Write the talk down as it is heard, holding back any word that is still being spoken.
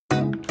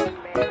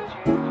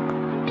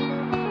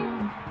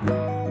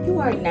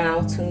are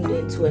now tuned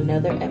into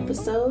another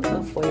episode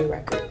of For Your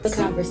Records, the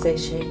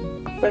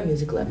conversation for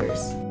music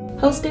lovers.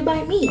 Hosted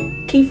by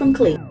me, Key from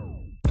Clee.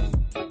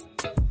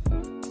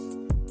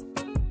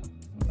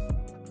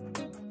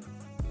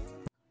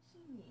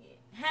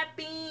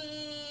 Happy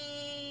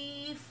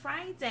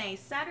Friday,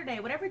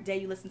 Saturday, whatever day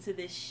you listen to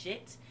this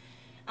shit.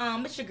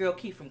 It's your girl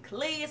Key from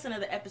Clee. It's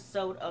another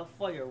episode of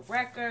For Your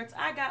Records.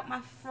 I got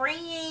my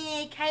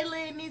friend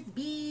Kayla in this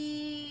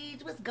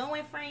bitch. What's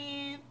going,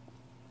 friend?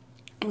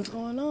 What's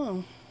going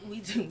on?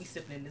 We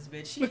sipping in this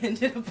bitch. She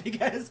ended a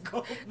big ass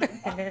gulp.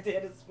 I'm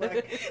dead as fuck.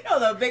 That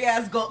was a big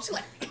ass gulp. She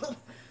like,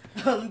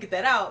 let me get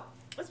that out.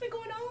 What's been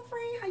going on,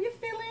 friend? How you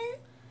feeling?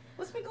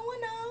 What's been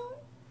going on?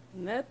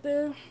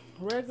 Nothing.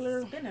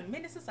 Regular. It's been a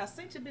minute since I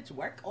seen your bitch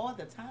work all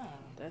the time.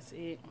 That's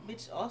it.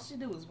 Bitch, all she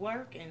do is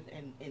work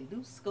and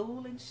do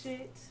school and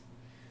shit.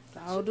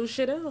 I don't do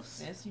shit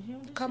else. Yes, you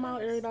don't do Come shit out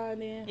else. every now and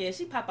then. Yeah,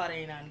 she pop out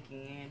every now and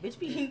again. Bitch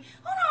be,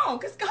 hold on,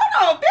 bitch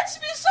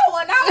be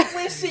showing out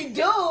when she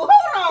do.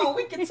 Hold on,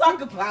 we can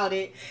talk about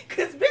it.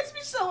 Cause bitch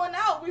be showing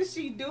out when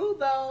she do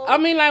though. I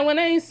mean, like, when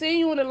I ain't seen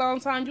you in a long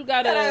time, you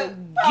gotta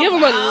give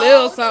them a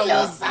little something. A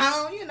little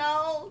sound, you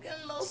know. Get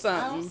a little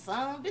Something.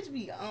 sound. Bitch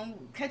be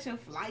catching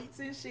flights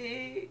and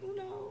shit, you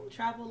know.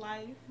 Travel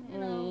life, you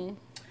know.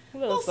 A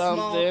little small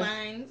something.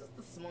 things. Just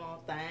the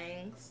small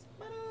things.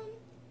 But,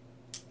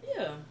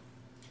 yeah.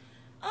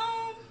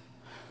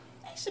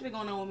 Ain't shit been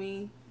going on with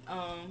me.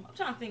 I'm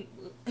trying to think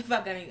if I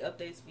got any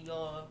updates for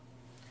y'all.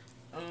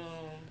 I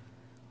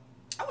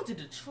went to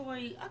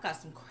Detroit. I got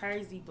some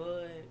crazy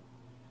bud.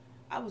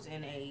 I was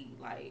in a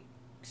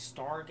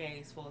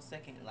stargaze for a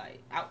second. I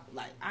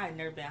had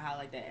never been high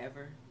like that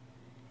ever.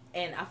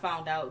 And I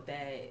found out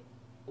that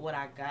what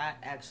I got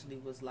actually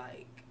was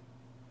 42%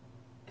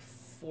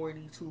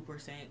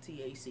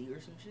 THC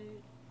or some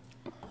shit.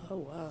 Oh,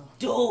 wow.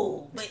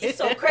 Dude, but it's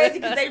so crazy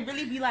because they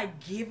really be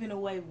giving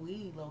away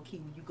weed low key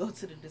when you go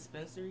to the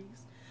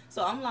dispensaries.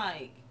 So I'm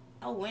like,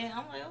 I'm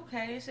like,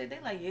 okay, shit. They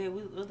yeah,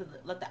 we'll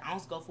let the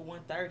ounce go for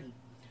 $130.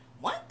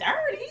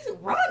 $130?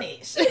 Run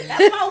it. Shit,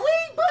 that's my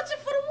weed budget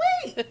for the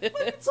week.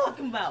 What are you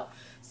talking about?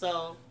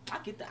 So I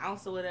get the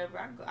ounce or whatever.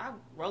 I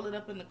roll it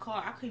up in the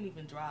car. I couldn't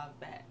even drive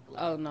back.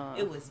 Oh, no.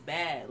 It was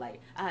bad. I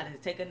had to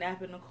take a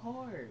nap in the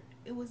car.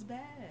 It was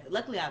bad.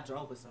 Luckily, I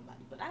drove with somebody,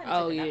 but I had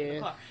to take a nap in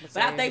the car.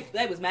 But I think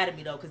they was mad at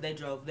me, though, because they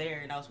drove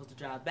there, and I was supposed to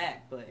drive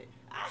back. But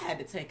I had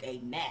to take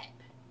a nap.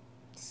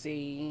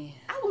 See.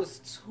 I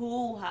was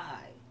too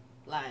high.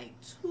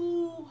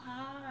 Too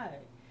high.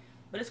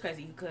 But it's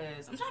crazy,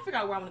 because I'm trying to figure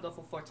out where I want to go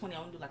for 420. I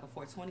want to do, a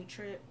 420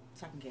 trip,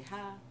 so I can get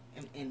high,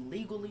 and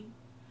legally.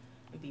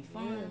 It'd be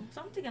fun. Yeah.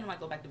 So I'm thinking I might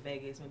go back to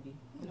Vegas, maybe.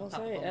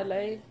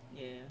 LA.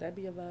 Yeah. That'd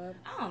be a vibe.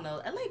 I don't know.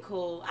 LA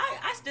cool.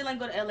 I still ain't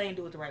go to LA and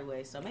do it the right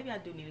way. So maybe I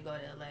do need to go to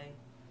LA.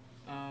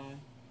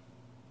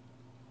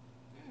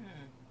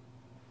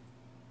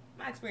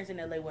 My experience in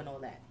LA wasn't all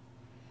that.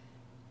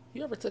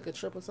 You ever took a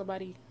trip with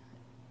somebody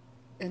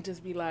and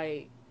just be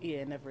like,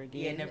 yeah, never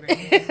again? Yeah, never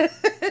again.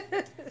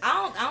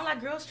 I don't like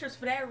girls trips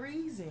for that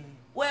reason.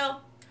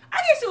 Well, I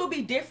guess it would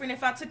be different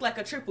if I took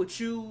a trip with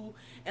you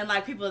and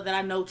people that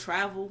I know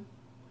travel.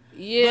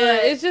 Yeah,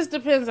 but it just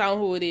depends on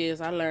who it is.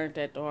 I learned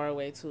that the hard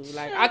way too.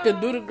 I could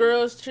do the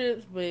girls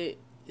trips, but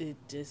it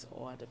just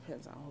all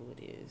depends on who it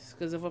is.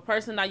 Because if a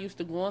person not used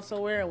to going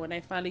somewhere and when they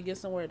finally get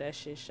somewhere, that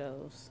shit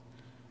shows.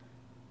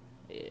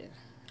 Yeah.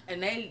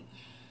 And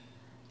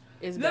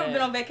it's you ever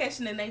been on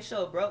vacation and they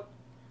show broke?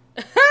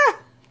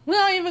 We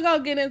don't even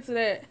gonna get into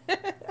that.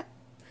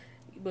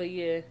 But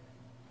yeah.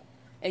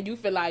 And you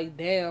feel like,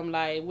 damn,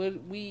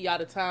 we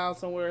out of town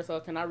somewhere, so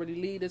can I really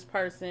leave this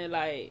person?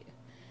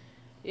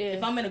 Yeah.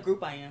 If I'm in a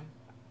group, I am.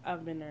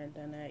 I've been there and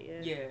done that,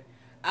 yeah. Yeah.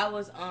 I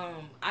was,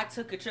 I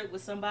took a trip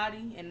with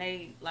somebody, and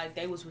they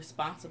was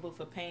responsible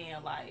for paying,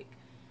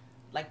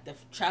 the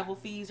travel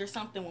fees or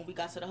something when we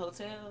got to the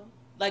hotel.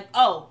 The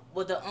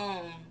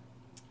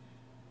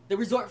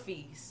resort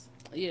fees.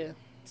 Yeah.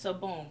 So,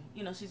 boom.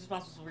 She's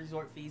responsible for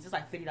resort fees. It's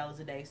 $50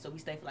 a day, so we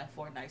stayed for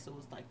 4 nights, so it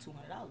was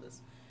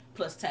 $200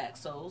 plus tax.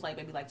 So, it was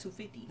maybe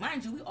 $250.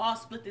 Mind you, we all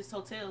split this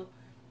hotel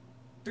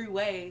 3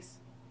 ways.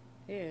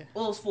 Yeah.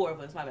 Well, it was 4 of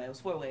us. My bad. It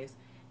was 4 ways.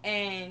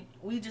 And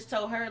we just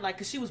told her,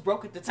 because she was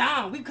broke at the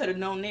time. We could have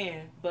known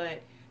then.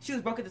 But she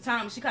was broke at the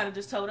time. And she kind of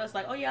just told us,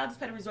 oh, yeah, I'll just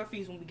pay the resort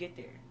fees when we get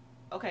there.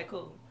 Okay,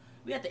 cool.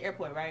 We at the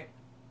airport, right?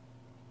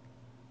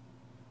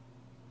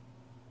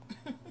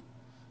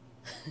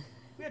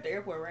 We at the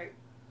airport, right?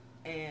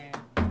 And,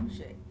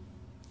 shit.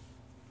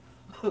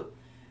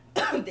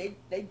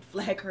 they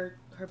flag her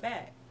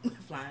bag.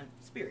 Flying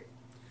Spirit.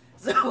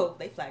 So,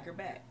 they flag her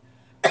bag.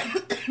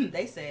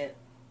 They said,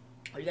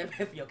 oh, you gotta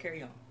pay for your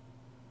carry-on.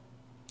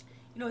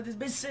 You know what this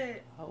bitch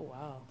said? Oh,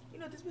 wow. You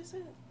know what this bitch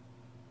said?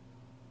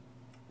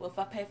 Well, if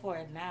I pay for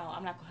it now,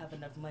 I'm not gonna have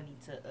enough money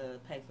to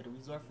pay for the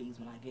resort fees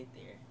when I get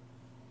there.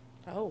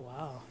 Oh,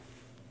 wow.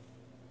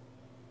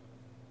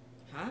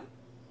 Huh?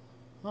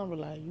 I'm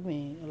you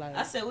mean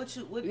I said, what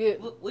you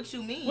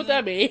mean? What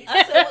that mean?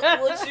 I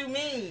said, what you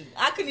mean?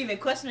 I couldn't even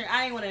question her.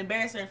 I ain't want to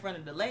embarrass her in front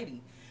of the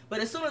lady.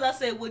 But as soon as I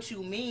said, what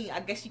you mean, I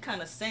guess she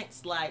kind of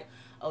sensed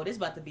oh, this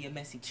about to be a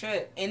messy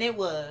trip. And it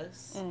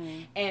was.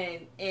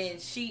 And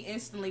she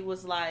instantly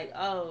was like,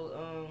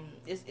 oh,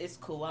 it's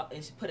cool.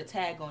 And she put a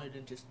tag on it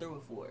and just threw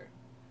it for her.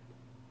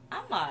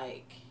 I'm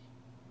like,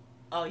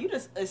 oh, you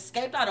just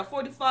escaped out of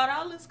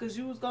 $45 because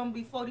you was going to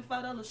be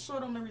 $45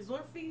 short on the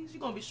resort fees? You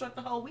going to be short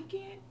the whole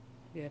weekend?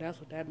 Yeah, that's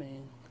what that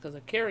means. Because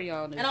a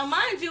carry-on is... And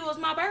mind you, it was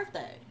my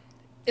birthday.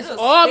 It's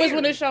always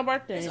when it's your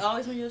birthday. It's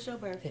always when it's your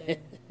birthday.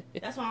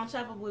 That's why I don't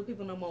travel with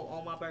people no more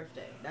on my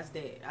birthday. That's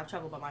dead. I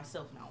travel by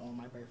myself now on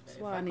my birthday. That's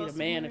why I need a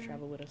man to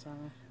travel with us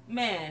on.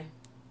 Man,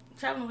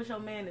 traveling with your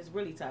man is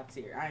really top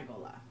tier. I ain't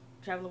gonna lie.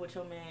 Traveling with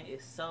your man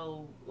is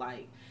so,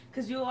 like,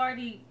 because you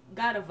already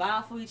got a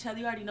vibe for each other.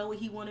 You already know what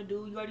he want to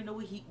do. You already know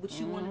what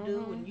you want to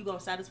do. And you going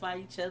to satisfy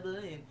each other.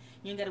 And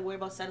you ain't got to worry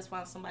about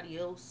satisfying somebody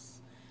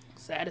else.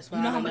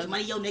 Satisfying. You know how much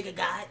money your nigga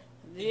got.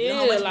 Yeah, you know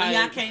how much money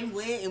I came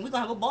with. And we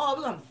going to have a ball.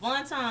 We going to have a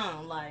fun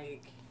time.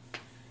 Like,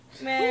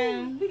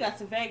 man, we got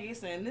to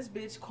Vegas. And this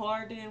bitch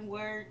car didn't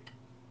work.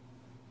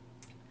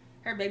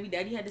 Her baby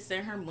daddy had to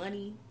send her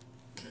money.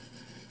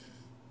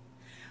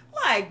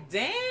 Like,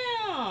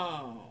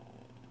 damn.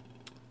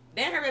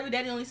 Then her baby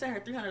daddy only sent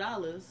her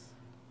 $300.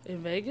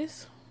 In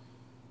Vegas?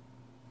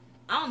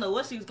 I don't know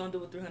what she was going to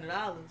do with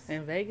 $300.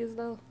 In Vegas,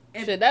 though?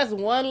 And shit, that's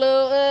one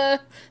little,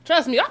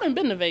 trust me, I done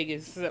been to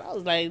Vegas. I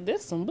was like,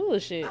 this some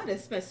bullshit. I done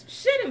spent some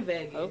shit in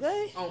Vegas.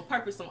 Okay. On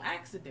purpose, on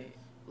accident.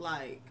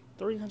 Like.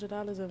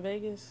 $300 in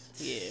Vegas?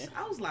 Yeah.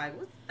 I was like,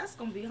 what? That's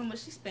going to be how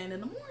much she spent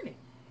in the morning.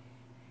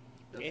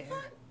 Yeah.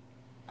 Fuck?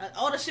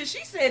 All the shit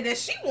she said that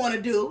she want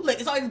to do. Like,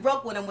 it's always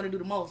broke when I want to do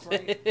the most,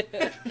 right?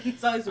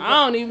 It's always I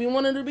don't even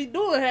want her to be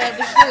doing half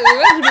the shit.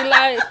 I just be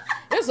like,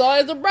 it's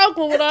always a broke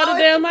one with all the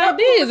damn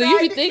ideas. And you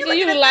be thinking,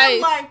 you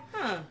like,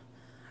 huh?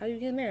 How you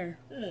getting there?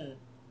 You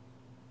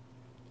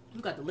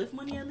got the lift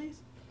money at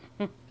least?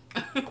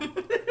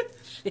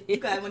 You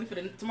got money for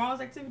tomorrow's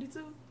activity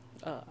too?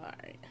 Oh,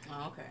 alright.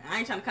 Oh, okay. I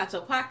ain't trying to catch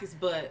your pockets,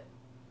 but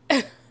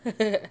you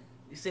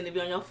seem to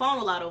be on your phone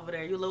a lot over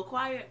there. You a little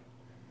quiet?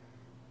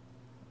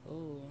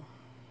 Ooh.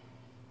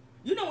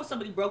 You know when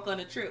somebody broke on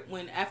a trip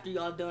when after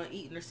y'all done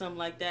eating or something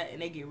like that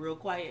and they get real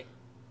quiet?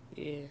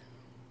 Yeah.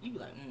 You be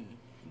like,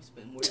 you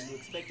spend more than you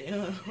expected,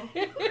 huh?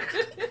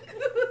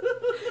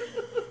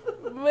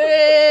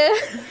 Man.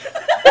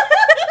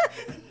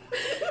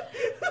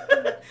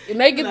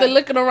 And they get to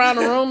looking around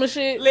the room and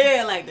shit.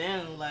 Yeah, like,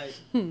 damn, like,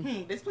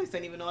 this place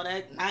ain't even all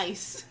that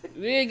nice.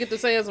 You didn't get to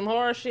saying some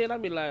horror shit.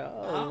 I'd be like,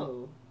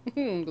 oh.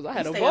 Because I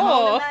had a Stay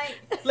ball.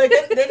 Look,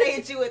 then they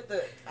hit you with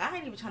the, I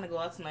ain't even trying to go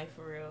out tonight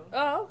for real.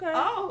 Oh, okay.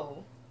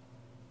 Oh.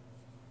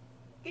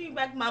 Give me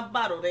back my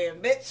bottle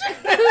then, bitch.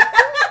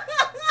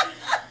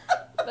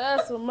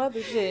 That's some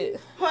mother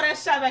shit. Pour that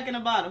shot back in the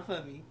bottle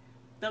for me.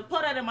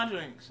 Pour that in my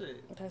drink.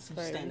 Shit. That's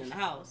crazy. Staying in the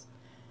house.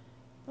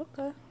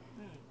 Okay.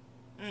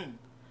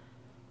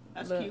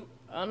 That's but cute.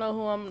 I don't know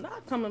who I'm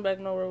not coming back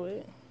nowhere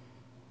with.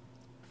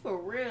 For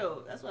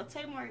real. That's why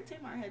Tamar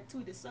had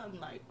tweeted something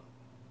like,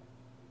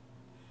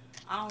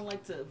 I don't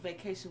like to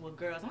vacation with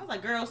girls. And I was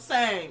like, girl,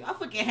 same. I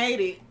fucking hate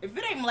it. If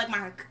it ain't like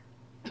my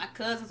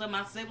cousins or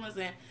my siblings,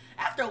 and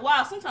after a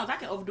while, sometimes I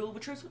can overdo it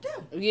with trips with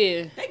them.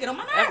 Yeah. They get on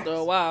my nerves. After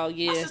a while,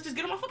 yeah. My sisters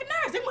get on my fucking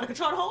nerves. They want to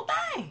control the whole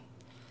thing.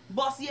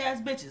 Bossy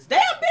ass bitches. Damn,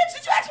 bitch,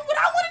 did you ask me what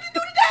I wanted to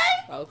do today?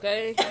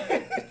 Okay.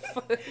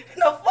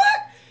 No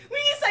fuck? We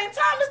ain't saying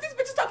Thomas. These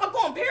bitches talking about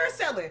going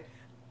parasailing.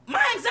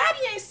 My anxiety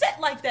ain't set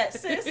like that,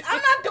 sis.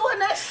 I'm not doing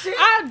that shit.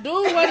 I do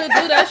want to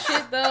do that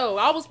shit, though.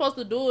 I was supposed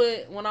to do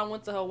it when I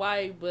went to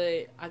Hawaii,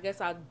 but I guess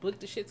I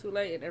booked the shit too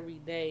late, and every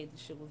day the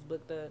shit was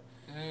booked up.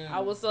 I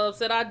was so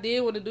upset. I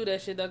did want to do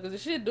that shit, though, because the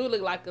shit do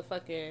look like a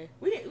fucking...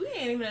 We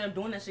ain't even end up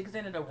doing that shit because it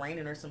ended up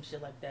raining or some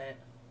shit like that.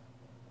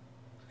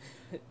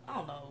 I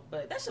don't know,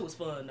 but that shit was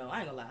fun, though. I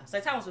ain't gonna lie.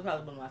 St. Thomas was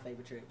probably one of my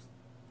favorite trips.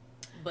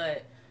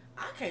 But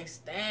I can't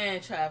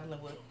stand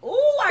traveling with...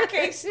 Ooh, I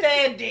can't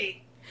stand it.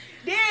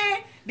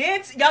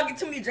 Then y'all get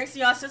too many drinks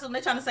in y'all system.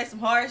 They trying to say some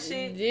hard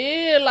shit.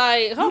 Yeah,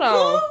 like, hold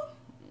on. Cool?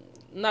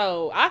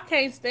 No, I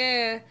can't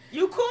stand.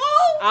 You cool?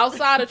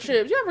 Outside of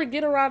trips. You ever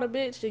get around a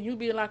bitch and you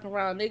be like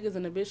around niggas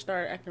and the bitch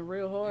start acting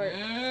real hard?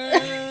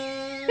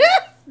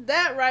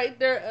 That right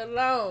there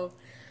alone.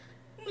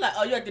 I'm like,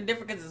 oh, you acting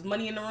different because there's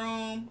money in the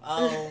room?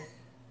 Oh.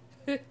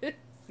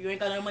 You ain't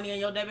got no money on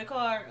your debit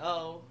card?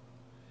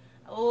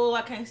 Oh,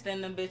 I can't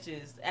stand them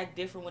bitches. Act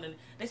different when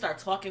they start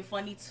talking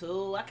funny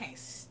too. I can't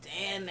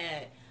stand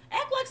that.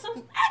 Act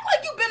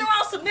like you been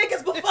around some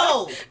niggas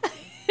before.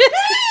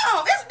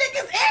 Damn, there's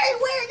niggas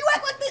everywhere. You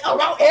act like this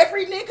around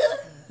every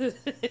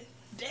nigga.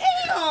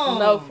 Damn.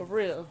 No, for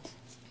real.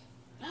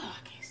 Oh,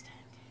 I can't stand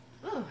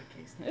it. Oh, I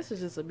can't stand it. This is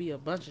just be a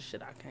bunch of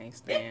shit I can't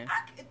stand.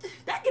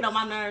 That get on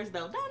my nerves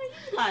though. Don't it?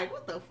 You like,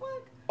 what the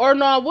fuck? Or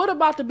no, what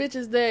about the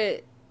bitches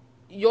that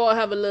y'all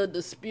have a little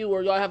dispute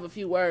or y'all have a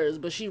few words,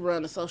 but she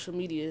run the social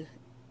media,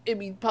 it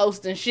be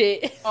posting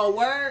shit. Oh,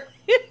 word?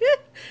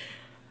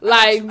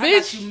 Like, bitch. I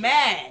got you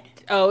mad.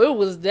 Oh, it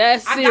was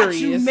that serious. I got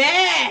you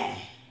mad.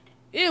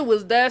 It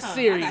was that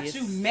serious. I got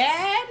you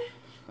mad?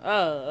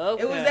 Oh,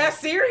 okay. It was that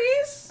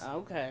serious?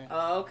 Okay.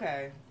 Oh,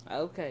 okay.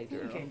 Okay,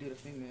 girl. You can't do the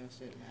female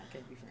shit, man. I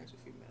can't be friends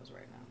with females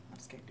right now. I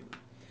just can't do it.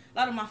 A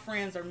lot of my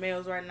friends are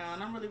males right now,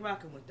 and I'm really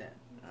rocking with that.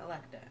 I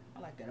like that. I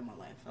like that in my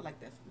life. I like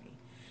that for me.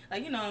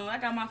 Like, I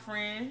got my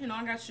friends.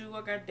 I got you.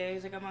 I got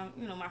Days. I got my,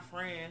 my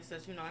friends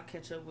that, I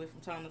catch up with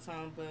from time to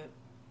time. But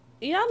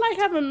yeah, I like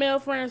having male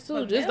friends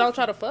too. Just don't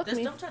try to fuck me.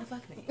 Just don't try to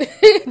fuck me.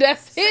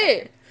 That's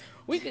it.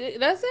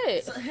 That's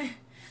it. So,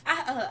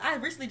 I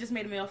recently just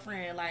made a male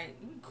friend. Like,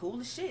 cool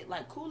as shit.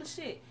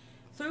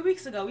 3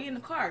 weeks ago, we in the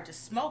car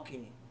just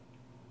smoking.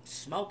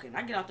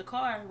 I get out the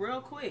car real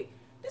quick.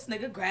 This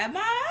nigga grabbed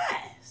my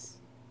ass.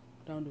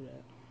 Don't do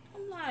that.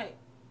 I'm like,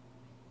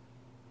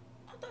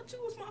 I thought you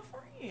was my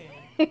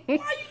friend. Why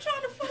are you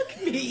trying to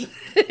fuck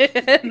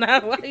me?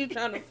 Nah, why are you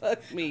trying to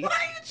fuck me? Why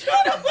are you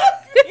trying to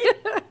fuck me?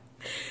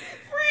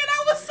 Friend,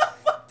 I was so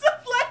fucked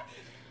up. Like,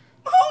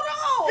 hold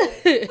on.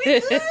 We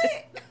good?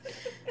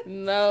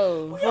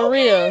 No, We for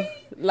okay? real.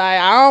 Like,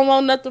 I don't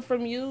want nothing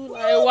from you.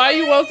 Like, why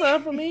you want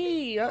something from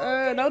me?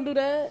 Don't do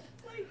that.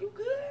 Like, you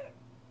good?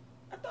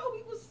 I thought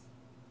we was,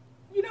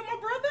 my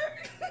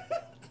brother.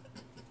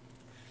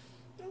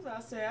 That's what I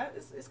said.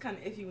 It's kind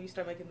of iffy when you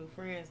start making new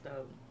friends,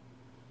 though.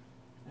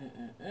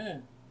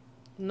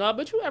 No,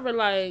 but you ever,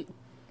 like,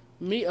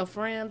 meet a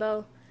friend,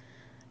 though?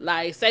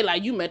 Like, say,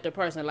 like, you met the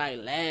person, like,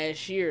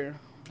 last year.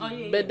 Oh,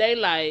 yeah. But they,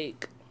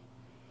 like,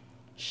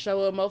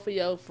 show up more for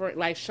your friend,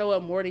 like, show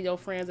up more to your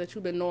friends that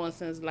you've been knowing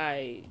since,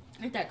 like,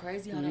 ain't that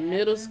crazy how that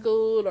middle happens?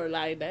 School, or,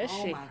 like, that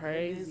Oh, shit my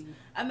crazy. goodness.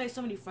 I made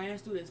so many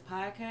friends through this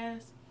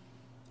podcast.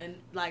 And,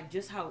 like,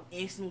 just how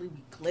instantly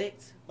we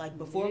clicked. Like,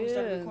 before we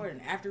started recording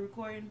and after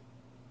recording.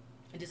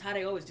 And just how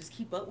they always just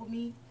keep up with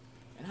me.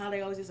 And how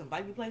they always just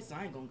invite me places.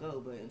 I ain't gonna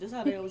go, but just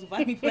how they always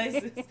invite me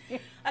places.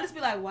 I just be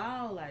like,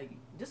 wow, like,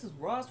 this is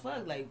raw as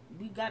fuck. Like,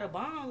 we got a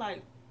bond.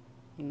 Like,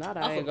 Not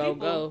I ain't gonna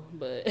go,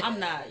 but I'm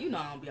not, I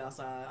don't be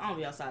outside. I don't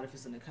be outside if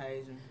it's an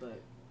occasion, but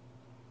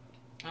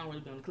I don't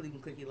really be on the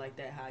Cleveland Clicky like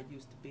that, how I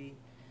used to be.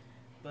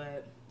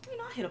 But,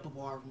 I hit up a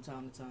bar from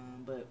time to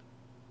time, but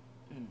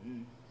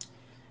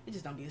it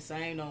just don't be the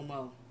same no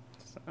more.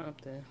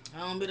 something. I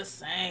don't be the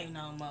same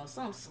no more.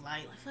 Something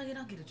slight. Like, fuck it,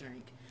 I'll get a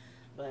drink.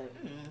 But,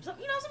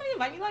 somebody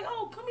invite me, like,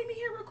 oh, come meet me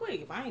here real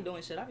quick. If I ain't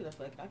doing shit, I'll be like,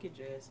 fuck it, I'll get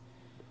dressed.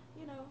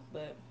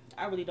 But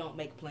I really don't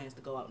make plans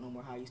to go out no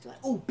more how I used to. Like,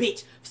 oh,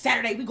 bitch,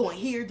 Saturday we going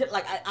here.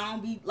 Like, I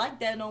don't be like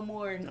that no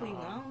more in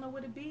Cleveland. I don't know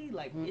what it be.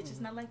 Like, it's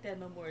just not like that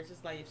no more. It's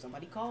just like, if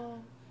somebody call,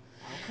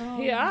 I'll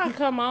come. Yeah, I'll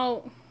come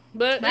out.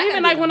 But I even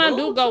gotta like get when I a do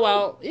move, go too.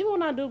 out, even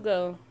when I do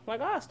go,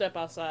 like I'll step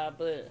outside,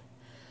 but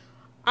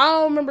I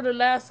don't remember the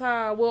last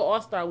time,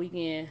 All-Star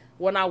weekend,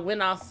 when I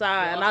went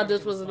outside and I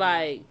just was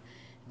like,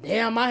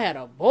 damn, I had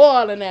a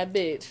ball in that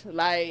bitch.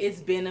 Like,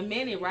 It's been a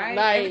minute, right?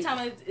 Like- Every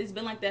time it's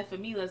been like that for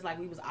me, it's like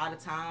we was out of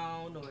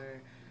town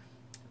or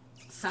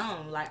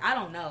something. Like, I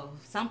don't know,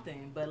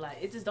 something. But, like,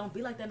 it just don't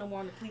be like that no more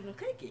on the Cleveland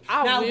Cricket.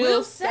 I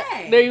will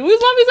say. There you was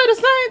want me to say the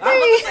same I'm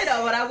about thing. to say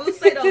though, but I will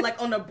say though,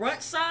 like on the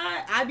brunch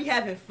side, I be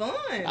having fun.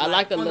 I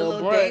like a on little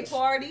the day brunch.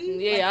 party.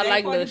 Yeah, I day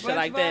like party little shit brunch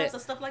like vibes that.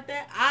 and stuff like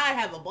that. I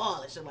have a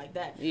ball and shit like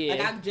that. Yeah.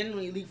 Like I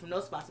genuinely leave from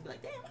those spots and be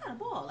like, damn, I had a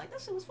ball. Like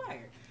that shit was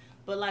fire.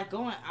 But like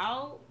going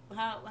out,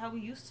 how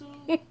we used to,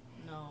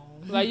 no.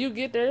 Like, you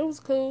get there, it was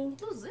cool.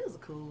 It was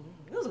cool.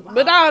 It was a vibe.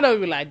 But I don't know,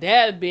 be like,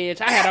 that bitch,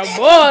 I had a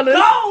ball.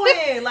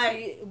 going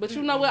like. But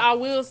you know what I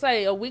will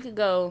say? A week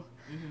ago,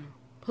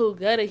 Pooh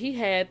Gutted, he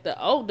had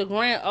the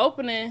grand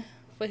opening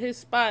for his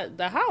spot,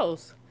 the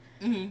house.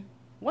 Mm-hmm.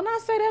 When I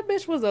say that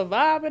bitch was a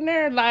vibe in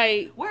there,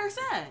 like, Where's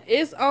that?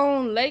 it's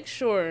on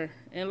Lakeshore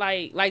and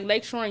like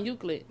Lakeshore and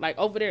Euclid, like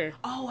over there.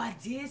 Oh, I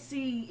did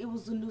see it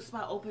was a new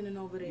spot opening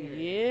over there.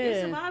 Yeah.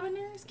 It's a vibe in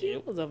there. It's cute.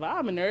 It was a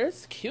vibe in there.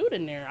 It's cute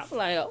in there. I'm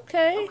like,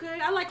 okay. Okay,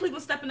 I like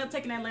Cleveland stepping up,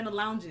 taking Atlanta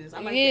lounges. I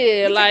like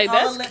Yeah, that. We like,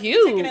 take all that's we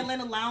cute. Taking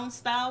Atlanta lounge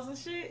styles and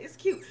shit. It's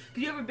cute.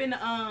 You ever been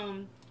to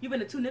you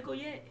been to Two Nickel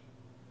yet?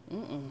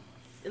 Mm-mm.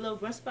 A little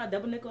brunch spot,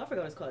 Double Nickel. I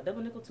forgot what it's called. Double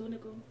Nickel, Two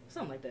Nickel,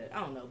 something like that. I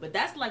don't know, but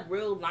that's like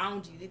real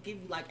loungy. It give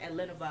you like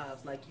Atlanta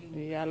vibes, like you.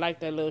 Yeah, I like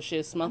that little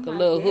shit. Smoke I'm a like,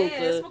 little yeah,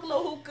 hookah. smoke a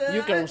little hookah.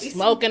 You can Eat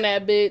smoke in some-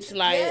 that bitch.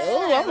 Like, Yeah,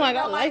 oh, I'm like,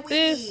 I look like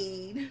this.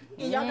 weed.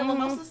 And y'all got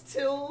mimosas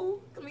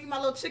too. Come eat my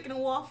little chicken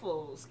and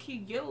waffles.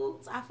 Cute.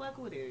 I fuck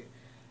with it.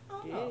 I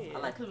don't know. Yeah.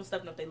 I like Cleveland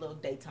stepping up their little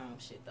daytime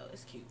shit though.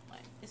 It's cute.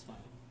 Like it's fun.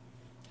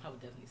 I would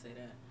definitely say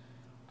that.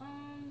 I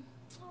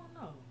don't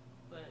know,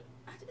 but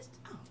I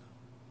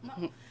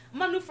don't know.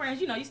 My new friends,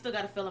 you still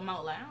gotta fill them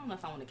out. Like I don't know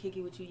if I want to kick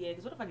it with you yet.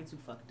 Cause what if I get too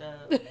fucked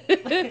up?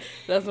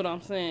 That's what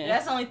I'm saying.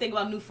 That's the only thing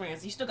about new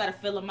friends. You still gotta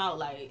fill them out.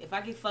 Like if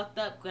I get fucked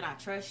up, can I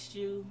trust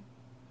you?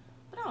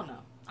 But I don't know.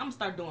 I'm gonna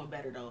start doing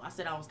better though. I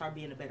said I'm gonna start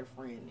being a better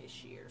friend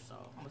this year. So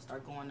I'm gonna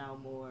start going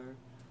out more,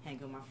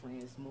 hanging with my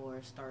friends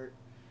more, start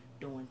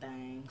doing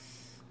things,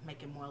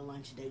 making more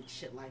lunch dates,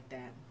 shit like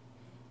that.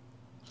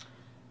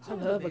 I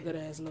love a good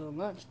ass little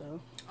lunch though.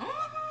 That's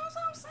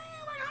what I'm saying.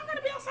 Like I'm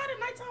gonna be outside at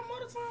nighttime all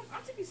the time.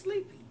 I'm to be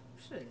sleepy.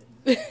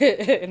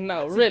 Shit.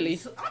 No, really.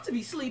 I'm to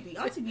be sleepy.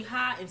 I'm to be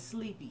high and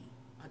sleepy.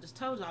 I just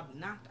told you I'll be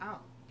knocked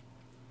out.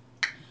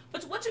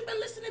 But what you been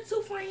listening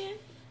to, friend?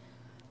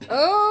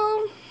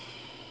 Um,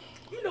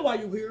 You know why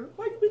you here.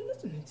 Why you been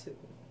listening to?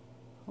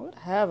 What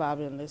have I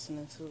been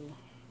listening to?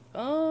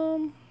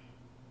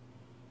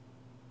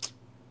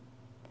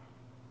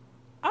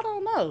 I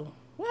don't know.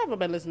 What have I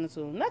been listening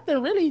to?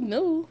 Nothing really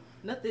new.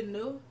 Nothing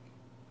new?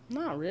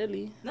 Not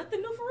really.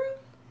 Nothing new for real?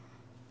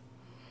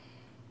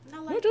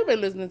 Not like What you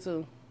been listening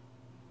to?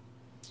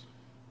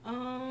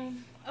 I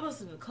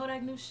listened to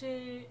Kodak new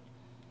shit.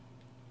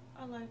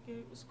 I like it.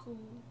 It was cool.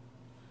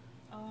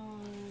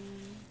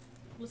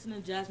 Listen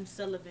to Jasmine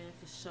Sullivan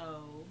for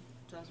show.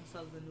 Jasmine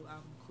Sullivan new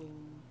album cool.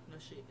 No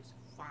shit is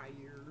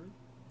fire.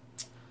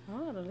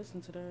 I gotta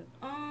listen to that.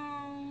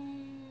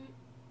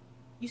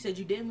 You said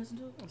you didn't listen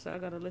to it? So I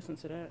gotta listen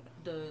to that.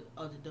 The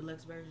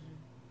deluxe version.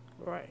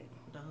 Right.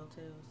 The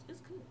hotels.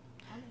 It's good.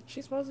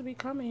 She's supposed to be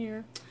coming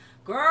here.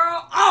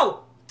 Girl,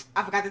 oh!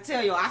 I forgot to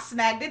tell you, I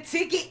snagged the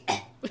ticket.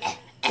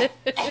 I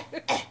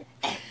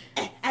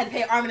had to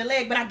pay arm and a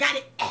leg, but I got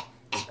it.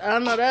 I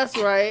know that's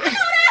right. I know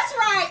that's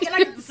right. And I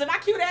get to sit my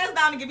cute ass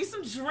down and give me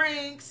some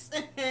drinks.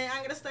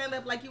 I'm gonna stand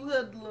up like you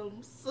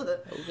hoodlums.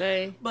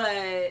 Okay.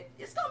 But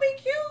it's gonna be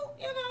cute,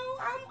 you know.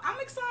 I'm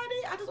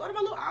excited. I just ordered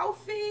my little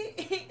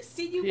outfit.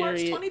 See you March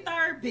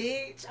 23rd,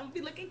 bitch. I'm gonna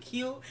be looking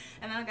cute.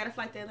 And then I got a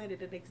flight to Atlanta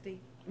the next day.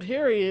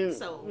 Period.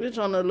 So it's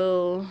on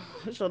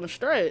the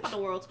stretch. The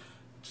world's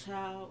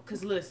child.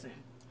 Cause listen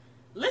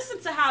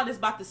to how this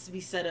about to be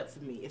set up for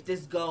me. If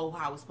this go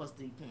how it's supposed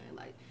to be playing,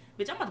 like,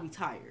 bitch, I'm about to be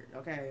tired.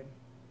 Okay.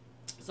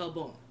 So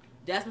boom,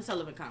 Jasmine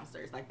Sullivan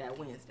concerts like that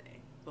Wednesday.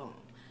 Boom,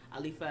 I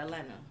leave for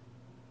Atlanta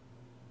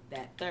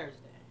that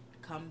Thursday.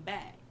 Come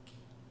back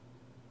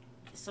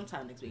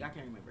sometime next week. I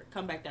can't remember.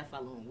 Come back that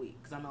following week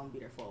because I know I'm gonna be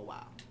there for a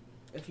while.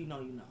 If you know,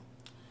 you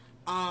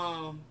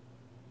know.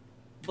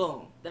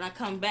 Boom. Then I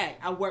come back.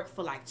 I work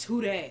for like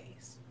 2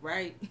 days,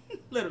 right?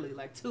 Literally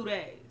like 2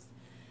 days.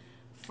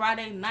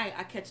 Friday night,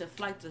 I catch a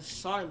flight to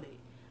Charlotte.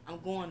 I'm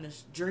going to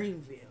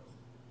Dreamville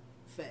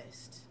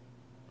Fest.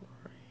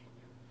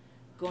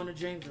 Going to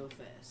Dreamville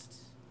Fest.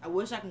 I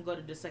wish I can go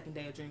to the second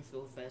day of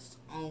Dreamville Fest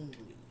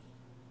only,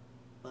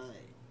 but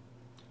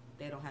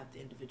they don't have the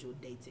individual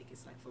day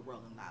tickets like for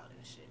Rolling Loud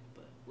and shit.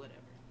 But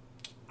whatever.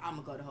 I'm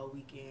gonna go the whole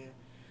weekend.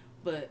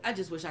 But I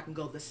just wish I can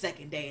go the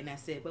second day and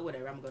that's it. But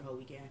whatever, I'm gonna go the whole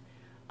weekend.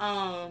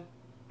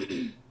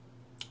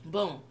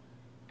 Boom.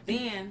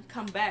 Then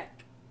come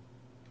back.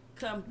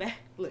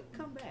 Look,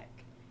 come back.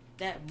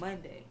 That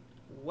Monday,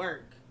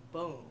 work.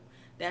 Boom.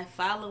 That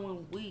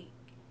following week,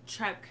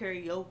 trap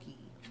karaoke.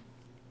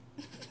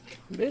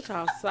 Bitch,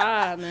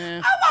 outside,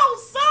 man. I'm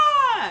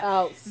outside.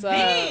 Outside.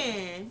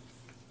 Then,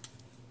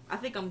 I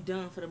think I'm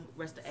done for the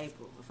rest of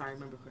April, if I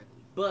remember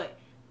correctly. But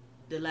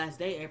the last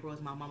day of April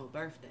is my mama's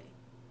birthday.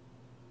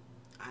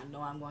 I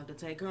know I'm going to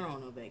take her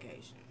on a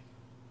vacation.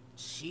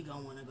 She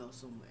gonna want to go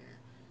somewhere.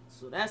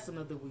 So that's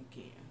another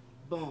weekend.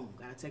 Boom.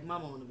 Gotta take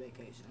mama on a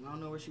vacation. I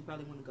don't know where she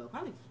probably want to go.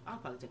 I'll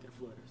probably take her to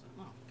Florida or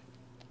something.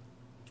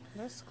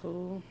 That's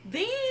cool.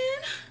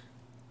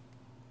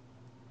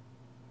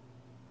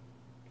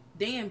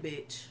 Then,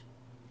 bitch.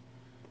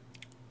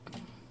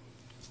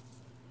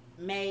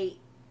 May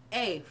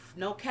 8th,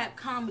 No Cap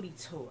Comedy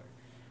Tour.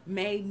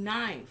 May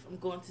 9th, I'm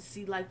going to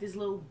see like this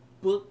little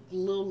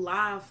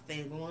live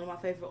thing with one of my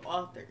favorite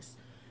authors.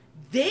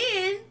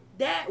 Then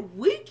that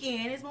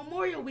weekend is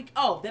Memorial Week.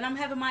 Oh, then I'm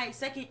having my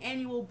second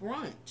annual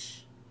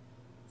brunch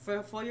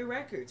for your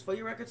records. For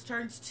Your Records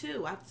turns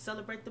 2. I have to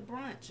celebrate the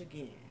brunch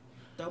again.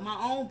 Throw my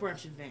own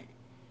brunch event.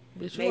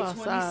 Bitch, May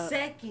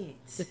 22nd.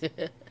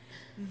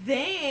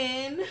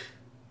 Then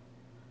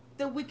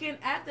the weekend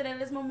after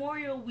that is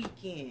Memorial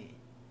Weekend.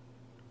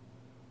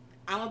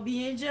 I'm gonna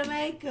be in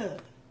Jamaica.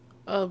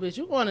 Oh, bitch,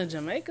 you going to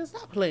Jamaica?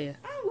 Stop playing.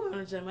 I'm going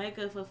to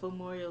Jamaica for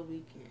Memorial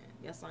Weekend.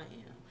 Yes, I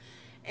am.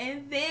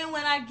 And then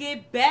when I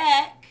get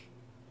back,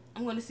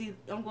 I'm going to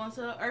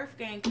the Earth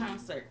Gang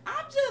concert.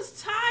 I'm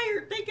just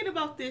tired thinking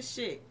about this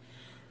shit.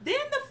 Then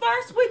the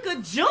first week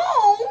of June.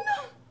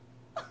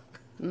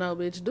 No,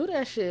 bitch, do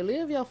that shit.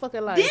 Live your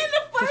fucking life. Then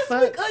the first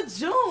week of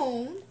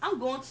June, I'm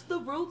going to the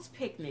Roots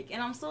picnic.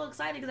 And I'm so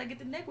excited because I get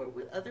to network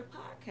with other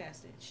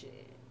podcasting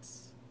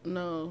shits.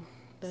 No,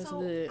 that's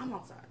good. I'm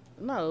outside.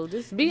 No,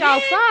 just be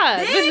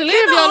outside. Bitch,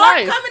 live your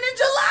life. Coming in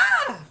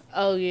July.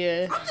 Oh,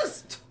 yeah. I'm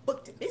just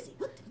booked and busy.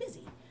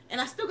 And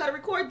I still got to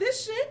record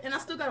this shit. And I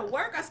still got to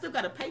work. I still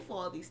got to pay for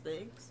all these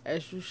things.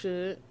 As you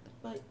should.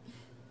 But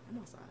I'm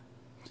outside.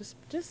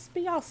 Just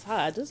be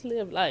outside. Just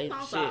live life. I'm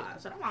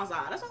outside. So I'm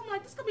outside. That's why I'm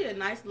like, this going to be a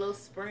nice little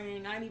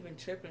spring. I ain't even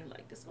tripping.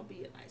 Like, this going to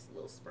be a nice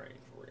little spring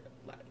for real.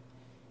 Like,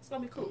 it's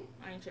going to be cool.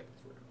 I ain't tripping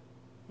for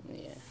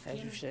real. Yeah,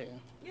 as you should.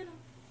 You know,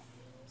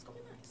 it's going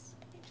to be nice.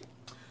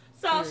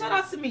 So, shout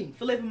out to me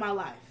for living my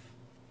life.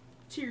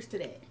 Cheers to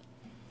that.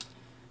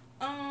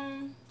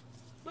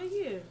 But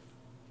yeah.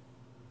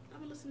 I've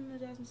been listening to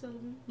Jasmine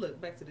Sullivan. Look,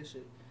 back to this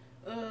shit.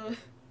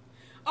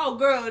 Oh,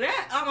 girl,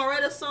 that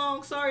Amaretta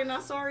song, Sorry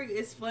Not Sorry,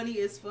 is funny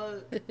as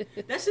fuck.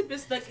 That shit been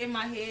stuck in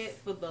my head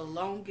for the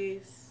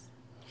longest.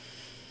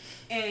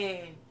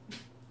 And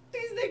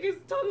these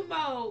niggas talking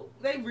about,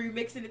 they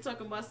remixing it,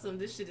 talking about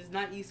this shit is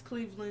not East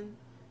Cleveland.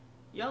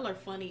 Y'all are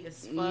funny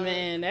as fuck.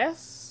 Man,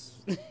 that's...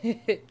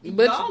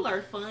 Y'all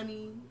are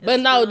funny. But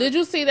no, did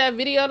you see that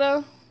video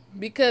though?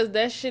 Because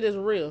that shit is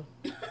real.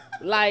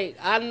 Like,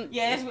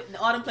 Yeah,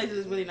 all them places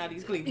is really not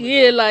East Cleveland.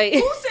 Yeah, like...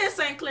 Who said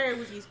St. Clair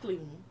was East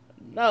Cleveland?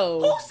 No.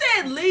 Who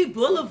said Lee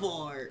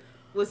Boulevard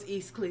was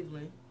East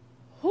Cleveland?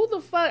 Who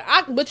the fuck?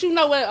 But you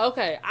know what?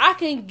 Okay, I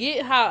can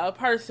get how a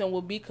person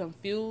will be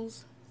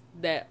confused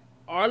that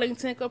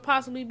Arlington could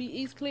possibly be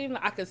East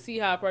Cleveland. I can see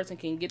how a person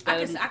can get that.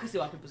 I can see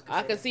why people.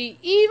 I can see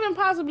even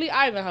possibly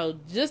Ivanhoe,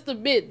 just a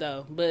bit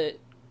though. But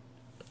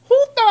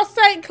who thought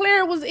St.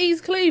 Clair was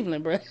East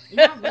Cleveland, bro?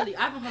 Not really.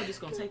 Ivanhoe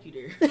just gonna take you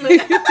there.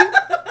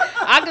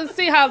 I can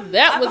see how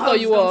that would throw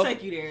you off.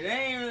 Take you there. That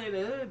ain't really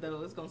the hood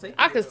though. It's gonna take.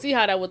 I can see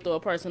how that would throw a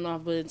person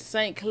off, but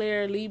St.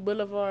 Clair, Lee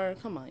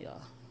Boulevard, come on,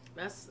 y'all.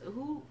 That's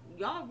who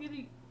y'all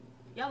really.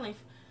 Y'all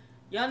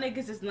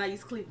niggas is not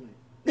East Cleveland.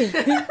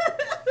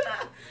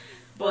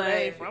 But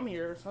hey, from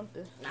here or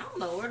something. I don't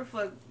know where the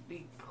fuck.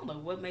 I don't know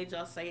what made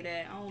y'all say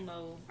that. I don't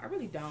know. I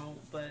really don't.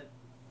 But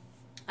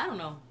I don't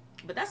know.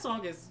 But that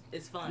song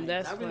is fun.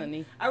 That's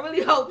funny. I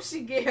really hope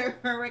she get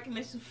her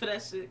recognition for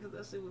that shit because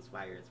that shit was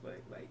fire as fuck.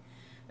 Like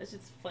that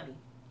shit's funny.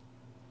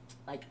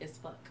 Like as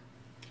fuck.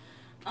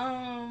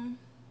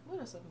 What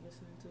else I've been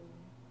listening to?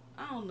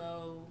 I don't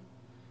know.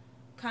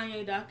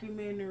 Kanye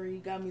documentary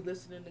got me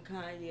listening to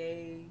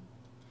Kanye.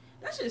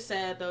 That shit's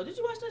sad though. Did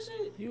you watch that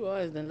shit? You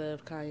always done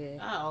loved Kanye.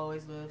 I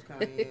always loved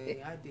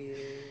Kanye. I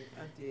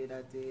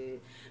did.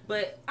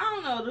 But I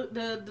don't know.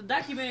 The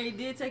documentary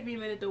did take me a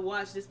minute to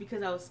watch just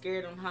because I was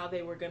scared on how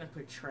they were gonna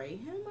portray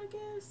him, I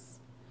guess.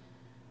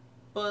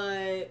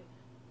 But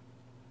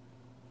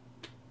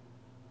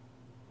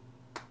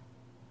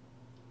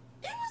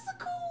it was a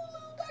cool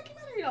little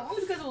documentary though.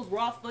 Only because it was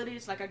raw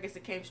footage. Like I guess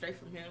it came straight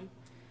from him.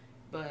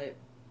 But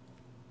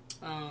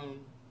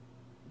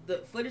the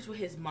footage with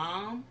his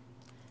mom.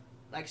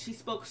 Like, she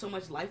spoke so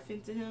much life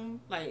into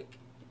him. Like,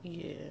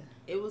 yeah.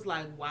 It was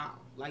like, wow.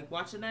 Like,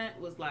 watching that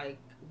was like,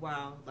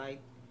 wow. Like,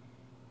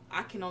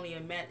 I can only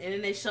imagine. And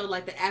then they showed,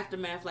 like, the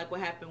aftermath, like, what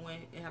happened when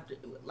his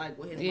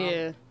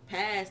mom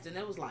passed. And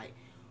it was like,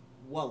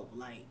 whoa.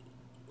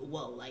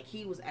 Like,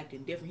 he was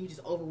acting different. He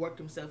just overworked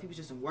himself. He was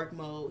just in work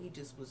mode. He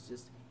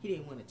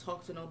didn't want to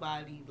talk to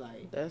nobody.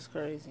 Like, that's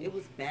crazy. It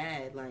was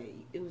bad. Like,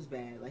 it was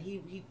bad. Like,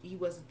 he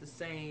wasn't the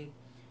same.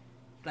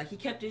 Like, he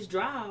kept his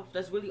drive.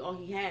 That's really all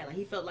he had. Like,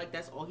 he felt like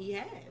that's all he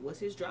had was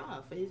his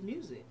drive for his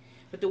music.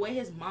 But the way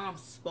his mom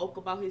spoke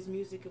about his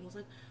music and was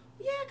like,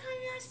 yeah,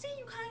 Kanye, I see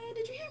you, Kanye.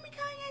 Did you hear me,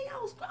 Kanye? I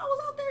was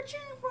out there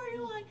cheering for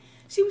you. Like,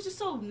 she was just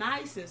so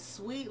nice and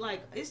sweet.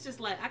 Like, it's just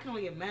like, I can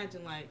only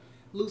imagine, like,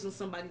 losing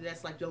somebody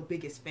that's, like, your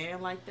biggest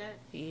fan like that.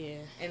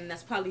 Yeah. And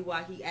that's probably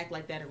why he act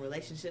like that in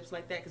relationships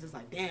like that. Because it's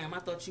like, damn, I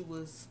thought you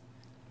was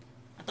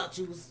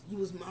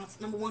my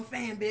number one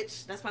fan,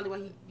 bitch. That's probably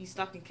why he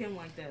stalking Kim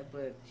like that.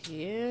 But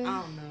yeah,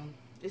 I don't know.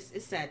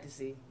 It's sad to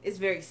see. It's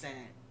very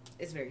sad.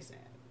 It's very sad.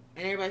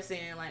 And everybody's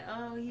saying like,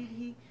 oh,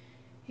 he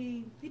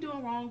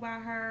doing wrong by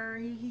her.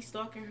 He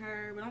stalking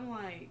her. But I'm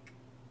like,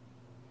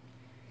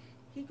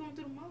 he going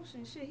through the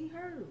motion. Shit, he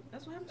hurt.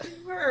 That's what happened to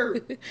you.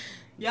 Hurt.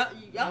 y'all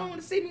don't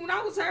want to see me when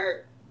I was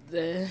hurt.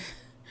 The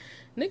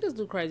niggas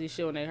do crazy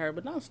shit when they hurt,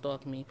 but don't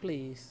stalk me,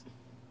 please.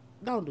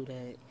 Don't do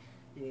that.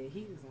 Yeah,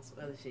 he was on some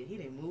other shit. He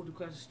didn't move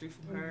across the street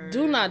from her.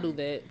 Do not do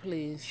that,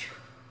 please.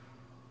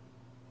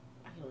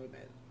 I can only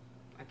imagine.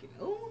 I can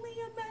only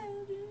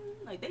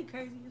imagine. Like, they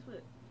crazy as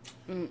fuck.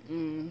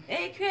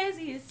 They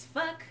crazy as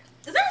fuck.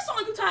 Is there a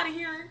song you tired of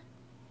hearing?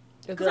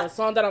 Is there a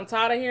song that I'm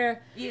tired of hearing?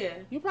 Yeah.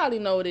 You probably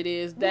know what it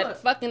is. That what?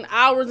 Fucking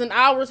hours and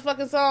hours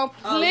fucking song.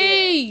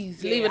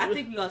 Please. Leave it. I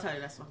think we all tired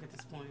of that song at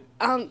this point.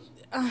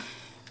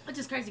 It's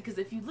just crazy because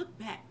if you look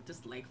back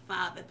just like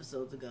 5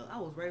 episodes ago, I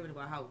was raving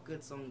about how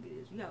good song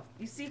is.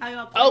 You see how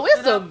y'all play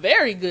it's a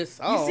very good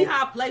song. You see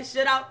how I play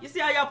shit out? You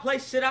see how y'all play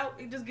shit out?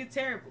 It just get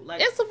terrible.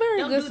 Like, it's a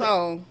very good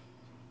song.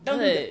 Don't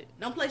do that.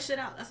 Don't play shit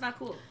out. That's not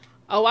cool.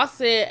 Oh, I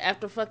said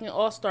after fucking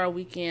All-Star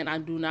Weekend, I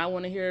do not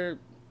want to hear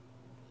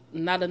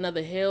not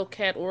another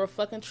Hellcat or a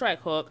fucking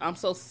Trackhawk. I'm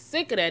so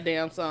sick of that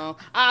damn song.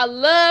 I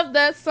love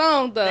that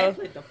song though. They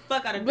played the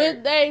fuck out of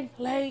But they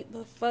played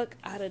the fuck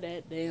out of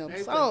that damn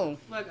song.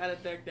 The fuck out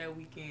of Dirk that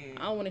weekend.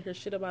 I don't want to hear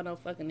shit about no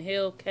fucking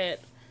Hellcat,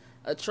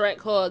 a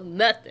Trackhawk,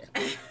 nothing.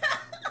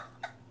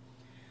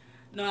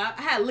 No, I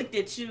had looked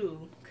at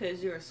you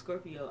because you're a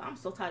Scorpio. I'm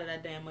so tired of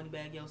that damn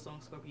Moneybagg Yo song,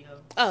 Scorpio.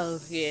 Oh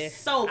yeah,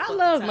 so I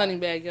love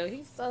Moneybagg Yo.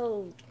 He's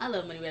so. I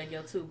love Moneybagg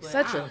Yo too, but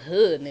such a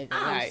hood nigga.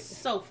 I'm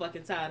so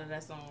fucking tired of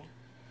that song.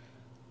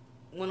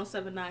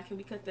 107.9, can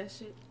we cut that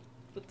shit?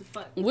 What the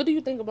fuck? What do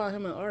you think about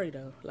him and Ari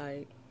though?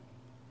 Like,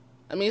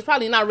 I mean, it's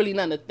probably not really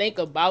nothing to think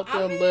about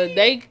them, but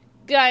they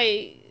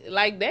I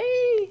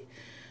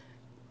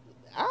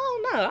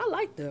don't know. I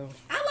like them.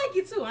 I like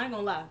you too. I ain't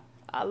gonna lie.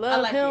 I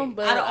love him,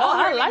 but out of all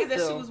her like niggas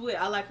that she was with,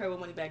 I like her with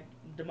Moneybagg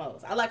the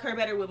most. I like her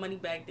better with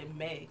Moneybagg than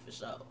Meg for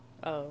sure.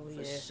 Oh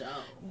yeah, for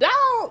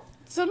sure.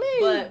 To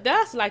me,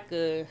 that's like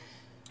a.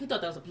 You thought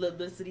that was a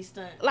publicity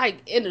stunt, like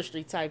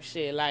industry type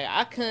shit. Like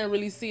I couldn't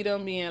really see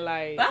them being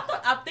like.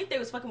 But I think they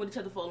was fucking with each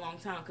other for a long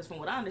time. Because from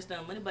what I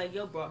understand, Moneybagg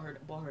Yo bought her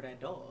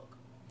that dog.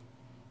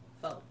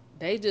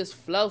 They just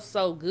flow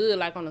so good,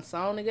 like on a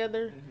song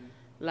together.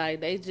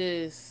 Like, they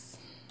just,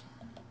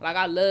 like,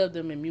 I love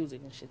them in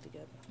music and shit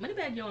together.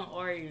 Moneybagg Yo and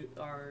Ari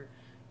are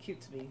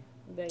cute to me.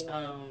 They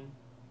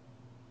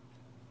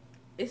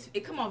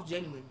It come off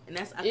genuine, and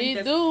I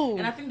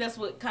think that's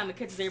what kind of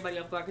catches everybody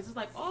off guard, because it's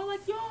like, oh,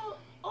 like y'all,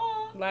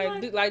 oh,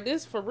 like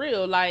this for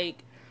real,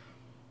 like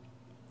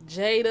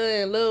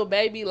Jada and Lil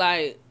Baby,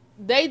 like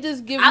they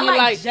just give me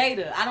like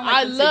Jada. I don't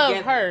like them love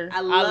together. her.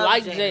 I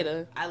like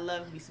Jada. I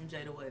love me some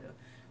Jada Waiter.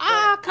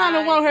 I kind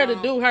of want her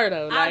to do her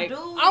though. Like,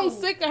 I'm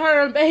sick of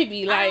her and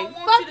Baby. Like,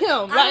 fuck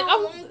him. Like,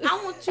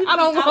 I want you. To I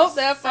don't be want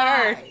that for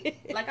her.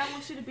 Like, I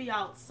want you to be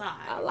outside.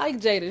 I like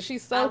Jada.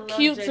 She's so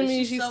cute Jada. to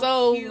me. She's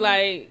so cute.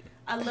 like.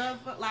 I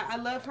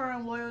love her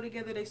and Loyal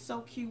together. They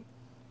so cute.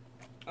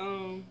 I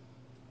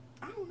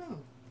don't know.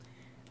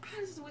 I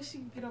just wish she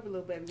could get over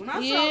Lil Baby. When I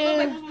saw Lil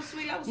Baby was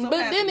sweet, I was so happy.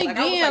 But then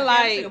again,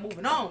 like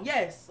moving on.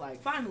 Yes,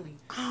 like finally.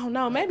 I don't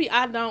know. Maybe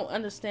I don't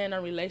understand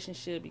our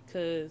relationship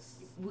because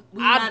we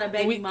not a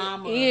baby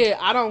mama. Yeah,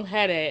 I don't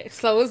have that.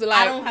 So it's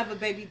like I don't have a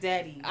baby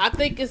daddy. I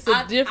think it's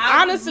a different.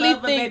 I honestly, would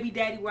love a baby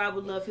daddy where I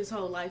would love his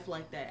whole life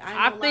like that.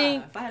 I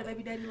think if I had a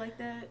baby daddy like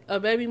that, a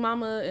baby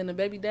mama and a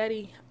baby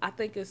daddy, I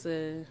think it's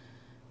a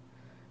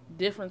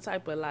different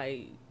type of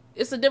like.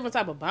 It's a different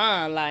type of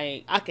bond.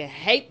 Like, I can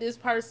hate this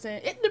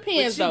person. It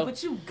depends, though.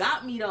 But you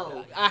got me,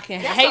 though. I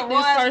can hate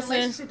this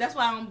person. That's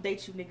why I don't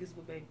date you niggas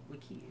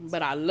with kids.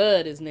 But I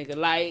love this nigga.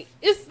 Like,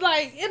 it's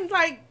like,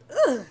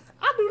 ugh.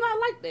 I do not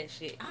like that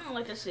shit. I don't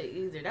like that shit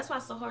either. That's why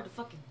it's so hard to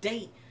fucking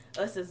date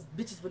us as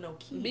bitches with no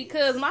kids.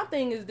 Because my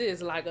thing is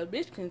this. Like, a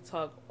bitch can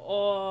talk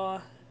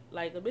all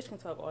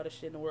the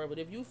shit in the world. But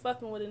if you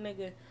fucking with a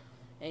nigga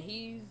and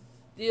he's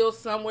still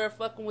somewhere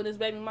fucking with his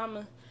baby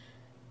mama,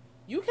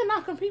 you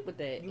cannot compete with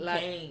that.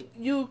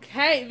 You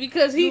can't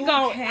because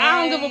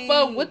I don't give a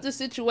fuck what the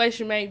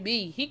situation may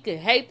be. He could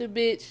hate the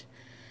bitch,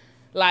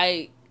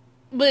 like,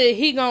 but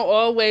he gonna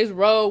always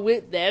roll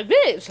with that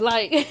bitch.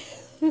 Like,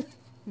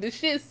 the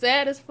shit's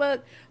sad as fuck,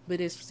 but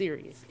it's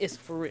serious. It's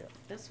for real.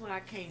 That's why I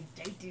can't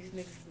date these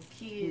niggas with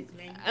kids,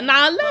 man.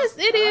 Now, unless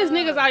it is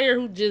niggas out here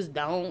who just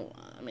don't.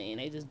 I mean,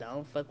 they just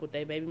don't fuck with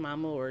their baby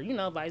mama, or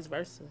vice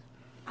versa.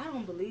 I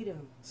don't believe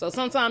them. So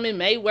sometimes it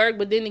may work,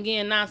 but then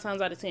again, 9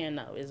 times out of 10,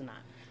 no, it's not.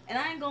 And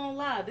I ain't gonna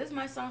lie, this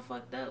might sound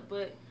fucked up,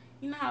 but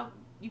you know how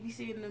you be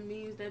seeing the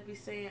memes that be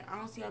saying, I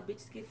don't see how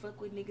bitches get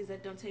fucked with niggas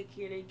that don't take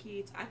care of their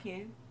kids. I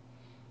can.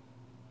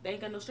 They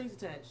ain't got no strings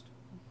attached.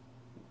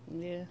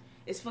 Yeah.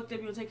 It's fucked up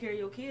you don't take care of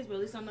your kids, but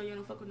at least I know you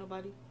don't fuck with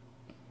nobody.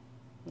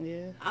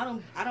 Yeah. I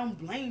don't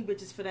blame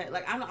bitches for that.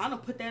 Like, I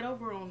don't put that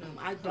over on them.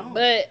 I don't.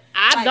 But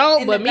I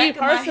don't. But me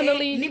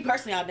personally,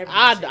 I'll never.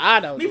 I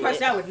don't. Me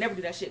personally, I would never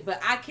do that shit.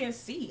 But I can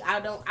see.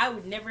 I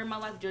would never in my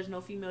life judge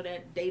no female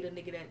that date a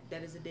nigga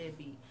that is a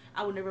deadbeat.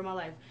 I would never in my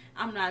life.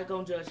 I'm not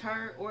gonna judge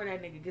her or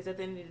that nigga, because at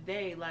the end of the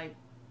day, like,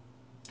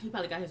 he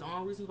probably got his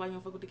own reasons why you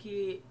don't fuck with the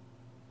kid.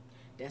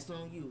 That's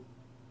on you.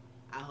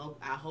 I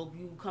hope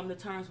you come to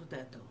terms with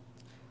that though.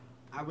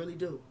 I really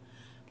do.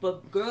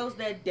 But girls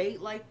that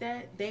date like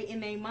that, they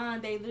in their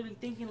mind, they literally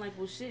thinking like,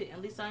 well, shit, at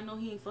least I know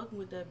he ain't fucking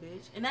with that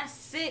bitch. And that's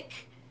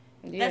sick.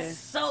 Yeah. That's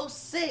so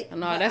sick.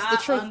 No, that's the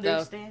truth, though. I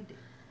understand it.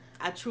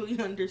 I truly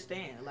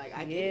understand. Like,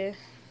 I get it.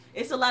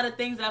 It's a lot of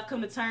things that I've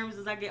come to terms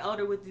as I get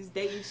older with this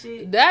dating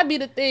shit. That be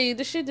the thing.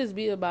 This shit just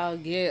be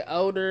about getting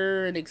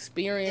older and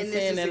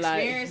experiencing and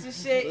experience and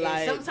shit.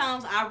 Like, and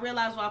sometimes I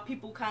realize why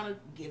people kind of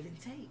give and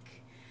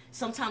take.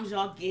 Sometimes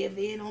y'all give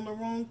in on the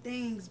wrong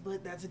things,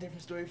 but that's a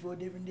different story for a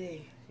different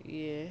day.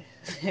 Yeah.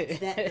 That's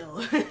that though.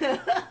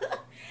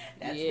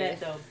 That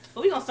though.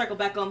 But we're gonna circle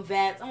back on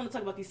that. I want to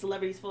talk about these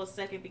celebrities for a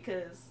second,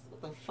 because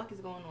what the fuck is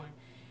going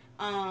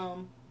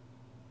on?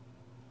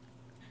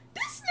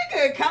 This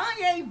nigga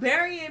Kanye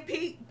burying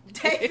Pete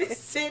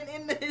Davidson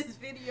in this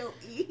video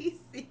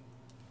easy.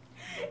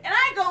 And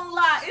I ain't gonna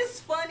lie, it's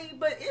funny,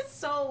 but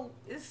it's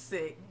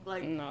sick.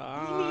 Like,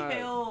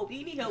 no,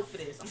 he need help for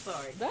this. I'm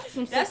sorry. That's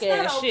some sick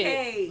ass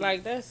okay. Shit.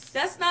 Like,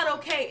 that's not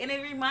okay. And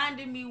it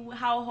reminded me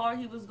how hard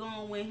he was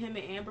going when him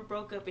and Amber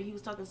broke up, and he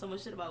was talking so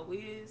much shit about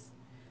Wiz,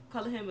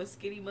 calling him a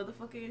skinny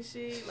motherfucker and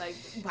shit, like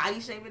body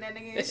shaming that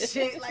nigga and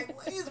shit. Like,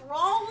 what is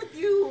wrong with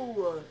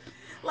you?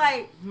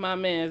 Like, my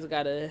man's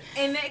gotta.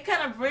 And that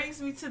kind of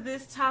brings me to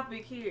this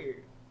topic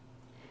here.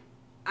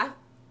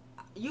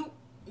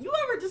 You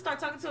ever just start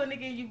talking to a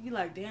nigga and you be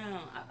like,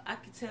 damn, I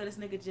could tell this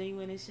nigga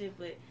genuine and shit,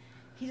 but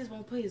he just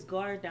won't put his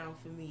guard down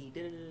for me.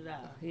 Da da da da.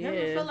 You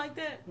ever feel like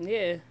that?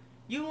 Yeah.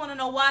 You want to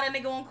know why that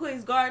nigga won't put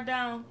his guard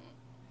down?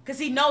 Because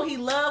he know he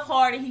love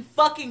hard and he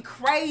fucking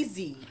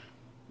crazy.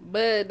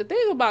 But the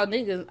thing about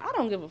niggas, I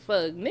don't give a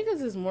fuck.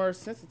 Niggas is more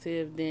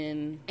sensitive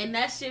than... And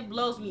that shit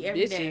blows me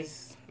every day.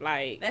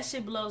 Like, that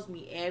shit blows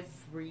me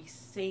every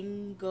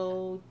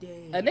single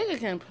day. A nigga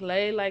can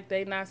play like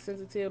they not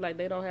sensitive, like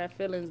they don't have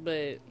feelings,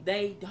 but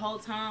they the whole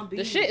time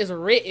the shit is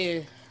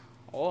written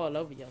all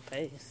over your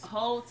face. The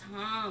whole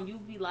time you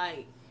be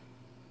like,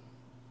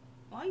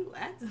 why you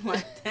acting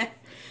like that?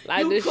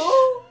 Like, you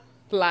cool?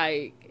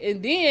 Like,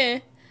 and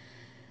then,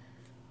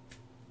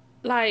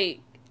 like,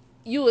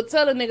 you would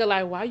tell a nigga,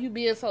 like, why you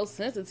being so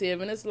sensitive?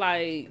 And it's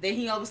like... Then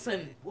he all of a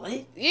sudden,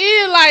 what?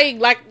 Yeah,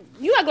 like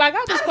you act like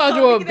I just called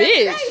you a bitch.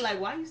 Day,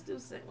 like, why you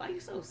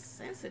so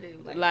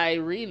sensitive? Like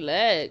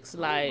relax.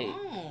 Like,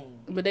 on.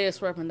 but they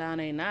swerving down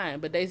they nine.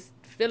 But they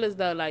feel as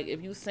though, like,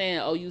 if you saying,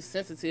 oh, you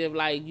sensitive,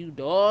 like, you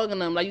dogging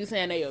them, like, you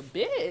saying they a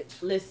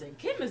bitch. Listen,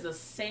 Kim is a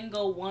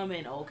single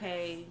woman,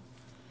 okay?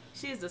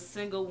 She is a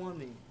single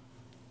woman.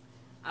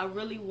 I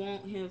really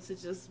want him to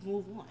just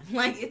move on.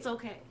 Like, it's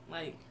okay.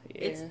 Like,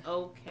 it's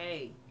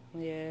okay.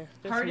 Yeah.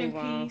 Hurt in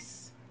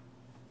peace.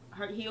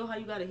 Heal how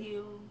you gotta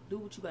heal. Do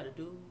what you gotta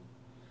do.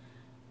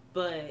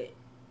 But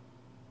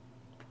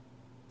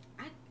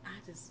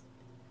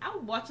I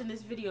was watching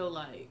this video,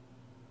 like,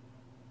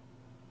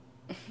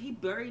 he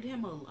buried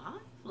him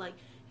alive. Like,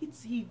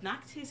 he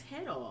knocked his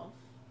head off.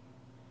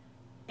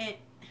 And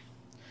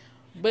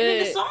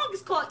then the song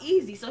is called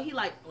Easy. So he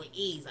like,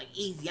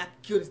 easy, I can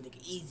kill this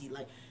nigga easy.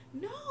 Like,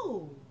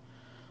 no.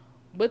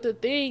 But the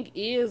thing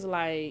is,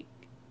 like,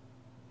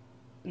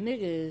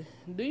 nigga,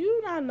 do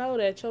you not know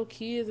that your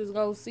kids is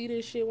gonna see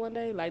this shit one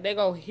day? Like, they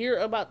gonna hear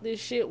about this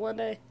shit one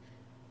day?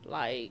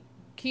 Like,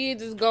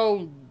 kids is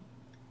gonna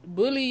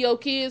bully your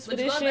kids for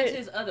this shit? But back to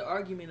his other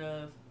argument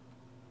of,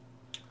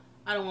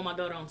 I don't want my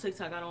daughter on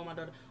TikTok. I don't want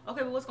my daughter.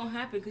 Okay, but what's gonna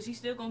happen? Because she's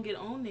still gonna get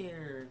on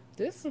there.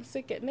 This some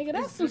sick ass nigga.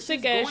 That's some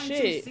sick ass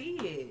shit. To see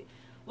it.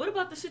 What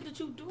about the shit that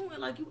you doing?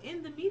 Like, you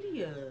in the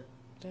media.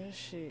 That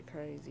shit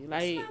crazy.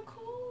 Like, that's not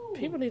cool.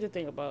 People need to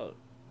think about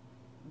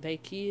their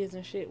kids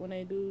and shit when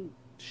they do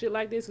shit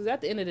like this. Because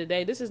at the end of the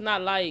day, this is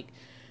not like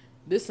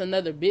this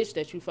another bitch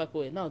that you fuck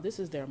with. No, this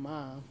is their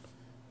mom.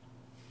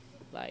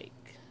 Like,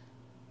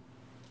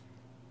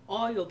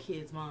 all your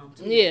kids' mom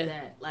too. Yeah.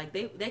 That. Like,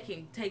 they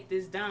can take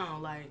this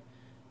down, like,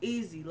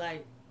 easy.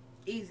 Like,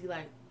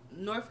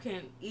 North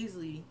can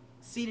easily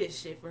see this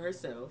shit for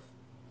herself.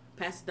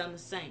 Pass it down to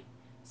Saint.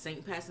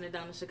 Saint passing it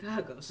down to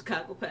Chicago.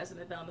 Chicago passing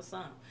it down to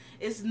Sam.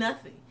 It's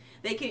nothing.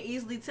 They can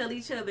easily tell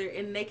each other,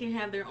 and they can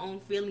have their own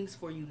feelings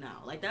for you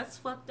now. Like, that's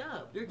fucked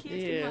up. Your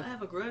kids can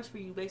have a grudge for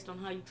you based on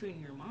how you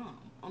treating your mom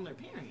on their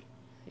parent.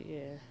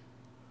 Yeah.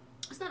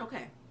 It's not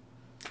okay.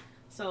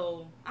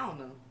 So, I don't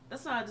know.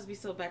 That's why I just be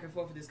so back and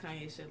forth with this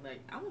Kanye shit. Like,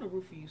 I want to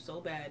root for you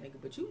so bad, nigga,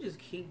 but you just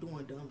keep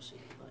doing dumb shit.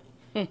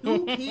 Like,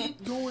 you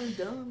keep doing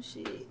dumb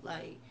shit.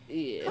 Like,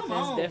 yeah, come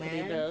on,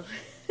 definitely man. Dumb.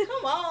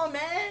 Come on,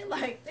 man.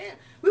 Like, damn.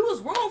 We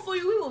was rooting for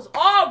you. We was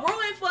all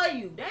rooting for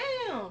you.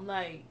 Damn.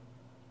 Like,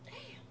 damn.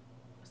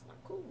 That's not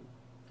cool.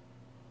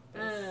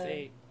 That's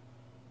sick.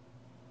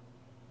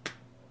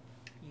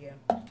 Yeah.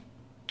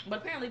 But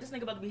apparently this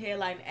nigga about to be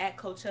headlining at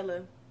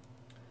Coachella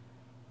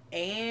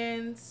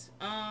and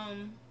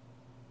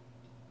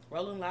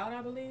Rolling Loud,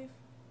 I believe.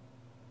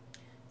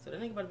 So that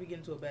nigga about to be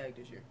getting to a bag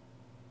this year.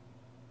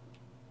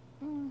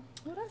 Well,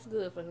 that's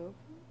good for him.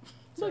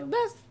 So, look,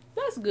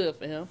 that's good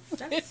for him.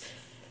 That's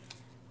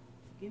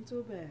getting to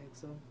a bag,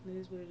 so it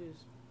is what it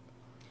is.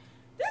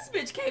 This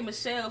bitch K.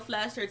 Michelle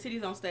flashed her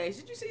titties on stage.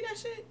 Did you see that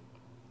shit?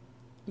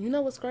 You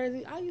know what's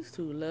crazy? I used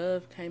to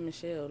love K.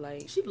 Michelle.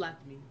 Like, she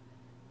blocked me.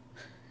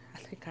 I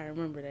think I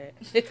remember that.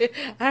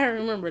 I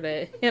remember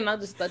that, and I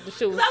just thought the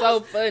shit was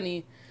so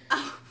funny.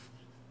 Oh,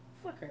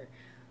 fuck her.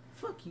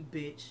 Fuck you,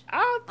 bitch.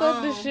 I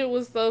thought this shit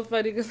was so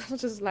funny because I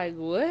was just like,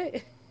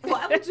 what?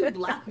 Why would you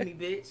block me,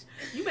 bitch?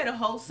 You made a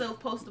whole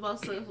self-post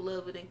about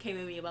self-love and then came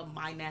at me about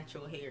my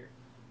natural hair.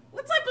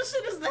 What type of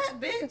shit is that,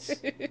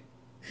 bitch?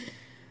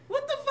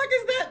 What the fuck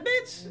is that,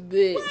 bitch?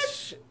 Bitch.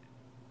 What?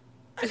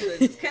 I could have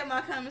just kept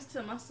my comments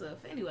to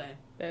myself. Anyway.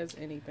 That's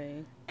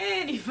anything.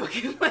 Any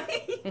fucking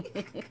way.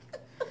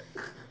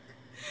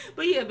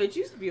 But yeah, bitch,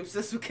 you used to be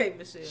obsessed with K.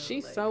 Michelle.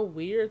 She's like, so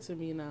weird to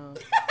me now.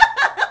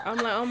 I'm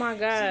like, oh my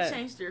God. She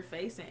changed her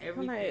face and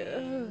everything. I'm like,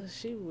 ugh,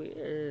 she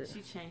weird.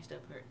 She changed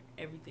up her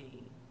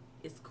everything.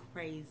 It's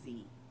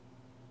crazy.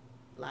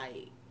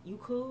 Like, you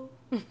cool?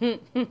 I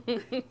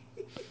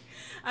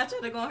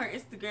tried to go on her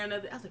Instagram the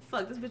other day. I was like,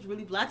 fuck, this bitch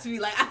really blocked me.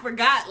 Like, I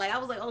forgot. Like, I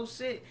was like, oh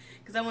shit.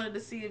 Because I wanted to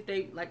see if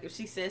they, like, if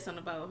she said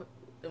something about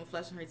them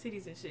flashing her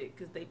titties and shit.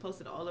 Because they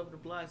posted all over the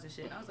blogs and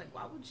shit. And I was like,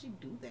 why would she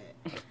do that?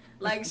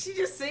 Like, she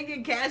just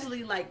singing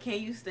casually, like,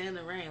 Can You Stand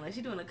the Rain? Like,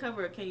 she doing a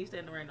cover of Can You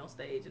Stand the Rain on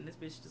stage. And this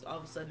bitch just all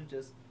of a sudden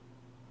just,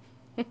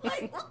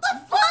 like, what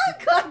the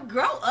fuck? Like,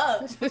 grow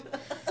up.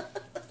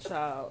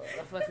 Child.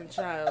 A fucking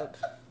child.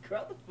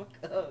 Grow the fuck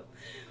up.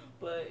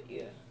 But,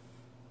 yeah.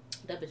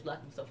 That bitch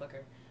blocked me, so fuck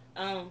her.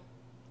 No,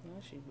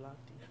 she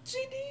blocked you.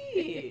 She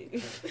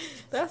did.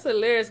 That's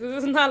hilarious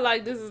because it's not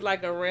like this is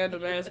like a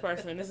random ass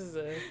person. This is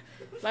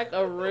like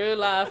a real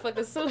life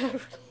fucking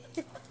celebrity.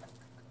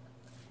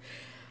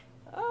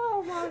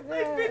 Oh my God.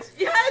 Like, bitch,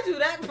 you had you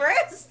that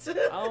pressed.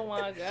 Oh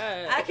my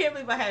God. I can't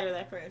believe I had her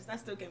that pressed. I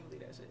still can't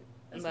believe that shit.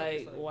 That's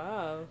like,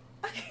 wow.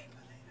 I can't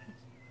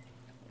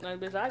believe that. Like,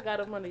 bitch, I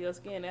got up under your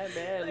skin that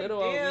bad. Like,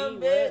 little damn,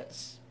 old me.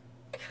 Bitch.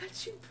 What? I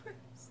got you pressed.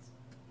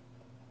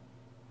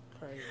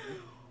 Crazy.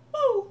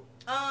 Woo.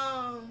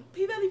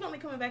 P Valley only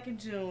coming back in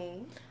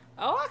June.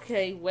 Oh, I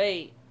can't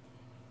wait.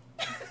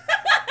 That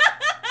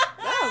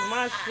That's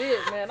my shit,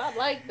 man. I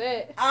like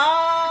that.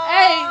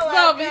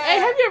 Oh, Hey,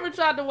 have you ever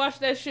tried to watch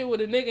that shit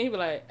with a nigga and he be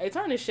like, hey,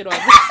 turn this shit off.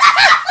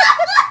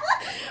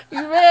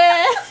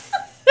 Man.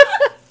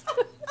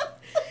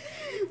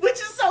 Which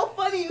is so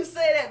funny you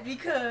say that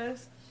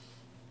because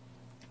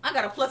I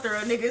got a plethora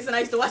of niggas and I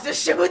used to watch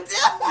this shit with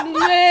them.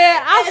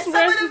 Man, I and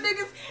swear. some of them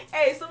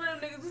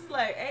niggas was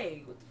like,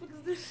 hey, what the fuck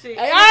is this shit?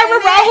 Hey, I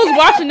remember I was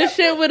watching this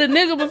shit with a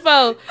nigga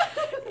before,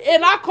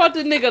 and I caught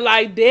the nigga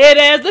like dead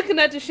ass looking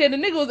at the shit. The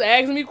nigga was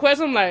asking me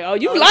questions. I'm like, oh,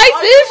 you like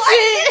this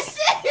shit?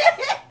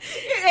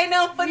 Ain't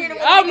nothing funnier than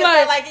when I'm niggas like,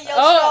 start liking your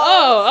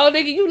oh,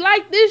 nigga, you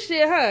like this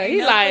shit, huh? Ain't He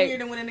nothing like, funnier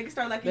than when a nigga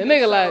start liking the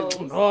your nigga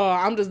shows. like, oh,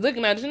 I'm just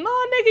looking at it. No,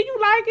 nigga, you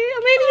like it. I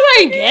mean, you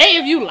ain't gay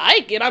if you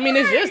like it. I mean,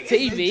 it's just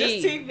TV.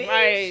 It's just TV.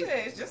 Right.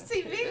 Shit, it's just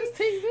TV. It's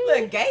TV.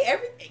 Look, gay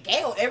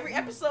on every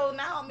episode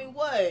now. I mean,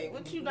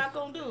 what you not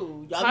gonna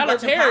do? Y'all Tyler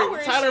be watching Power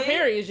and Tyler shit.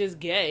 Perry is just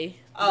gay.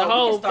 Oh, The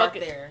whole we can start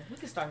fucking there. We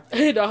can start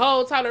there. the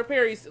whole Tyler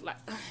Perry's like.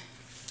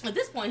 At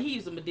this point, he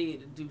used a Medea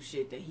to do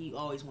shit that he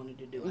always wanted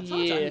to do. I told y'all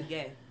he's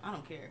gay. I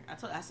don't care. I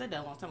said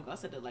that a long time ago. I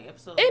said that like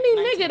episode Any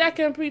 19. nigga that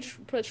can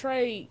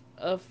portray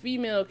a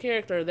female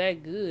character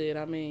that good,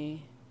 I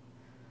mean,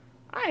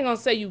 I ain't gonna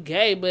say you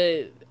gay,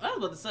 but I was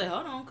about to say,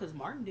 hold on, because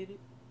Martin did it.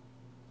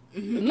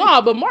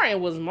 no, but Martin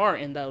was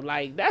Martin though.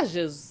 Like that's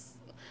just,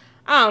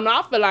 I don't know.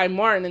 I feel like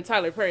Martin and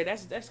Tyler Perry,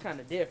 that's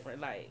kind of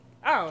different. Like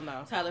I don't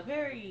know. Tyler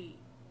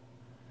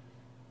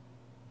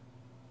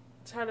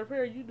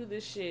Perry, you do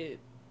this shit.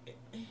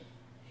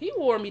 He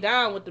wore me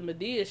down with the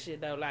Medea shit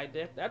though. Like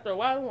that, after a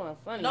while, it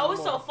wasn't funny. no, no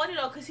it's more. so funny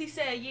though, because he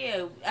said,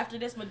 yeah, after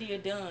this Medea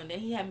done, then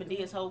he had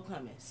Medea's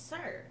Homecoming.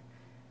 Sir,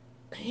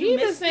 He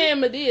been saying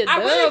Medea I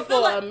done really for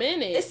feel like a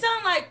minute. it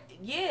sound like,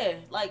 yeah,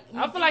 like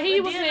I feel like he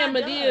was saying not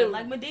Medea- done.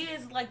 Like Medea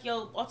is like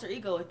your alter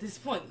ego at this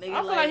point. Nigga.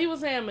 I feel like he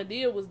was saying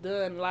Medea was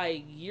done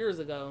like years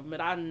ago,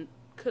 but I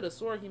could have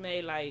swore he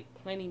made like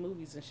plenty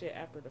movies and shit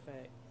after the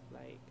fact.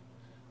 Like,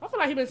 I feel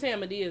like he been saying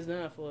Medea's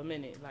done for a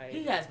minute. Like,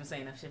 he has been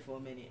saying that shit for a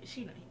minute.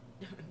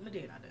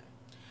 Medea not done.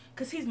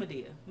 Cause he's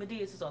Medea.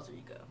 Medea is his alter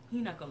ego. He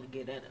not gonna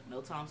get that up no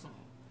time soon.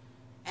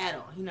 At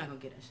all. He not gonna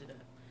get that shit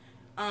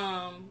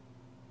up.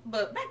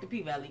 But back to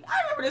P Valley.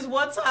 I remember this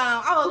one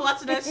time I was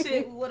watching that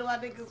shit with one of my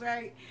niggas,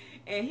 right?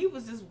 And he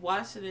was just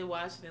watching it.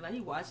 Like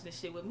he watching this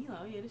shit with me. Like,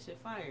 oh yeah, this shit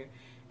fire.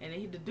 And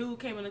then the dude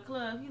came in the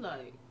club. He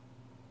like,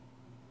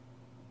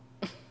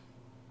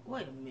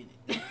 wait a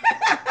minute.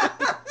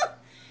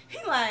 He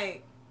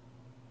like,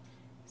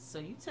 so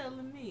you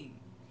telling me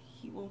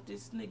he want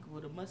this nigga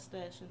with a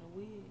mustache and a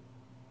wig?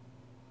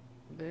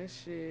 that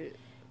shit.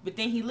 But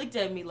then he looked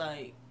at me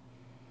like,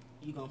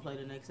 you gonna play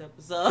the next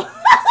episode?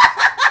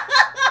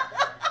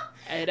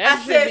 Hey, that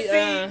I should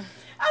said, be.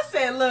 I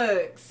said,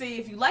 look, see,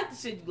 if you like the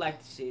shit, you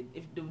like the shit.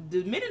 If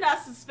the minute I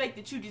suspect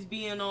that you just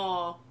being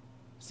all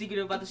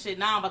secretive about the shit,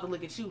 now I'm about to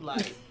look at you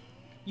like,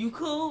 you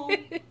cool?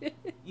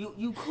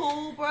 You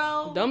cool,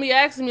 bro? Don't be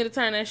asking me to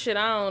turn that shit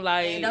on.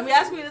 Like, Hey, don't be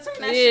asking me to turn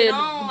that shit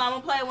on. I'm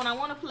gonna play it when I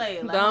want to play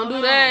it. Like, don't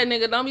do that,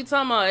 nigga. Don't be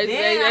talking about it.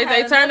 Then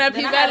They turn that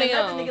P Then Valley I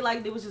had another on. nigga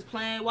like they was just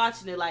playing,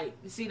 watching it. Like,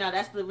 see, now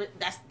that's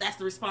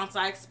the response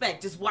I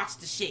expect. Just watch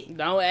the shit.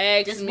 Don't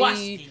ask Just me. watch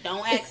it.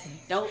 Don't ask me.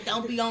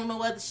 Don't be on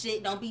no other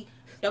shit. Don't be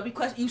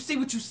question. You see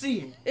what you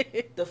see.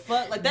 The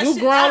fuck, like that. You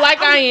shit, grown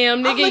like I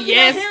am,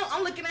 nigga.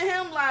 I'm looking at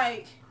hhim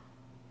like,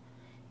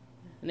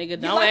 Nigga, You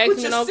don't like ask what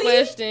me you no see?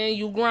 question.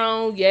 You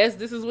grown. Yes,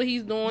 this is what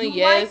he's doing.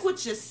 you Yes. like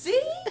what you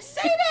see?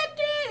 Say that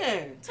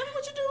then. Tell me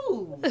what you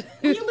do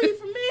when you leave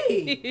from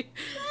me.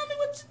 Tell me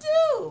what you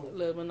do.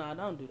 Look, but nah,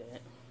 don't do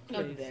that.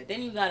 Don't do that.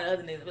 Then you got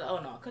other niggas. Oh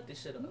no, cut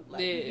this shit up.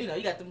 Like, Yeah. you know,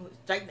 you got them.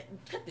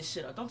 Cut this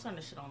shit up. Don't turn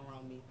this shit on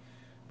around me.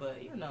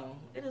 But you know,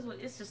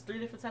 it's just 3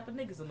 different type of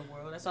niggas in the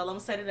world. That's all I'm gonna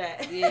say to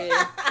that.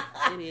 Yeah,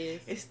 it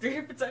is. It's 3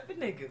 different type of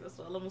niggas. That's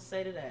all I'm gonna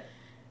say to that.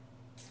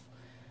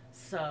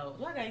 So,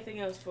 do I got anything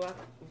else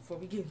before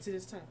we get into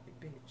this topic,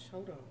 bitch?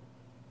 Hold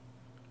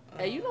on.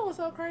 Hey, you know what's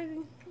so crazy?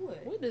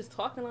 What? We just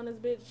talking on this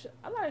bitch.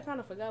 I like kind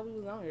of forgot we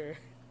was on here.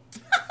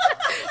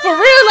 For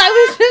real, like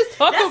we just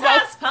talking That's how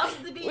about. it's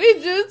supposed to be.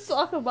 We just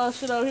talk about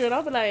shit on here, and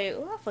I'll be like,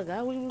 oh, I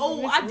forgot we was.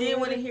 Oh, I did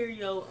want to hear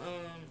your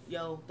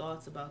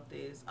thoughts about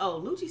this.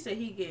 Oh, Lucci said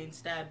he getting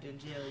stabbed in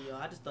jail, yo.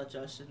 I just thought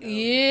y'all should know.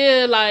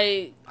 Yeah,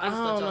 like I I just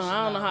thought don't know. y'all should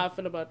I don't know know. how I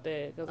feel about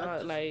that because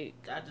I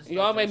just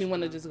y'all thought made me should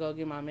want to know. just go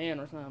get my man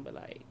or something, but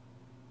like,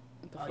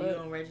 what the Oh, you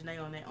fuck? and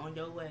Regina on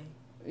your way.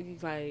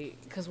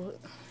 Like, cause what?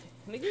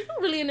 Nigga, you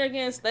really in there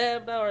getting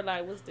stabbed though, or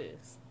like, what's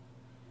this?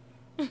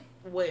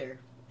 Where?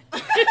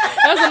 That's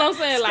what I'm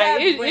saying. Like,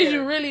 Stabbed is where?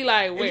 you really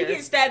like If where? you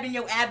get stabbed in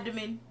your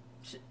abdomen,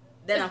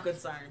 then I'm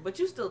concerned. But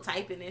you still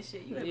typing and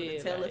shit. You able Yeah,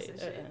 to tell like, us and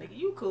shit. Nigga,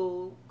 you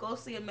cool. Go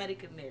see a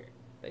medic in there.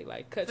 They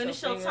like cut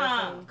Finish your your finger or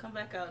time. something. Come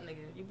back out, nigga.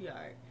 You be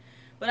alright.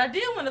 But I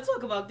did want to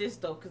talk about this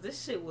though, because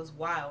this shit was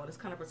wild. It's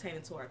kind of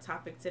pertaining to our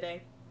topic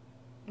today.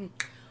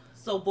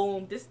 So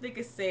boom, this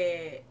nigga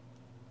said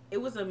it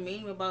was a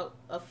meme about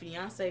a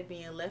fiance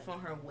being left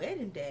on her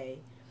wedding day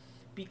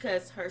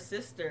because her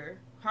sister,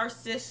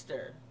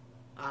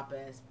 op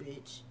ass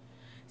bitch,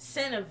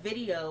 sent a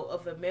video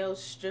of a male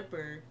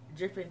stripper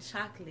dripping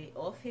chocolate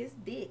off his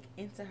dick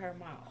into her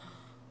mouth.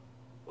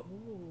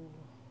 Ooh.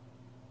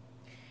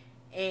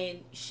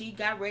 And she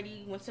got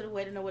ready, went to the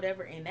wedding or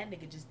whatever, and that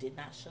nigga just did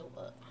not show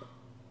up.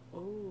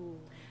 Ooh.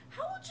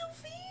 How would you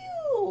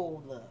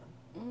feel?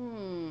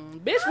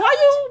 Bitch, why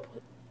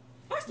you...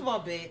 First of all,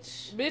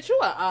 bitch, you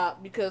a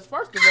op, because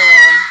first of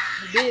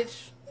all,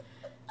 bitch,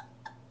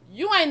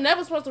 you ain't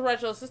never supposed to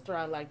rat your sister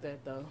out like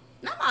that, though.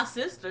 Not my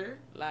sister.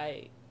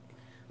 Like,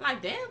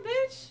 damn,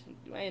 bitch.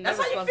 You ain't That's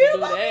never how you supposed feel to do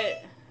about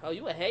that. me? Oh,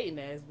 you a hating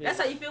ass bitch. That's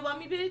how you feel about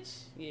me, bitch?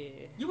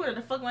 Yeah. You wanted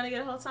to fuck my nigga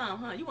the whole time,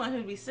 huh? You wanted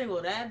him to be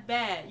single that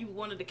bad. You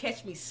wanted to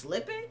catch me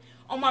slipping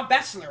on my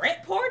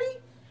bachelorette party?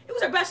 It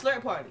was her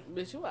bachelorette party.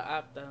 Bitch, you a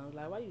op, though.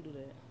 Like, why you do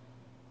that?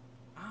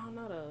 I don't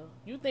know, though.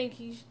 You think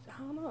he's... I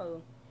don't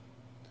know.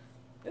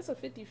 It's a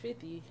 50-50.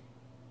 I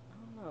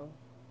don't know.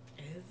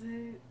 Is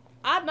it?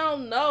 I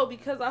don't know,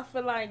 because I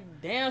feel like,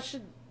 damn,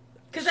 she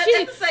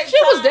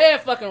was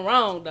dead fucking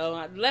wrong,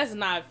 though. Let's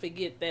not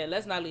forget that.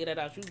 Let's not leave that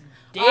out. You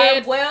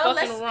dead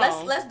fucking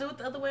wrong. Let's do it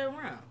the other way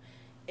around.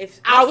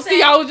 I was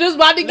just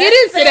about to get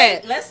into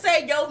that. Let's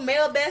say your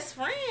male best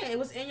friend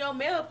was in your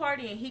male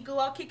party and he go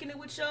out kicking it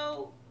with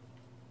your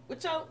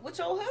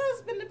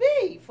husband to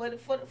be for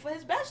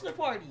his bachelor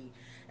party.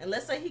 And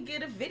let's say he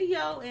get a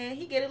video and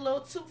he get a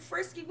little too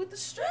frisky with the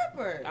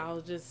stripper. I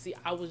was just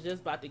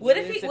about to get What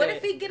into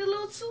if he get a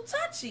little too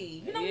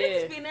touchy? You know,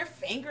 niggas be in there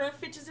fingering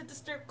bitches at the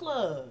strip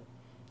club.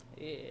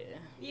 Yeah.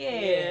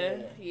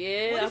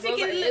 What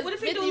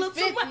if he do a little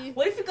too much?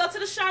 What if he go to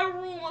the shower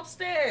room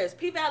upstairs,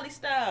 P Valley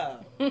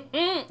style?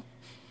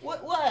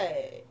 What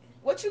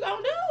you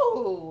gonna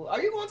do? Are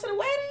you going to the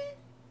wedding?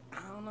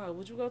 I don't know.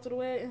 Would you go to the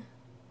wedding?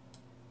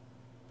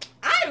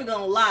 I ain't even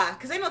gonna lie,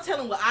 cause ain't no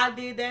telling what I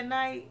did that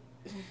night.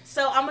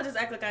 So I'm gonna just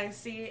act like I didn't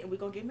see it, and we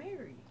gonna get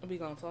married. We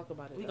gonna talk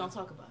about it. We gonna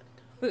talk about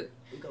it.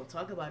 We gonna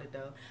talk about it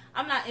though.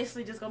 I'm not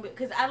instantly just gonna be,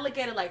 cause I look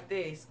at it like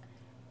this: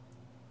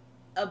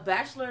 a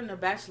bachelor and a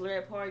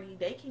bachelorette party,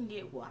 they can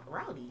get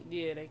rowdy.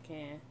 Yeah, they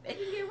can. They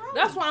can get rowdy.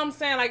 That's why I'm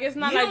saying, like, it's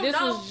not like this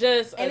was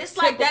just. And it's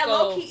like that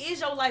low key is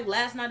your like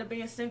last night of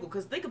being single.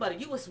 Cause think about it,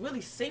 you was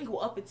really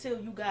single up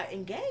until you got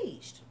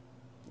engaged.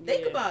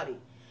 Think about it.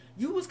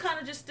 You was kind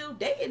of just still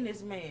dating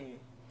this man.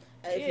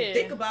 If you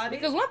think about it.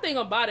 Because one thing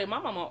about it, my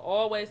mama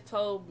always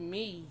told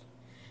me,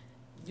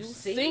 you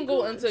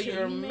single until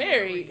you're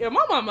married. And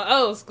my mama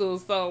old school,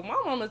 so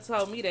my mama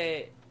told me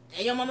that.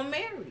 And your mama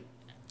married.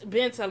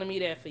 Been telling me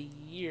that for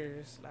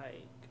years.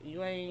 Like, you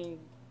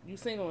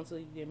single until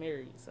you get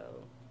married, so.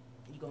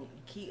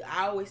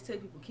 I always tell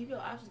people, keep your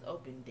options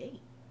open.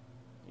 Date.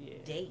 Yeah.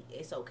 Date.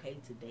 It's okay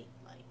to date.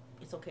 Like,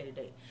 it's okay to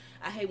date.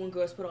 I hate when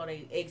girls put all their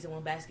eggs in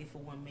one basket for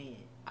one man.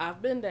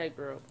 I've been that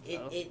girl.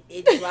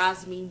 It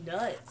drives me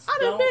nuts.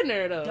 I've been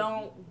there though.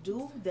 Don't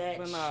do that.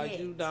 But no,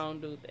 you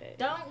don't do that.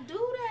 Don't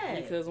do that.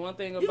 Because one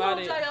thing about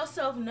it, you gonna drive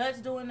yourself nuts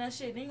doing that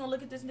shit. Then you gonna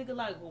look at this nigga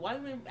like, well, why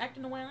you been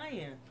acting the way I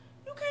am?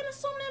 You can't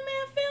assume that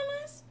man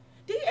feelings.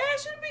 Did he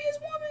ask you to be his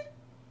woman?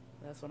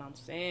 That's what I'm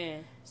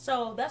saying.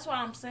 So that's why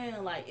I'm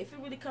saying, like, if it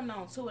really come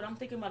down to it, I'm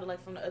thinking about it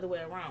like from the other way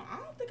around. I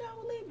don't think I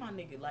would leave my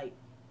nigga. Like,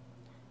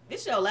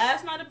 this your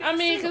last night of being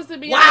single. Because to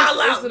be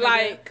honest, it's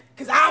like...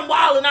 Because I'm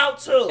wilding out,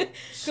 too.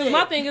 Because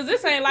my thing is,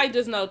 this ain't like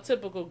just no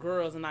typical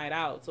girls' night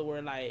out. So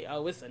we're like,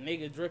 oh, it's a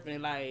nigga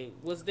dripping. Like,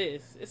 what's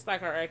this? It's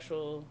like her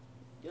actual,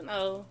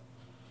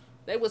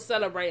 they was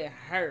celebrating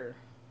her.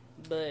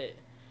 But...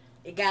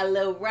 it got a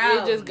little rowdy.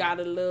 It just got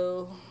a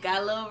little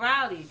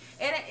rowdy.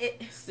 And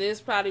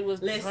sis probably was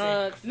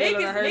drunk.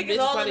 Niggas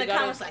all in the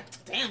comments like,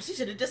 damn, she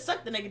should have just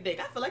sucked the nigga dick.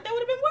 I feel like that would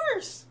have been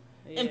worse.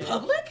 Yeah. In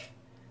public?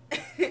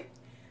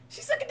 She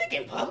suck a dick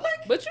in public?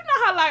 But you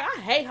know how, like, I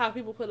hate how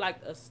people put,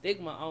 like, a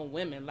stigma on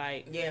women.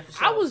 Like, yeah, for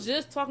sure. I was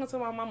just talking to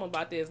my mama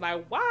about this.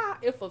 Like, why,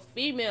 if a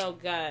female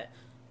got,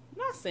 I'm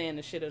not saying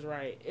the shit is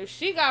right. If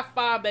she got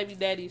 5 baby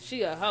daddies,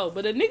 she a hoe.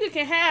 But a nigga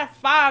can have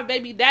 5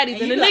 baby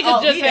daddies, and the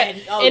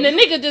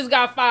nigga just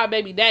got 5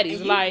 baby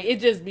daddies. Like, it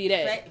just be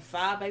that.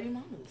 5 baby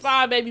mamas.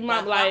 5 baby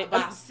mamas, like,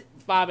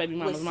 5 baby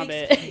mamas, my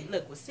bad.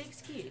 Look, with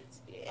 6 kids.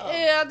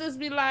 Yeah, I'll just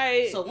be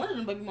like... So one of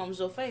them baby mamas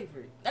your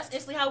favorite. That's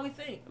instantly how we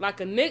think. Like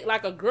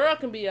a girl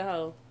can be a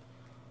hoe.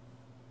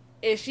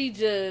 And she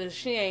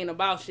ain't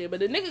about shit. But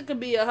the nigga can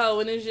be a hoe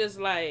and it's just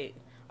like,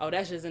 oh,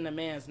 that's just in the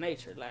man's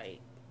nature. Like,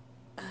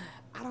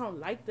 I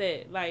don't like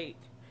that. Like,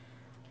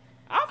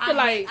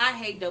 I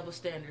hate double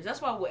standards.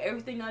 That's why with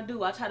everything I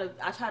do, I try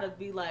to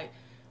be like,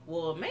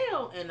 well, a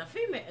male and a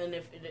female, and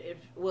if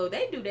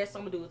they do that, so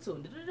I'm gonna do it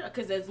too.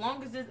 Because as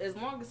long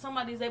as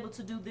somebody's able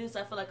to do this,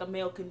 I feel like a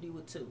male can do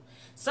it too.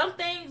 Some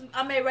things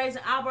I may raise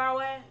an eyebrow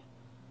at.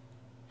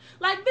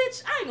 Like,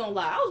 bitch, I ain't gonna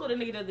lie. I was with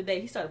a nigga the other day.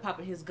 He started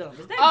popping his gum.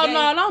 Is that gay?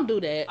 No, don't do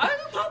that. Are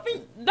you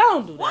popping?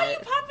 Don't do that. Why are you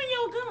popping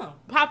your gum?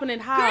 Popping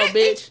it how,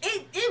 bitch?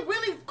 It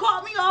really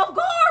caught me off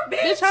guard,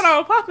 bitch. Bitch, hold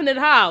on. Popping it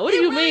how? What do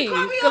you mean?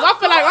 Because I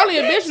feel like only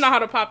a bitch know how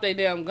to pop their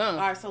damn gum.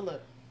 All right, so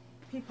look.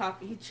 He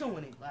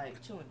chewing it, like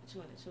chewing it.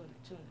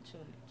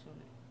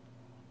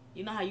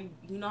 You know how you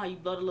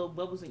blow the little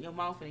bubbles in your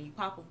mouth and then you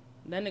pop them?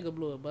 That nigga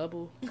blew a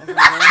bubble.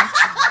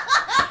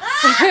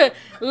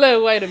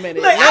 Look, wait a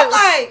minute. Look, I'm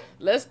like,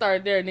 let's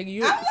start there, nigga.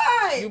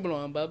 You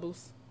blowing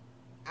bubbles?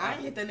 I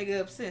ain't hit that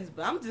nigga up since,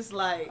 but I'm just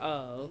like,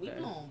 oh, okay.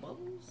 We blowing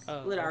bubbles?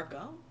 Oh, Let her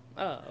go.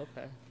 Oh,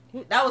 okay.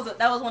 That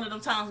was one of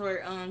them times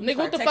where nigga,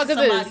 what the fuck is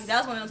somebody. this? That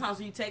was one of them times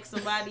where you text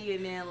somebody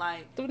and then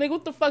like, nigga,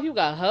 what the fuck you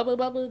got? Hubba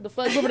bubba? The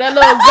fuck? Remember that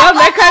little gum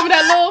that came in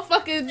that little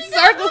fucking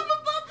circle?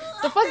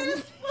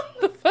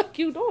 The fuck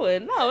you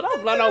doing? No,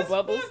 don't blow no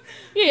bubbles.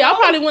 Yeah, I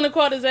probably wouldn't have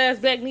called his ass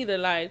back neither.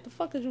 Like, the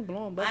fuck is you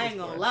blowing bubbles? I ain't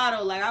gonna lie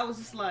though. Like, I was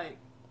just like,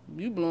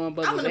 you blowing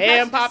bubbles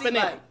and popping it.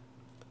 Like,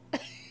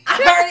 I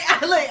heard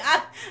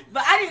it,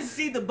 but I didn't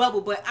see the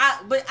bubble. But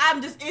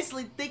I'm just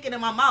instantly thinking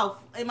in my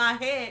mouth, in my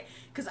head,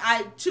 because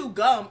I chew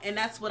gum and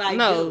that's what I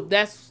do.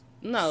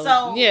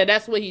 So, yeah,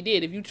 that's what he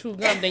did. If you chew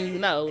gum, then you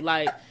know,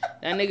 like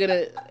that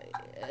nigga.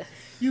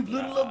 You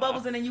blew the little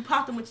bubbles and then you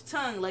popped them with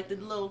your tongue, like the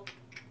little.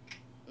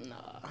 No.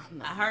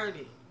 I heard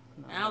it,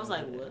 and I was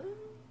like, "What?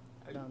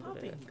 Are you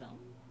popping gum?"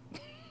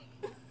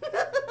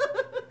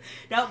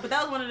 But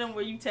that was one of them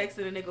where you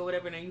texted a nigga or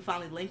whatever, and then you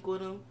finally link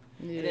with him.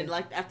 Yeah. And then,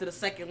 like, after the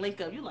second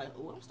link up, you like,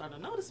 oh, I'm starting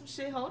to notice some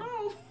shit. Hold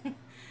on.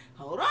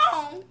 Hold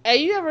on.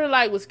 Hey, you ever,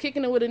 like, was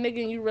kicking it with a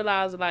nigga and you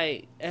realized,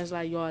 like, as,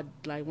 like, y'all,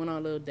 like, went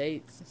on little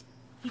dates?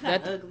 He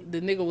got ugly.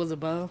 The nigga was a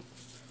bum?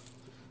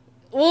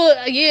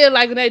 Well, yeah,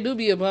 like, when they do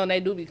be a bum,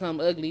 they do become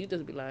ugly. You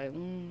just be like,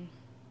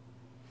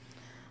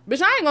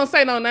 Bitch, I ain't gonna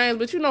say no names,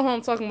 but you know who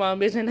I'm talking about,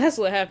 bitch, and that's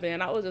what happened.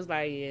 And I was just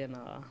like, yeah,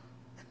 nah.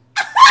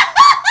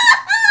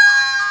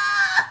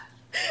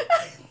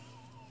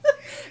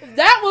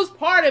 That was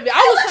part of it. I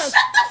was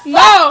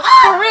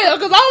for real,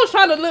 because I was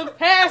trying to look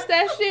past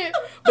that shit,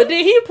 but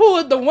then he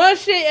pulled the one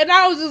shit, and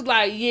I was just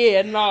like,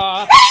 yeah,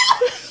 nah. And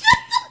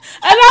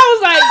I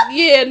was like,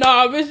 yeah,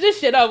 nah, bitch, this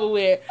shit over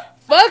with.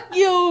 Fuck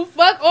you,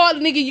 fuck all the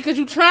nigga, because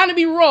you trying to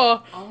be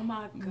raw. Oh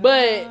my god.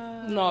 But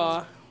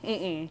nah,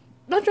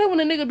 Don't you when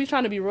a nigga be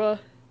trying to be raw?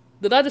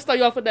 Did I just start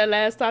you off with that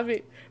last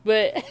topic?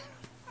 But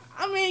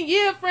I mean,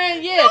 yeah,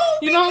 friend, yeah. No,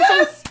 you know what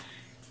I'm saying?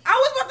 I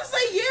was about to say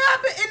yeah,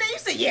 and then you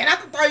said yeah,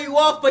 not to throw you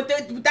off, but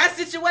that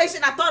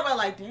situation, I thought about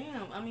like,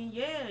 damn. I mean,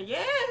 yeah.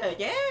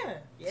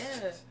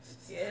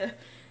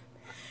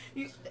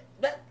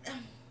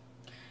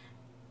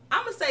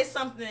 I'm gonna say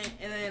something,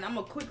 and then I'm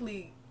gonna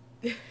quickly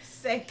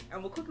say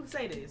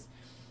this,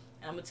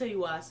 and I'm gonna tell you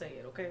why I say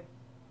it. Okay?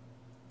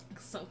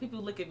 Some people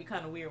look at me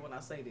kind of weird when I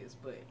say this,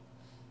 but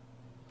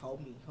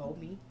hold me.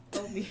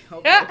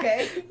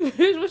 Okay?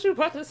 What you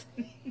about to say?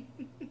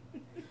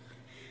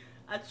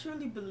 I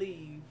truly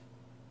believe.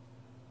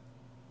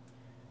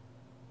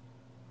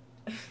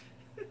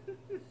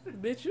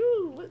 Bitch,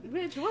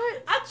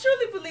 what? I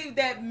truly believe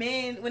that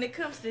men, when it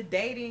comes to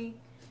dating,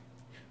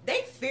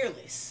 they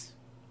fearless.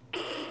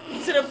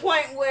 to the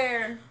point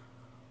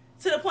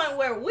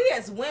where we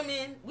as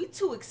women, we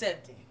too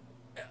accepting.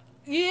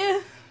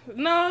 Yeah.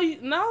 No.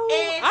 And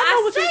I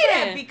know what you're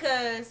saying.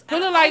 Because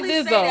put it like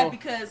this though.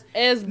 Because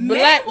as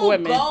black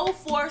women, go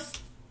for.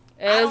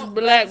 As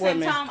black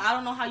women. At the same time, I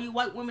don't know how you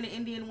white women and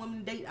Indian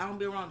women date. I don't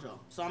be around y'all,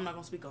 so I'm not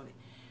gonna speak on it.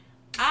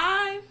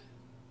 I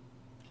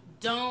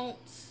don't.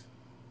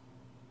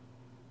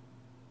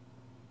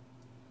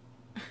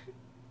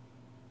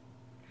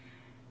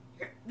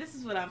 This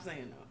is what I'm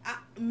saying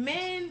though.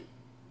 Men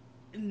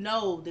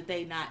know that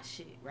they not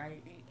shit,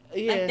 right?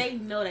 Yeah. Like they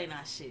know they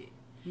not shit.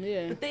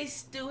 Yeah. But they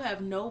still have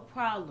no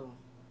problem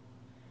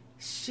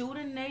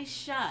shooting they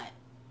shot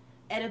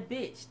at a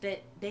bitch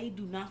that they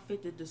do not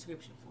fit the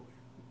description for.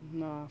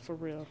 Nah, for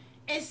real.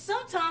 And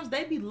sometimes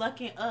they be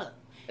lucking up.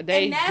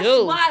 And that's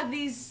why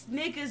these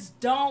niggas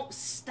don't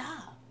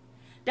stop.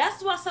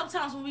 That's why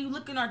sometimes when we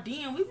look in our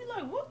DM, we be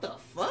like, what the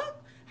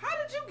fuck? How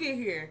did you get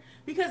here?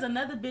 Because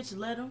another bitch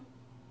let him.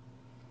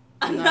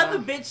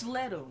 Bitch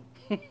let him.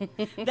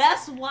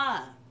 That's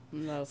why.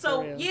 No,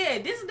 so, real. Yeah,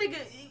 this nigga,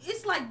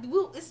 it's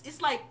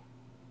like,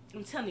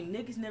 I'm telling you,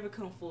 niggas never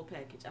come full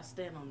package. I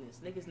stand on this.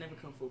 Niggas never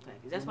come full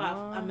package. That's why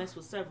I mess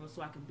with several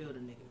so I can build a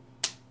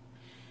nigga.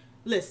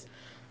 Listen.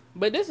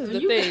 But this is the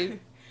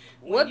thing.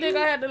 One thing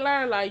I had to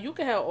learn, like, you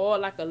can have all,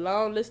 like, a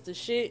long list of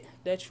shit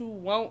that you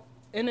want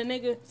in a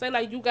nigga. Say,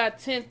 like, you got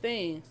 10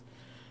 things.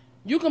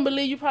 You can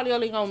believe you probably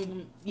only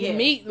gonna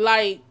meet,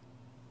 like,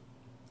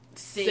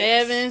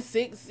 7,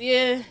 6,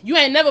 yeah. You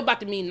ain't never about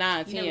to meet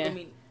 9,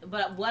 10.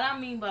 But what I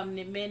mean by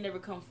men never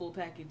come full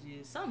package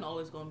is something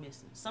always going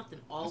missing. Something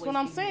always. That's what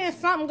I'm saying.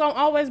 Missing. Something gonna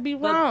always be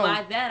wrong.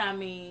 But by that I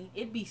mean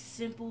it be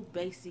simple,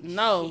 basic.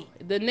 No,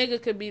 shit. The nigga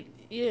could be.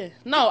 Yeah.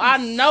 No, I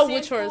know simple,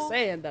 what you're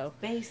saying though.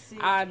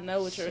 Basic. I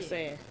know what shit. you're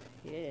saying.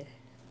 Yeah.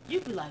 You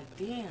be like,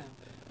 damn.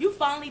 You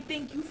finally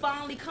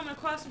coming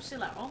across some shit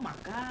like, oh my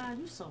god,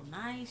 you so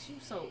nice, you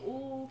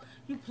so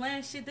you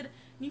playing shit that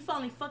you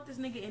finally fuck this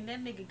nigga and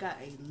that nigga got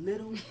a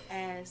little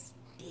ass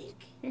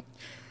dick.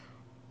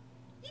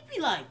 You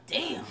be like,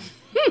 damn.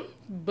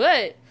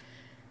 But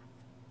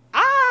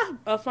I'm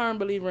a firm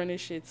believer in this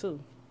shit too.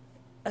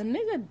 A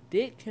nigga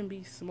dick can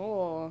be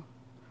small,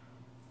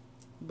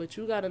 but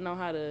you gotta know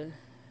how to.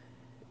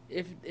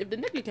 If the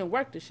nigga can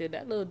work the shit,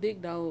 that little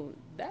dick don't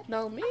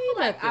mean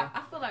nothing.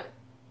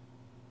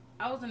 I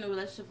I was in a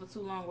relationship for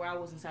too long where I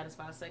wasn't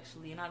satisfied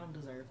sexually, and I don't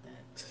deserve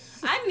that.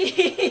 I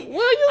need.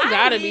 Well, you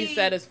gotta be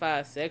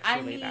satisfied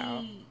sexually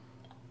now.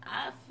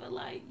 I feel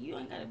like you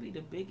ain't gotta be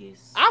the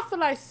biggest. I feel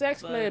like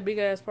sex play a big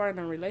ass part in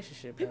a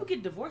relationship. People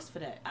get divorced for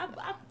that.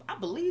 I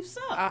believe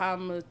so.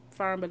 I'm a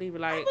firm believer.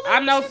 Like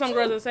I know some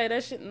girls that say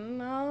that shit.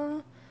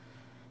 No,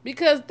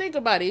 because think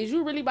about it. Is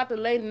you really about to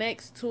lay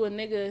next to a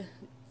nigga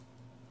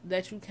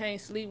that you can't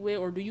sleep with,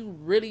 or do you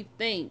really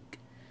think?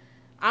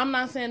 I'm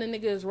not saying the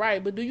nigga is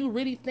right, but do you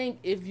really think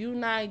if you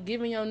not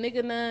giving your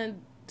nigga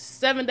none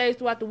 7 days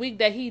throughout the week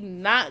that he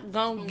not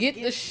gonna get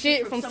the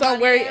shit from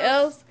somewhere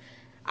else?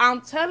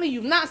 I'm telling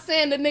you, not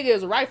saying the nigga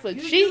is right for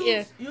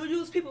cheating. You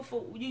use people for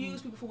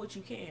what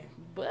you can.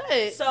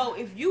 But so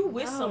if you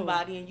with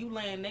somebody and you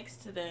laying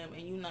next to them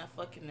and you not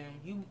fucking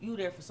them, you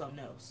there for something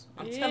else.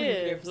 I'm telling you,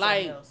 there for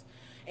something else.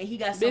 And he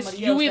got somebody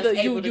you else either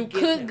that's able you to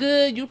cook him.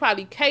 Good, you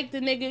probably cake the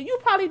nigga, you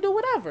probably do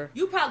whatever.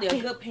 You probably a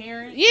good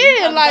parent.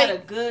 Yeah, like got a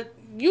good.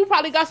 You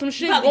probably got some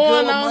shit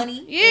going on.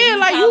 Money, yeah,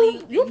 like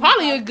you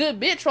probably a good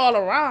bitch all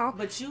around.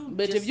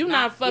 But if you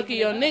not fucking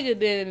your nigga,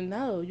 then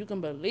no, you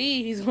can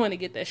believe he's going to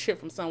get that shit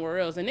from somewhere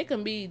else, and it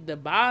can be the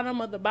bottom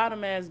of the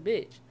bottom ass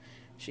bitch.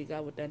 She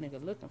got what that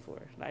nigga looking for.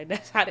 Like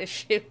that's how this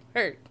shit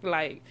work.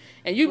 Like,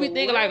 and you be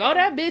thinking like, oh,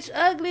 that bitch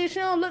ugly. She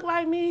don't look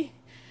like me.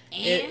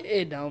 And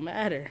it don't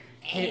matter.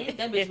 And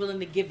that bitch willing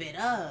to give it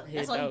up.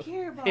 That's all you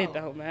care about. It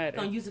don't matter.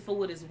 Gonna use it for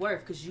what it's worth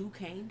because you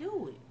can't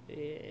do it.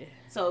 Yeah.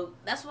 So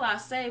that's what I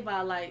say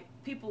by like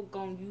people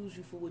gonna use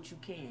you for what you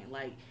can.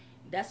 Like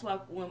that's why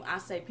when I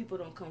say people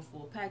don't come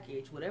for a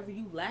package, whatever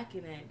you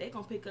lacking at, they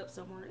gonna pick up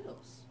somewhere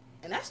else,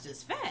 and that's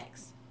just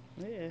facts.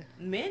 Yeah.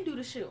 Men do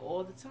the shit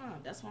all the time.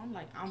 That's why I'm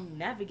like I'm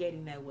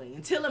navigating that way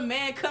until a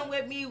man come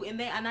with me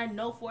and I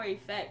know for a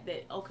fact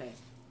that okay,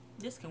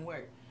 this can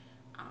work.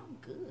 I'm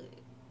good.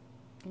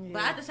 Yeah.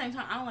 But at the same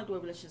time, I don't like the way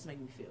relationships make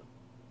me feel.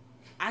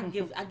 I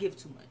give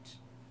too much.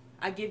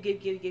 I give,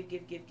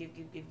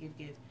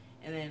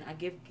 and then I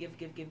give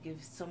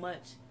so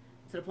much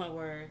to the point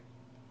where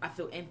I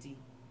feel empty,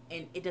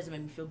 and it doesn't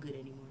make me feel good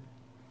anymore.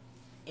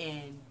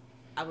 And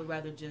I would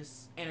rather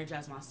just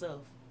energize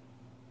myself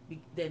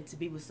than to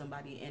be with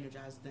somebody and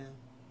energize them,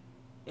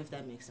 if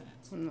that makes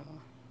sense. No.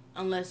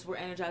 Unless we're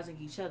energizing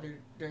each other,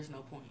 there's no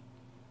point.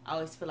 I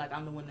always feel like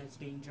I'm the one that's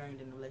being drained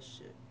in the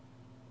relationship.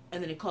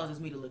 And then it causes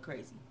me to look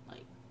crazy.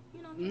 Like,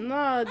 you know what I mean?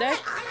 No,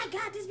 that's... Like, oh my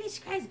God, this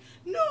bitch crazy.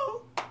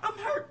 No, I'm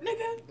hurt,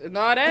 nigga.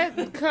 No,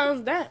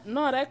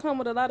 that come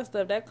with a lot of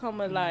stuff. That come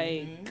with,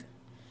 like...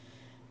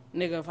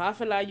 Nigga, if I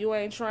feel like you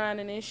ain't trying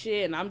in this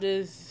shit and I'm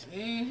just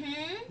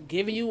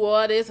giving you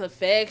all this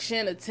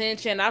affection,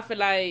 attention, I feel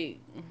like...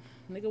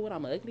 Nigga, what,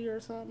 I'm ugly or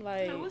something?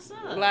 Like, hey, what's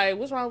up? Like,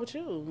 what's wrong with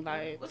you?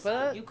 Like, what's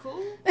fuck? Up? You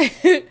cool?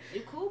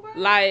 You cool, bro?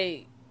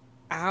 Like,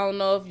 I don't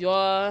know if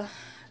y'all...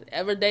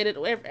 ever dated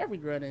every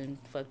girl done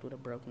fucked with a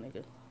broke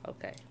nigga.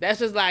 Okay, that's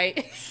just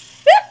like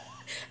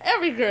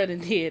every girl done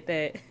did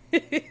that.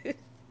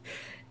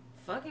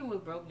 Fucking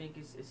with broke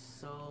niggas is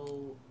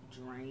so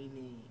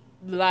draining.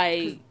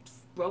 Like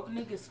broke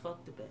niggas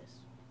fuck the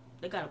best.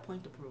 They got a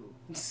point to prove.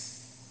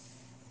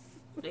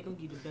 They gonna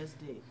give you the best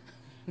dick.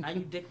 Now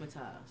you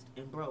dickmatized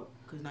and broke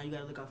because now you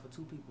gotta look out for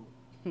two people.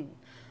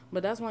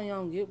 But that's why you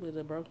don't get with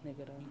a broke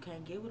nigga though. You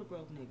can't get with a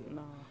broke nigga.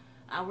 No.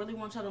 I really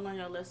want y'all to learn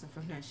your lesson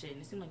from that shit,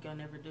 and it seems like y'all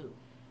never do.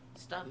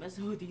 Stop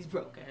messing with these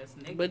broke ass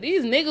niggas. But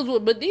these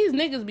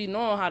niggas be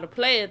knowing how to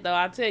play it though.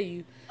 I tell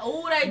you.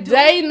 Oh, they do.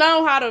 They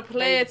know how to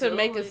play it to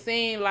make it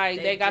seem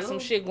like they got some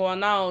shit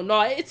going on.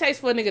 No, it takes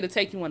for a nigga to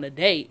take you on a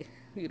date.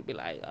 You to be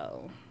like,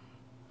 oh,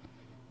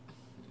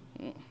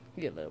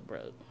 you a little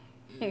broke.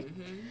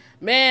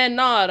 Man,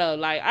 no though.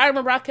 Like I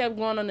remember I kept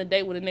going on a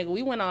date with a nigga.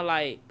 We went on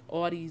like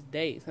all these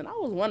dates, and I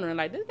was wondering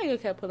like this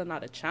nigga kept pulling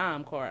out a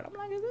chime card. I'm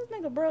like, is this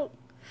nigga broke?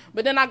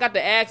 But then I got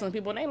to asking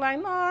people, and they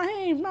like, nah, he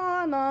ain't,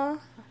 nah.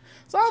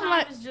 So I'm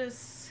like, it's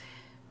just.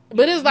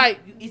 But it's like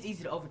it's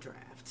easy to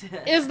overdraft.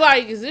 It's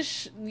like, is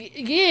this?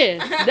 Yeah,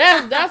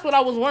 that's what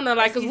I was wondering.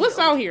 Like, cause what's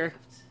on here?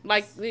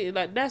 Like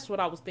that's what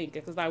I was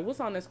thinking. Cause like, what's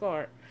on this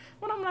card?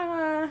 But I'm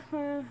like,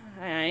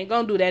 I ain't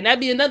gonna do that. And that'd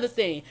be another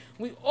thing.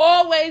 We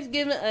always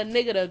giving a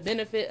nigga the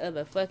benefit of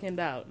the fucking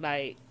doubt.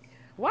 Like,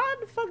 why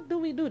the fuck do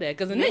we do that?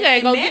 Because a nigga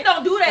ain't gonna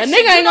don't do that. A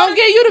nigga ain't gonna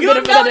give you the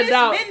benefit of the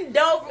doubt. Men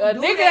don't a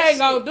nigga ain't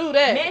gonna do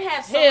that. Men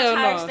have so much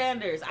higher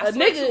standards. A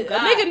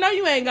nigga know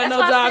you ain't got no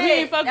job. He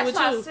ain't fucking with you.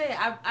 That's why I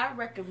said I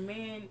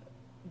recommend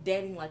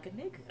dating like a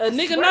nigga. A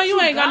nigga know you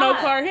ain't got no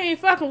car. He ain't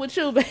fucking with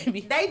you,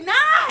 baby. They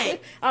not.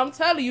 I'm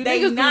telling you,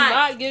 niggas do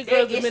not give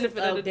girls the benefit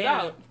of the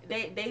doubt.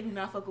 They do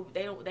not fuck with.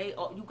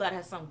 You gotta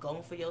have something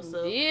going for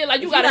yourself. Yeah,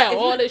 like you gotta have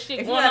all this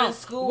shit going on.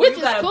 School, which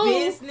you got is cool.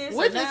 A business,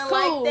 which is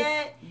cool. Like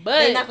that, but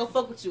they not gonna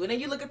fuck with you. And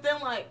then you look at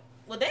them like,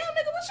 well, damn,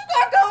 nigga, what you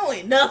got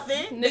going?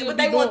 Nothing. But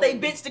they want their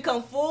bitch to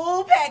come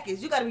full package.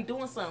 You gotta be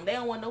doing something. They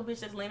don't want no bitch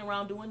that's laying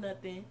around doing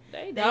nothing.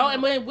 They don't. I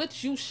mean,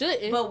 which you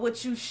shouldn't. But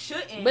what you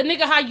shouldn't. But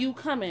nigga, how you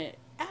coming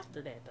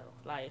after that though?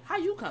 Like, how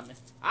you coming?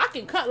 I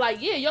can cut.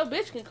 Like, yeah, your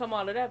bitch can come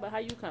all of that, but how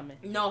you coming?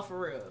 No, for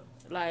real.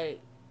 Like,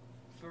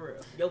 for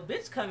real. Your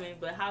bitch coming,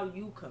 but how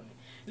you coming?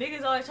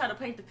 Niggas always try to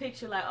paint the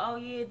picture like, oh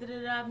yeah,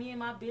 da-da-da, me and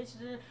my bitch.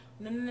 Da-da.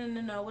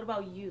 No. What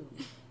about you?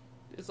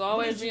 It's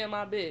always me and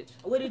my bitch.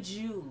 What did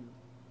you?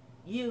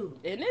 You.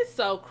 And it's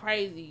so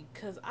crazy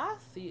because I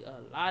see a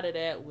lot of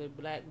that with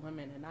black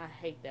women, and I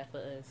hate that for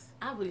us.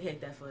 I really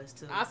hate that for us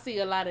too. I see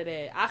a lot of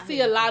that. I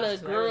see a lot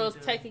of girls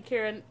taking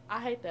care of. I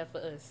hate that for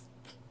us.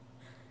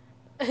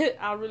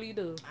 I really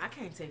do. I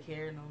can't take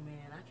care of no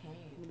man. I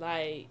can't.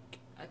 Like,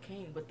 I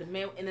can't. But the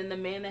man, and then the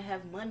men that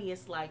have money,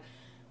 it's like,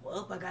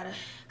 well, I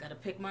gotta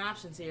pick my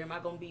options here. Am I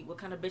gonna be, what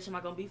kind of bitch am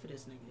I gonna be for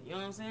this nigga? You know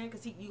what I'm saying?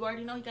 Because you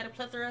already know he got a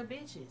plethora of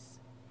bitches.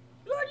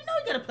 You already know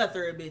he got a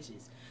plethora of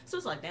bitches. So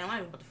it's like, damn, I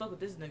ain't about to fuck with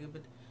this nigga,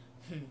 but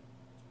I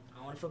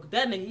don't want to fuck with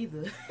that nigga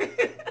either.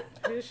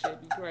 This shit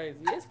be crazy.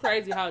 It's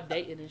crazy how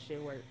dating and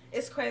shit work.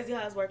 It's crazy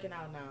how it's working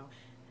out now.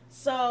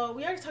 So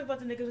we already talked about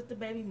the niggas with the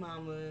baby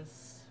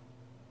mamas.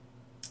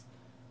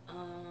 We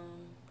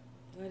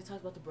already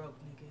talked about the broke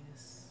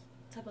niggas.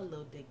 Talk about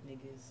little dick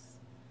niggas.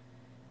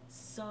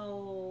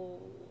 So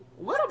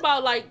what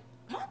about like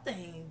my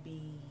thing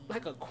be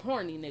like a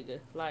corny nigga?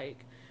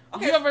 Like,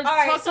 okay, you ever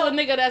right, talk to a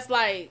nigga that's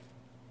like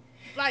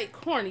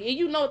corny, and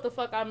you know what the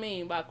fuck I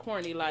mean by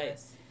corny? Like,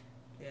 yes.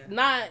 Yeah.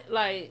 Not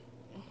like,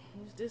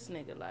 who's this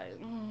nigga? Like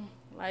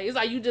it's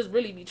like you just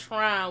really be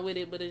trying with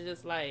it, but it's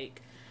just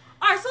like.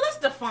 All right, so let's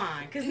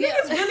define, cause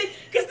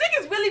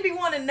niggas really be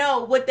want to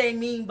know what they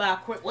mean by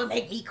what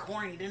make me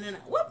corny.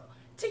 What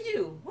to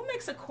you? What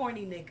makes a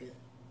corny nigga?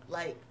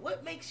 Like,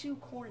 what makes you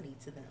corny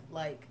to them?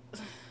 Like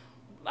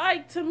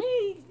to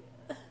me,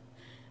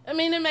 I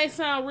mean, it may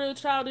sound real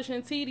childish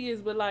and tedious,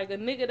 but like a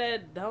nigga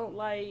that don't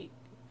like,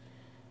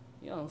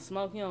 you don't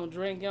smoke, you don't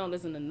drink, you don't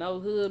listen to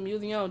no hood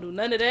music, you don't do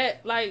none of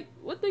that. Like,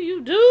 what do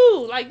you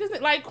do? Like this,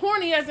 like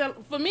corny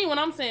for me when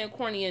I'm saying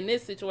corny in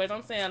this situation,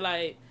 I'm saying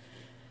like,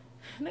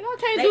 nigga, I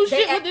can't do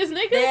shit with this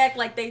nigga. They act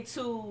like they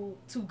too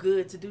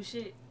good to do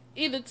shit.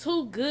 Either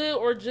too good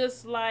or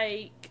just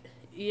like,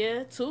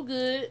 yeah, too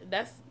good.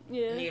 That's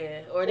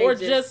yeah. Or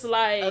just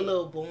like a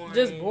little boring.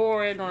 Just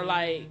boring, or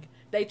like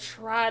they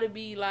try to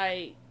be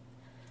like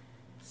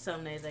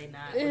something that they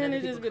not. And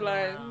it just be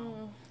like,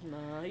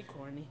 nah, he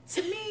corny.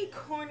 To me,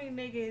 corny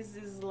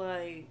niggas is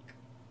like,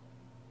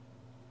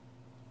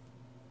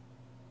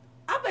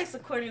 I base a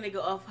corny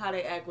nigga off how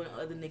they act when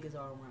other niggas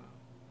are around.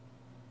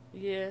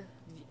 Yeah.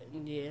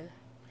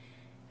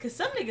 Cause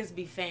some niggas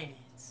be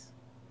fans.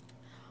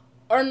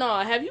 Or no,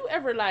 have you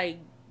ever like,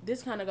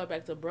 this kind of go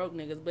back to broke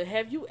niggas, but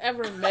have you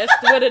ever messed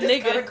with a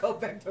nigga? Go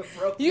back to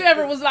broke you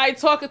ever was like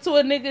talking to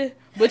a nigga,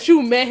 but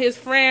you met his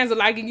friends, or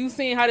like, and you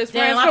seen how his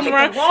friends come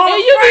around, and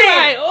you be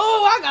like,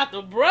 oh, I got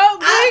the broke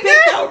nigga. I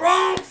picked the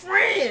wrong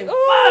friend.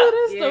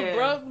 Oh, this the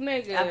broke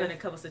nigga. I've been in a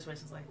couple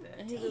situations like that.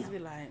 And he just be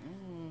like,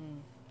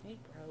 he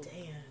broke.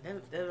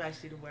 Damn, that's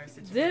actually the worst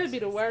situations. That'd be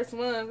the worst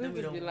ones. That'd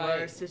be the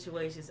worst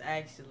situations,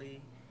 actually.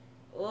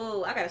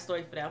 Oh, I got a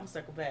story for that. I'm gonna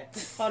circle back.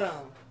 Hold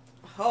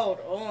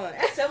on.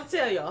 Actually, I'm gonna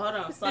tell y'all. Hold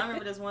on. So I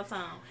remember this one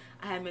time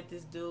I had met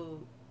this dude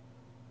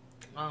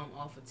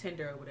off of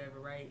Tinder or whatever,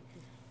 right?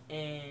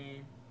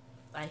 And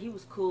like he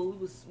was cool.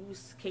 We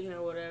was kicking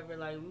or whatever.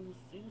 Like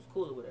he was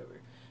cool or whatever.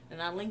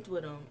 And I linked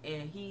with him,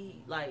 and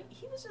he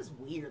was just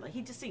weird. Like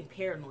he just seemed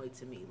paranoid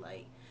to me.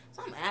 Like,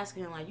 so I'm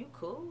asking him like, you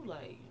cool?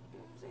 Like, you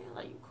know what I'm saying?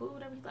 Like, you cool?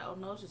 Whatever. He's like, oh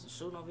no, it's just a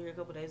shooting over here a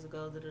couple days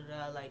ago.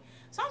 Like,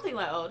 so I'm thinking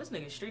like, oh, this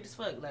nigga street as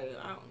fuck. Like, you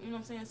know what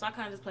I'm saying? So I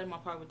kind of just played my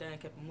part with that and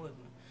kept him moving.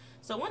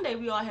 So one day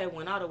we all had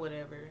went out or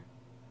whatever,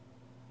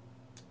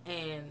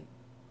 and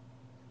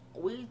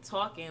we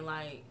talking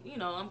like, you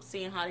know, I'm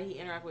seeing how he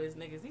interact with his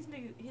niggas.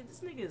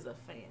 This nigga is a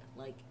fan.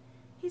 Like,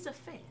 he's a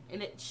fan,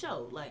 and it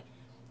showed. Like,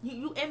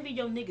 you envy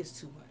your niggas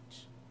too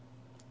much.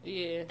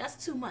 Yeah,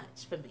 that's too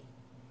much for me.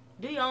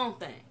 Do your own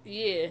thing.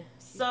 Yeah.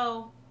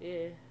 So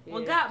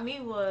what got me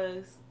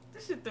was,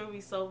 this shit threw me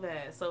so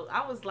bad. So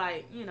I was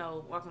like, you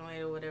know, walking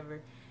away or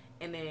whatever,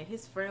 and then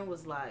his friend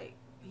was like.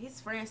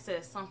 His friend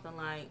said something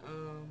like,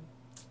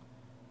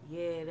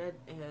 yeah,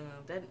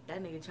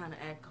 that nigga trying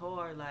to act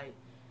hard, like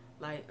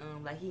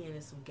he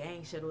into some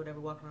gang shit or whatever,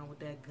 walking around with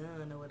that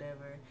gun or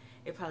whatever.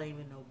 It probably ain't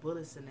even no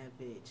bullets in that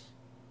bitch.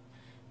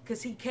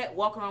 Cause he kept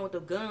walking around with the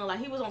gun, like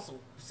he was on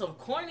some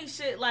corny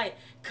shit, like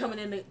coming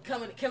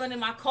in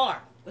my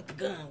car with the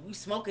gun. We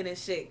smoking and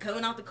shit,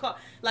 coming out the car,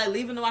 like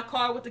leaving my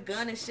car with the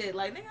gun and shit.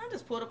 Like, nigga, I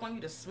just pulled up on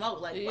you to smoke.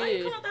 Like, why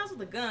you coming out the house with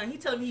the gun? He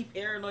telling me he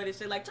paranoid and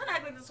shit, like trying to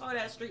act like this hard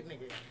ass street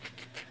nigga.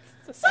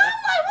 So I'm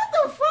like,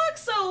 what the fuck?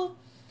 So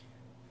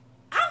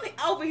I'm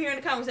over here in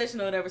the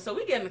conversation or whatever. So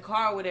we get in the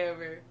car or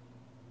whatever.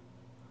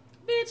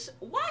 Bitch,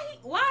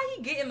 why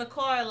he get in the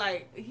car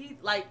like he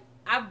like.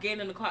 I'm getting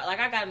in the car, like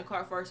I got in the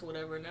car first or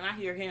whatever, and then I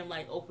hear him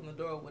like open the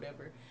door or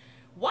whatever.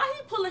 Why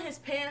he pulling his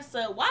pants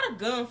up? Why the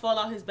gun fall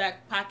out his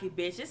back pocket,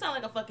 bitch? It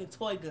sounded like a fucking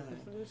toy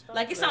gun.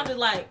 Like it sounded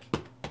like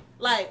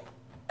ain't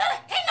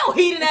no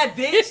heat in that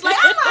bitch. Like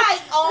I'm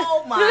like,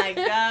 oh my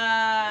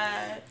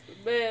god,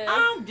 man.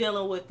 I'm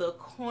dealing with the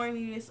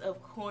corniest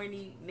of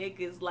corny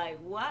niggas. Like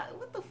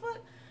what the fuck?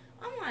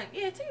 I'm like,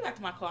 yeah, take me back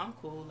to my car. I'm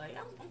cool. Like,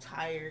 I'm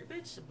tired.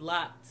 Bitch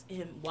blocked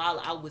him while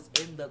I was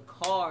in the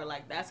car.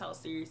 Like, that's how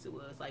serious it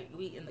was. Like,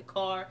 we in the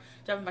car,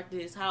 driving back to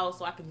his house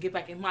so I can get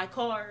back in my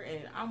car.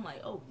 And I'm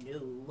like, oh,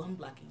 no, I'm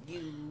blocking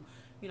you.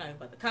 You're not even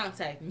about to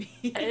contact me.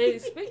 Hey,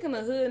 speaking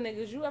of hood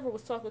niggas, you ever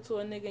was talking to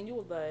a nigga and you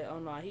was like, oh,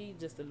 no, he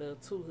just a little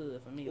too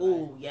hood for me.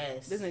 Oh,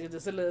 yes. This nigga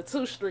just a little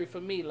too street for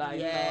me. Like,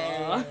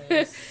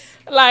 yes.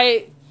 no.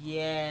 Like,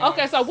 yes.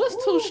 Okay, so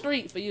what's too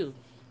street for you?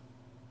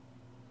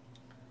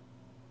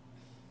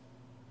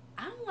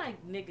 I don't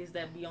like niggas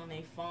that be on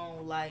their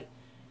phone like,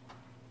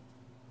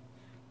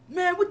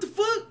 man, what the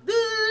fuck?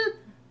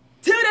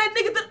 Tell that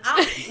nigga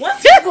that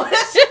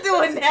once you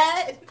doing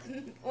that,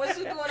 once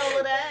you doing all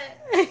of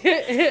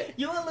that,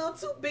 you a little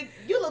too big.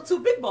 You a little too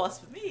big boss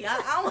for me.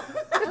 I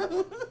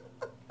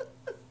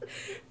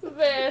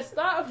Man,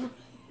 stop.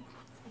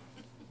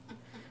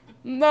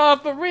 No,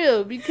 for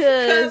real,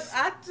 because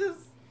I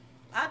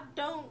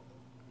don't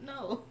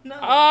know. No.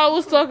 I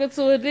was talking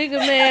to a nigga,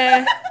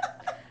 man.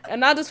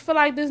 And I just feel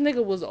like this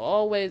nigga was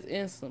always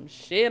in some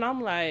shit.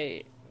 I'm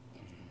like,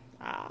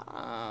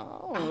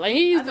 like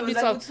he used to be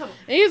talking.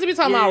 He used to be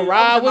talking about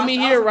ride with me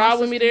here, ride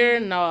with me there.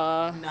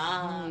 Nah.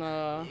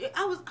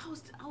 I was.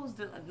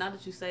 Now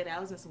that you say that, I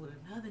was in some with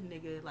another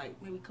nigga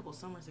like maybe a couple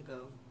summers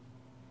ago,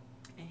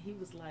 and he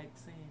was like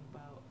saying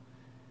about.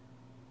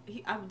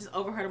 I just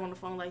overheard him on the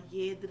phone like,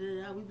 yeah,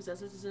 we was at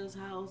such and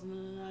such house,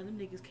 and them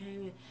niggas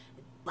came in.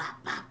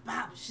 Bop, bop,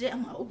 bop, shit.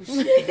 I'm like, oh,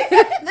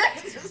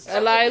 shit.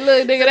 And like,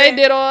 look, nigga, they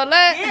did all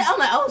that. Yeah, I'm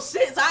like, oh,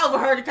 shit. So I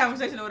overheard the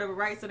conversation or whatever,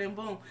 right? So then,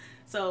 boom.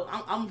 So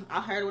I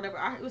heard whatever.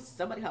 It was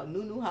somebody house,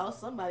 new house,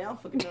 somebody, I don't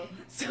fucking know.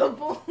 So,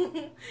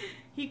 boom.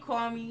 He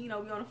called me, we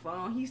on the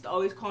phone. He used to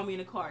always call me in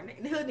the car.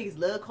 The hood niggas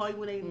love calling you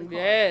when they in the car.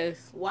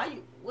 Yes. Why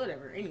you,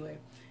 whatever. Anyway.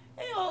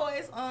 He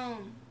always,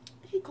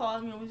 he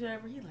called me or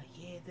whatever. He like,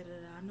 yeah,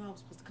 I know I was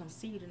supposed to come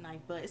see you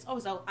tonight, but it's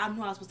always, I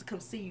know I was supposed to come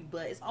see you,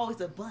 but it's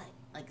always a but.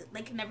 Like,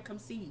 they can never come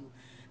see you.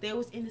 They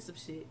always into some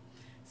shit.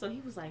 So he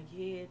was like,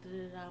 yeah,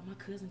 my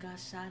cousin got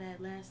shot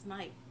at last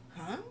night.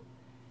 Huh?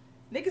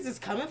 Niggas is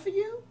coming for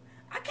you?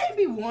 I can't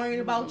be worrying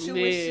about you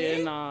and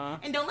shit. Nah.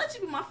 And don't let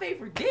you be my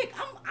favorite dick.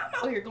 I'm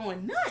out here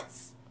going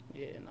nuts.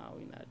 Yeah, no,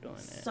 we not doing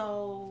that.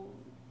 So,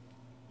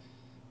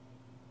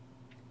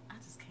 I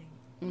just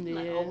can't. Yeah.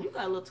 Like, oh, you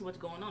got a little too much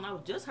going on. I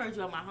just heard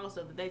you at my house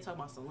the other day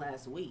talking about some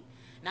last week.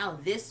 Now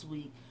this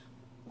week,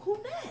 who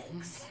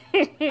next?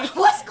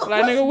 What's going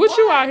on? Like, nigga, what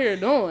you out here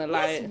doing?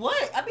 Like,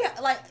 what? I mean,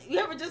 like, you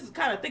ever just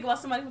kind of think about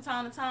somebody from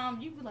time to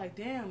time? You be like,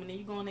 damn, and then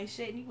you go on their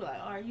shit, and you be like,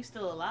 are you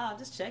still alive?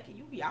 Just check it.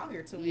 You be out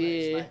here too much.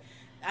 Yeah. Like,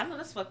 I know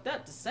that's fucked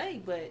up to say,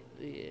 but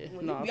yeah,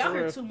 when you be out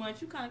here too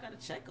much, you kind of got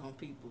to check on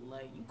people.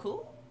 Like, you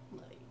cool?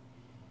 Like,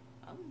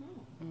 I don't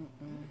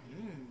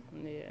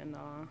know. Yeah,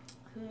 nah.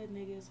 Hood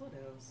niggas. What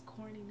else?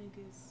 Corny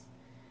niggas.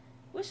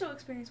 What's your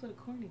experience with a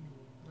corny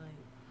nigga? Like.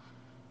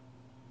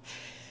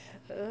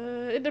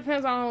 It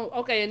depends on,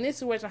 okay, in this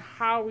situation,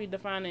 how are we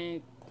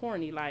defining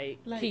corny? Like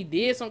he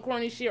did some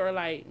corny shit, or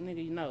like,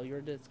 nigga, you're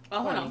just corny.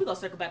 Oh, hold on, we gonna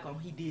circle back on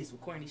he did some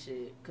corny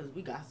shit, because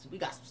we got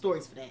some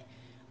stories for that.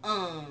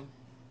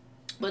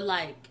 But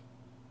like,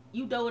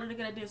 you dealt with a nigga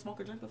that didn't smoke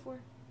or drink before?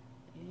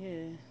 Yeah,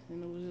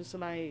 and it was just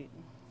like,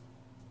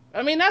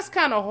 I mean, that's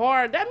kind of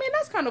hard. I mean,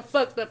 that's kind of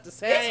fucked up to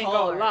say. I ain't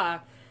gonna lie.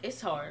 It's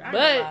hard. I ain't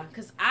gonna lie,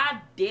 because I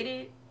did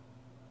it.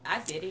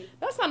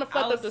 That's kind of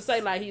fucked up to say,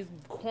 like, he's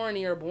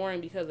corny or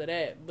boring because of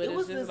that. But it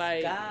was it's just this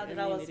like, guy that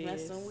I was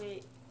messing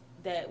with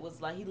that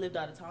was like, he lived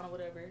out of town or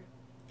whatever.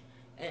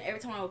 And every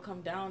time I would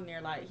come down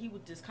there, like, he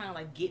would just kind of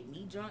like get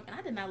me drunk. And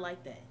I did not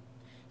like that.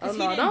 Because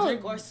he didn't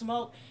drink or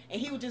smoke. And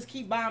he would just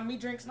keep buying me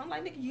drinks. And I'm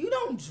like, nigga, you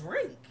don't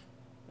drink.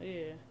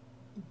 Yeah.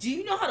 Do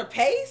you know how to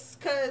pace?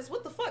 Because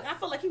what the fuck? I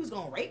felt like he was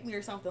going to rape me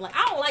or something. Like,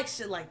 I don't like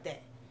shit like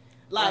that.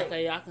 Like,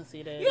 okay, I can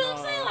see that. You know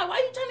what I'm saying? Like, why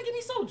are you trying to get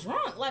me so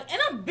drunk? Like, and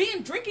I'm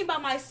drinking by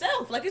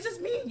myself. Like, it's just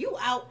me and you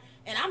out,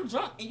 and I'm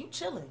drunk, and you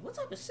chilling. What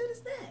type of shit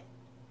is that?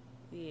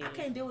 Yeah. I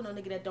can't deal with no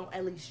nigga that don't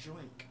at least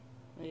drink.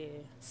 Yeah.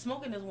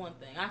 Smoking is one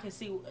thing. I can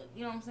see, you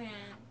know what I'm saying?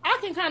 I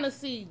can kind of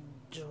see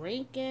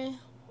drinking.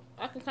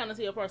 I can kind of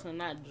see a person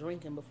not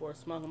drinking before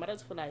smoking, but I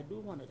just feel like I do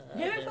one of the other.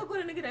 You ever fuck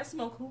with a nigga that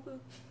smoke hookah?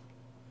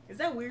 Is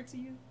that weird to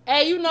you?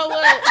 Hey, you know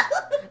what?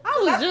 I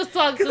was just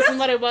talking to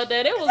somebody about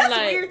that. It was that's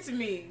like weird to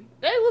me.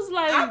 They was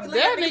like,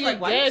 that nigga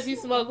like, gay if he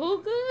smoke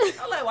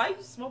hookah. I'm like, why you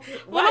smoking?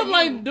 But I'm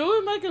like, do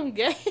it make him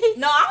gay?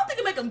 No, I don't think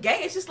it make him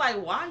gay. It's just like,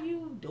 why are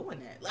you doing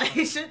that? Like,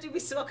 shouldn't you be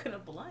smoking a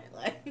blunt?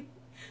 Like,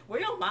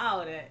 where your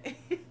mouth at?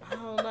 I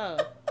don't know.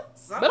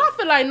 But I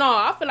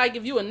feel like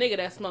if you a nigga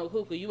that smoke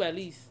hookah, you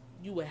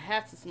would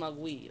have to smoke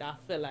weed. I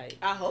feel like.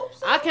 I hope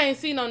so. I can't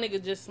see no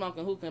nigga just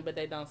smoking hookah, but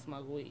they don't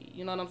smoke weed.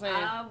 You know what I'm saying?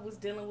 I was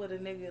dealing with a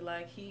nigga,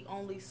 like, he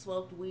only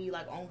smoked weed,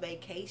 like, on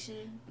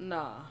vacation.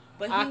 Nah.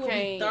 But he would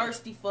be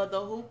thirsty for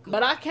the hookah.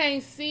 But I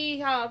can't see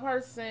how a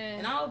person...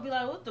 And I would be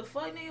like, what the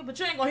fuck, nigga? But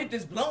you ain't gonna hit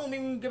this blunt with me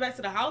when we get back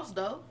to the house,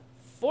 though.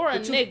 For a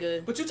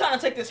nigga. But you trying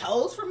to take this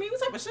hose from me?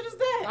 What type of shit is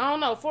that? I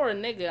don't know. For a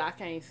nigga, I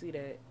can't see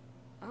that.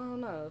 I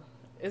don't know.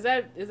 Is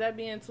that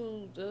being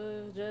too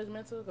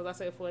judgmental? Because I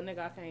said for a nigga,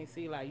 I can't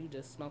see like you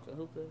just smoking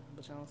hookah,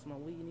 but you don't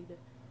smoke weed either.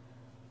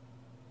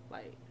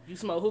 Like you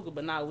smoke hookah,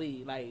 but not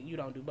weed. Like you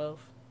don't do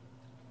both.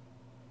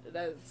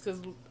 That's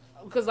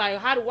because like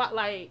how do I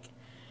like?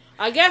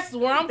 I guess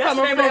where I'm That's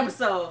coming the name from. of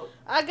the episode.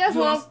 I guess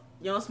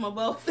you don't smoke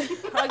both.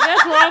 I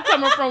guess where I'm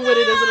coming from with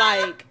it is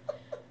like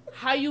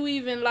how you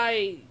even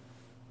like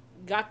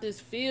got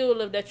this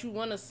feel of that you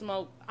want to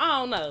smoke. I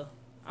don't know.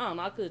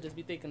 I could just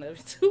be thinking of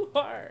it too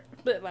hard,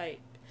 but like.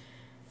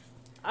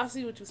 I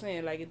see what you're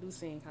saying. Like it do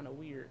seem kind of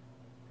weird.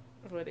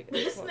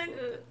 This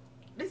nigga,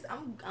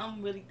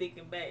 I'm really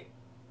thinking back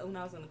when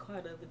I was in the car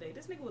the other day.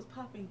 This nigga was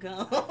popping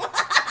gum.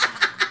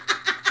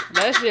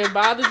 That shit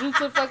bothered you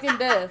to fucking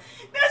death.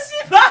 That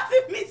shit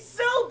bothered me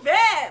so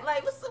bad.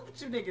 Like, what's up with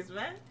you niggas,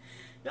 man?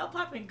 Y'all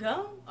popping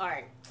gum? All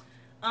right.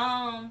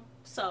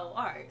 So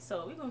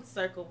we're gonna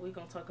circle. We're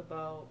gonna talk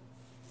about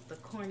the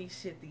corny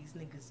shit these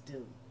niggas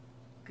do,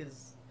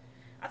 cause.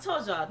 I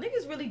told y'all,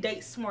 niggas really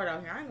date smart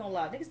out here. I ain't gonna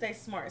lie. Niggas date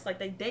smart. It's like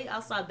they date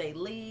outside their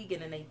league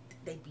and then they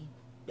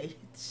hit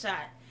the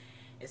shot.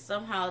 And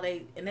somehow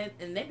they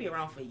be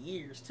around for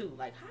years too.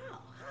 Like how?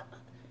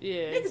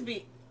 Yeah. Niggas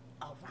be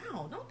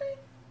around, don't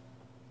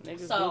they?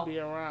 Niggas do be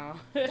around.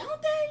 Don't they?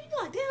 You be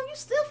like, damn, you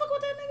still fuck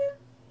with that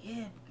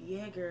nigga?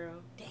 Yeah,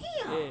 girl.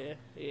 Damn.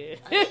 Yeah.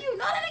 Like, you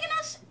know that nigga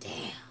not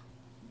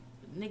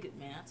damn. Nigga,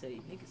 man, I tell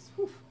you, niggas,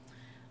 whew.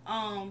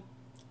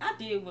 I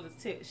did want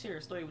to share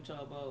a story with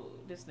y'all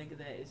about this nigga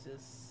that is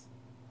just...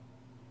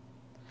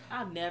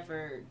 I'll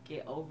never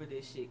get over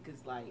this shit,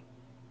 because, like,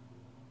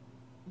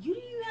 you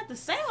didn't even have to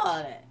say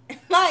all that.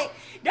 Like,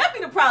 that be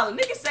the problem.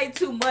 Niggas say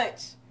too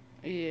much.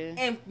 Yeah.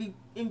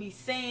 And be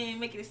saying,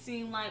 making it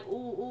seem like,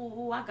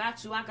 ooh, I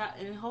got you,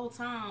 and the whole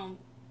time,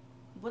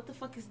 what the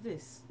fuck is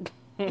this?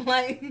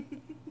 Like,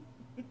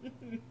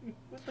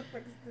 what the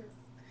fuck is this?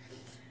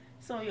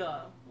 So,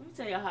 y'all, let me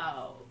tell you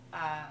how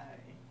I...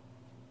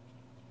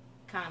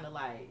 kind of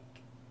like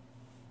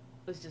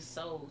was just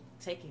so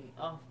taken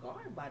off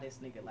guard by this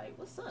nigga. Like,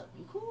 what's up?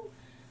 You cool?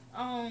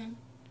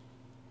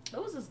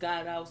 There was this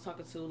guy that I was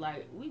talking to.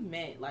 Like, we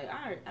met. Like,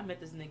 I met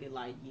this nigga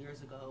like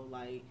years ago.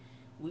 Like,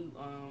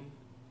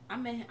 I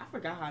met him. I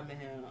forgot how I met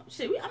him.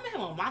 Shit, I met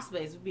him on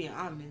MySpace. Being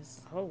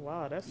honest. Oh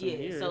wow, that's some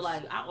years. So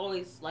like,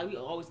 we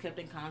always kept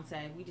in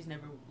contact. We just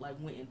never like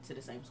went into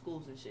the same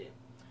schools and shit.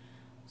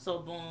 So,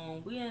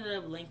 boom, we ended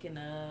up linking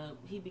up.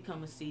 He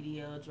become a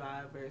CDL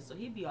driver, so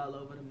he be all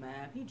over the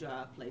map. He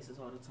drive places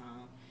all the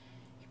time.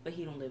 But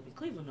he don't live in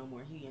Cleveland no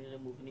more. He ended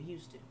up moving to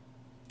Houston.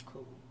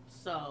 Cool.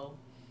 So,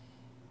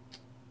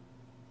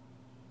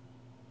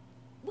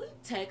 we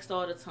text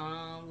all the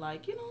time,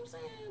 like, you know what I'm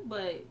saying?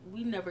 But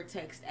we never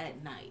text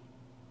at night.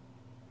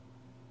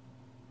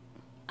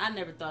 I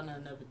never thought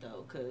nothing of it,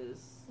 though,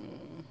 because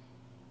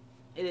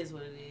it is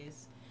what it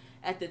is.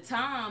 At the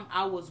time,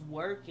 I was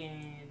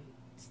working...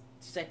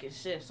 second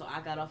shift, so I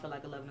got off at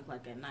like 11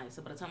 o'clock at night.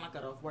 So by the time I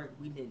got off work,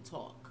 we didn't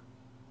talk.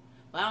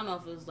 But I don't know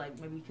if it was like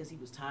maybe because he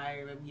was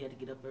tired, maybe he had to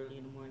get up early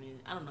in the morning.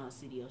 I don't know how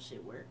CDL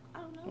shit work. I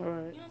don't know.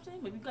 Right. You know what I'm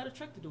saying? Maybe you got a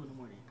truck to do in the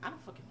morning. I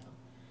don't fucking know.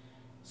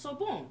 So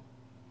boom.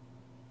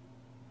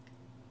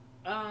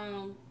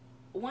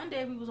 One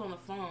day we was on the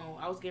phone.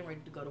 I was getting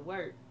ready to go to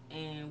work,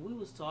 and we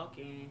was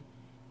talking,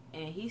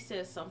 and he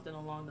said something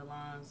along the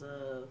lines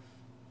of,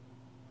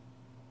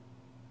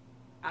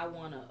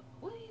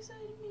 what did he say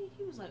to me?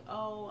 He was like,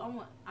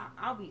 oh,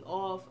 I'll be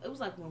off. It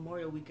was like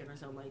Memorial Weekend or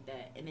something like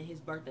that. And then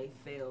his birthday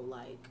fell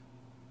like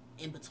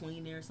in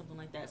between there or something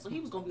like that. So he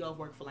was going to be off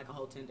work for like a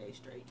whole 10 days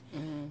straight.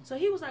 Mm-hmm. So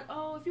he was like,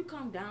 oh, if you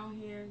come down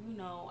here, you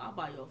know, I'll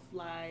buy you a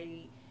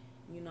flight.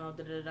 You know,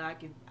 I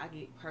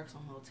get perks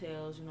on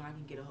hotels. You know, I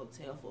can get a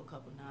hotel for a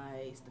couple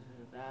nights.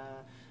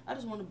 I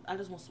just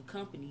want some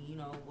company. You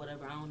know,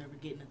 whatever. I don't ever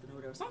get nothing or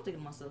whatever. So I'm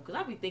thinking to myself, because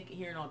I be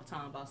hearing all the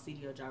time about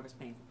CDL drivers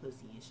paying for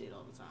pussy and shit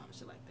all the time and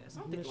shit like that.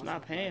 So I'm thinking,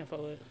 not paying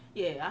for it.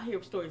 Yeah, I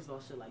hear stories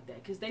about shit like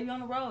that because they be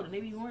on the road and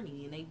they be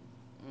horny and they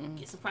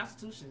get some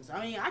prostitutions.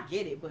 I mean, I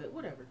get it, but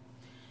whatever.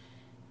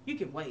 You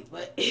can wait,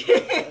 but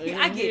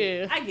I get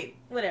it.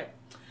 Whatever.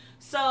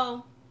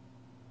 So.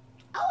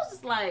 I was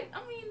just like,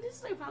 I mean,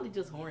 this is probably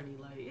just horny.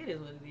 Like, it is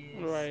what it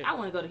is. Right. I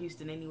want to go to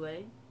Houston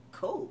anyway.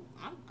 Cool.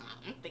 I'm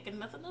thinking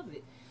nothing of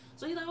it.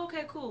 So he's like,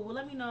 okay, cool. Well,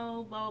 let me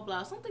know, blah, blah,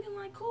 blah. So I'm thinking,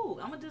 like, cool.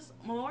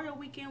 Memorial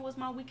weekend was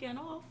my weekend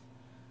off.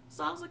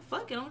 So I was like,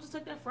 fuck it. I'm going to just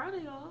take that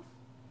Friday off.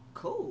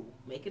 Cool.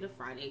 Make it a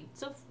Friday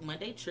to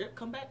Monday trip.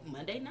 Come back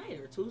Monday night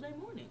or Tuesday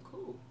morning.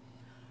 Cool.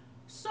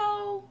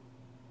 So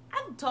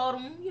I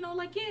told him, you know,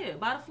 like, yeah,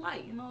 buy the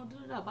flight. You know,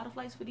 buy the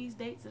flights for these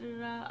dates.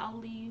 I'll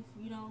leave,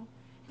 you know.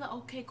 He's like,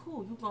 okay,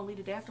 cool. You gonna leave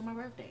the day after my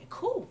birthday?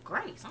 Cool,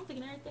 great. So I'm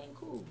thinking everything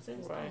cool.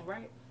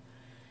 Right?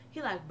 He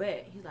like,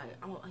 bet. He's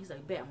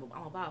like, bet. I'm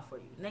gonna buy it for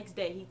you. Next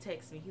day, he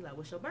texts me. He like,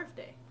 what's your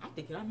birthday? I'm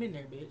thinking I'm in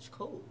there, bitch.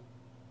 Cool.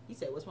 He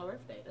said, what's my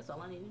birthday? That's all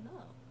I need to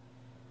know.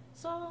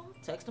 So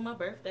text him my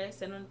birthday,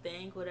 send him the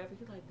thing, whatever.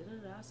 He's like,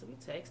 da. So we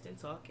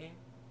texting, talking.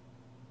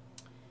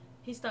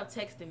 He stopped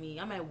texting me.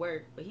 I'm at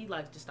work, but he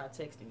like just stopped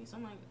texting me. So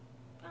I'm like,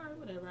 all right,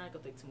 whatever. I ain't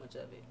gonna think too much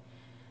of it.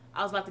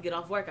 I was about to get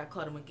off work. I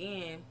called him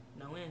again.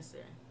 No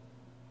answer.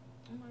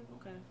 I'm like,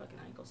 okay, fucking,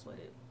 I ain't gonna sweat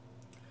it.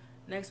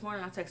 Next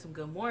morning, I text him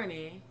good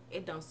morning.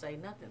 It don't say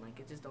nothing. Like,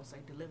 it just don't say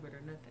delivered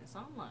or nothing. So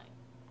I'm like,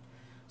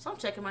 so I'm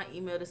checking my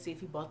email to see if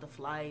he bought the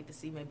flight, to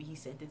see maybe he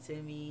sent it to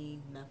me.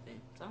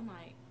 Nothing. So I'm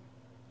like,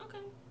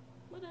 okay,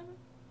 whatever.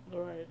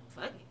 All right.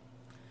 Fuck it.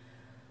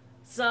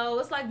 So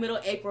it's like middle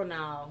April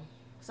now.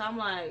 So I'm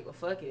like, well,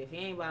 fuck it. If he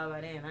ain't buy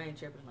by then, I ain't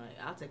tripping. Like,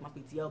 I'll take my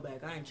PTO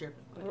back. I ain't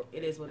tripping. Like,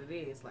 it is what it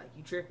is. Like,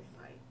 you tripping.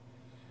 Like,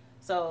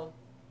 so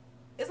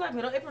it's like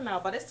middle April now.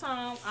 By this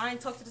time, I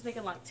ain't talked to this nigga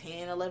in like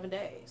 10, 11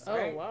 days.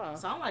 Right? Oh, wow.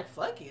 So I'm like,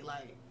 fuck it.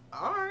 Like,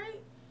 all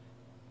right.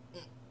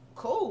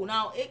 Cool.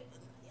 Now,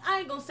 I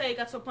ain't gonna say it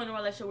got to a point in the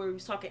relationship where we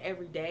was talking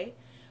every day.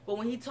 But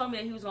when he told me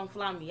that he was gonna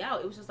fly me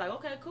out, it was just like,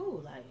 okay,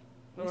 cool. Like,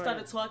 we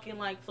started talking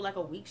like for like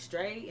a week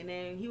straight, and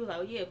then he was like,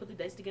 oh, yeah, put the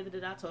dates together.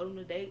 That I told him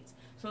the dates.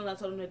 As soon as I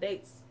told him the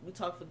dates, we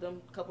talked for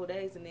them a couple of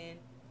days, and then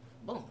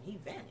boom, he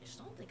vanished.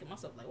 So I'm thinking to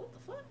myself, like, what the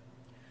fuck?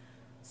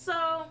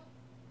 So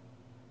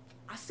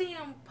I see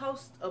him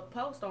post a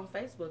post on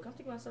Facebook. I'm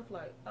thinking to myself,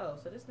 like, oh,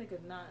 so this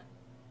nigga not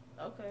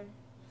okay.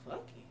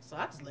 Fuck it. So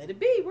I just let it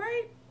be,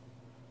 right?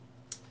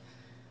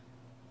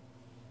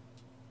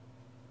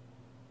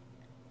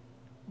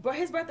 But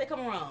his birthday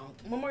come around.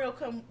 Memorial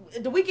come.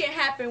 The weekend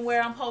happened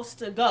where I'm supposed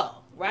to go,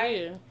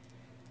 right? Yeah.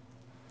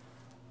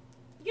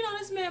 You know,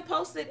 this man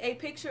posted a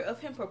picture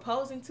of him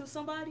proposing to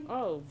somebody.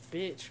 Oh,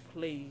 bitch,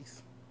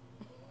 please.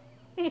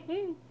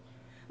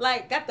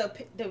 Like, got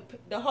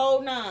the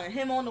whole nine.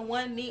 Him on the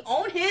one knee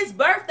on his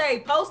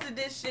birthday. Posted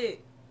this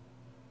shit.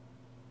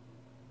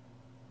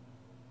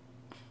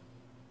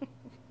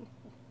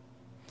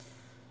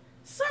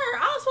 Sir,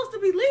 I was supposed to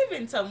be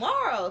leaving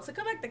tomorrow to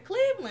come back to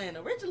Cleveland.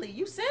 Originally,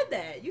 you said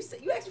that. You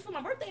asked me for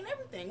my birthday and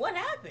everything. What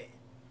happened?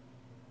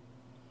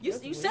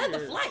 You said the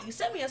flight. You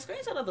sent me a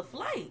screenshot of the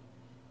flight.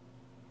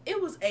 It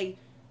was a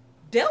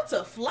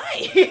Delta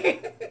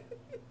flight.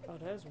 Oh,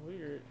 that's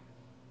weird.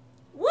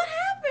 What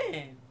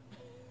happened?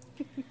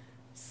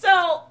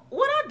 So,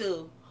 what I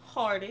do,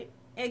 heart it,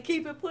 and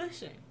keep it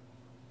pushing.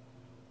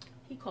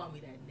 He called me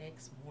that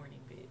next morning,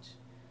 bitch.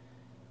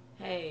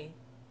 Hey,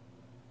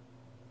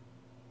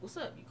 what's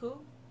up? You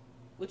cool?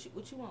 What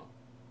you want?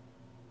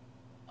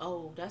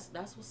 Oh, that's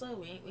what's up.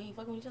 We ain't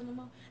fucking with each other no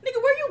more.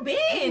 Nigga, where you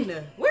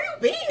been? Where you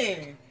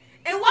been?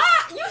 And why?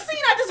 You seen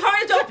I just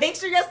heard your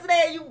picture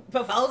yesterday and you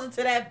proposing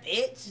to that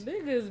bitch?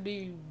 Niggas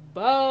be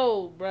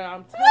bold, bro.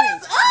 I'm telling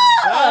What is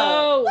up?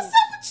 Bold. What's up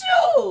with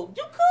you?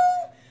 You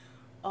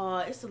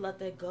cool? It's to let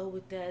that go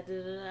with that.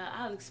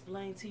 I'll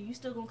explain to you. You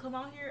still gonna come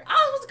out here?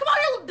 I was supposed to come out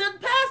here the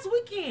past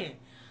weekend.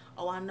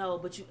 Oh, I know,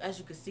 but as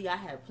you can see, I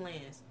had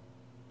plans.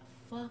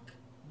 Fuck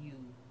you,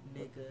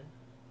 nigga.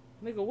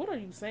 Nigga, what are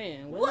you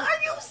saying? What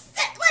are you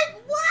saying?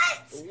 Like, what?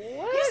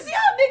 What? You see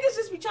how niggas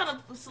just be trying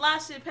to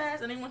slide shit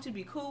past and they want you to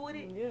be cool with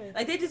it? Yeah.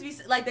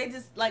 Like, they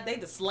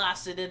just slide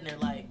shit in there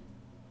like,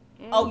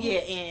 oh, yeah,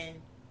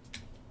 and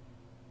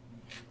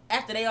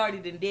after they already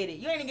done did it,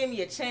 you ain't give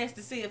me a chance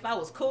to see if I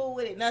was cool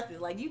with it, nothing.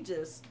 Like, you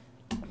just...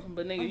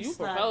 But nigga, you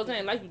proposed.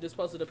 Ain't like you just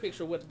posted a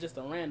picture with just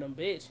a random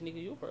bitch.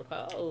 Nigga, you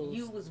proposed.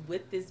 You was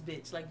with this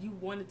bitch. Like, you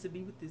wanted to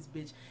be with this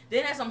bitch.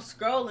 Then as I'm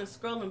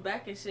scrolling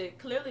back and shit,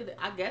 clearly,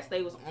 I guess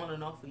they was on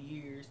and off for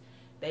years.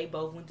 They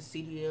both went to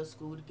CDL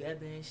school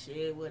together and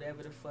shit,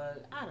 whatever the fuck.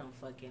 I don't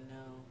fucking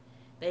know.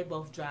 They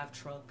both drive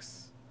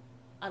trucks.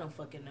 I don't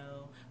fucking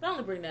know. But I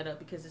only bring that up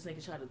because this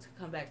nigga tried to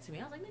come back to me.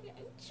 I was like, nigga,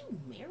 ain't you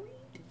married?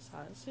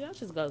 See, that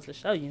just goes to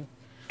show you.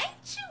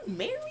 Ain't you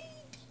married?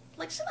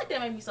 Like, shit like that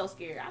made me so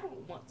scared. I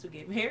don't want to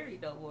get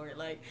married no more.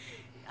 Like,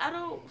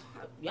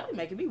 y'all be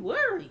making me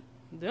worried.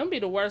 Them be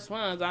the worst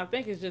ones. I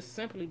think it's just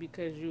simply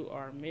because you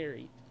are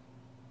married.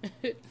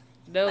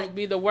 They'll like,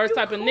 be the worst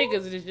type cool? of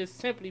niggas. It's just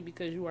simply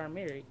because you are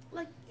married.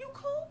 Like, you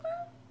cool,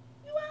 girl?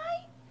 You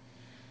alright?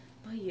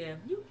 But yeah,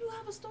 you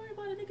have a story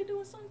about a nigga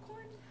doing something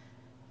corny?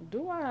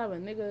 Do I have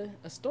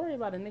a story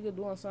about a nigga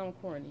doing something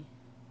corny?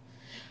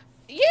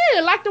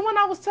 Yeah, like the one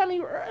I was telling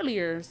you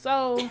earlier.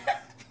 So...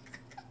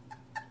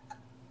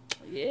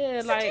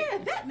 Yeah, like yeah,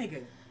 that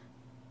nigga.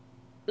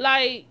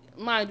 Like,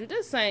 mind you,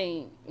 this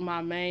ain't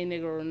my main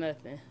nigga or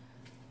nothing.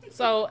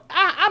 So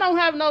I don't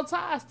have no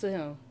ties to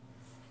him.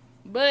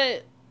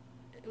 But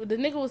the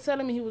nigga was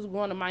telling me he was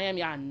going to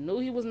Miami. I knew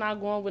he was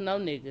not going with no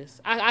niggas.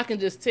 I can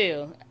just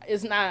tell.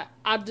 It's not.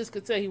 I just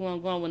could tell he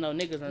wasn't going with no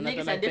niggas or nothing like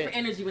that. Niggas have different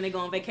energy when they go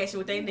on vacation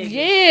with their niggas.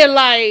 Yeah,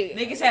 like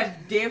niggas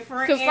have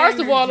different. Because first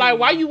of all, like,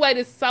 why you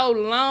waited so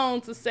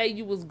long to say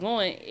you was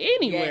going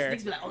anywhere?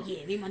 Yes, niggas be like, oh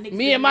yeah,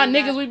 me and my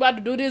niggas, we about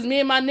to do this. Me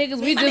and my niggas,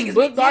 we just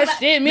booked our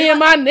shit. Me and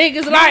my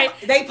niggas, like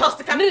they supposed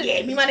to come.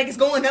 Yeah, me and my niggas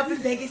going up in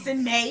Vegas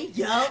in May.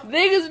 Yup.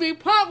 Niggas be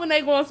pumped when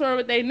they going somewhere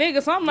with they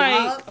niggas. So I'm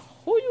like,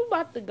 who you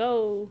about to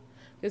go?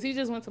 Because he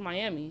just went to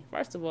Miami.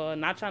 First of all,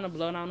 not trying to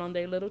blow down on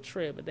their little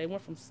trip, but they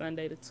went from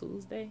Sunday to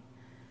Tuesday.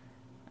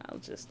 I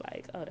was just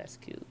like, oh, that's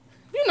cute.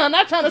 You know,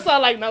 not trying to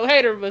sound like no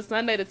hater, but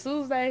Sunday to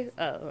Tuesday?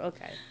 Oh,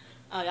 okay.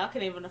 Oh, y'all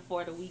couldn't even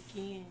afford a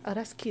weekend. Oh,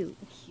 that's cute.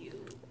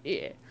 Cute.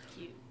 Yeah.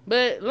 Cute.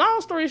 But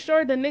long story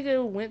short, the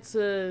nigga went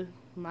to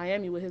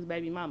Miami with his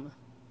baby mama.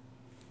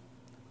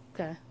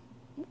 Okay.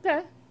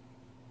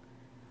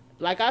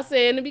 like I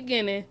said in the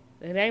beginning,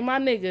 it ain't my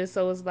nigga,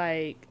 so it's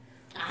like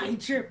I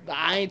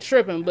ain't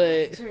tripping,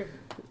 but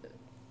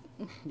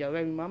yo,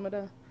 baby mama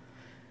though.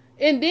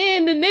 And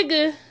then the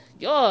nigga,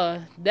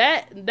 y'all,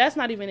 that's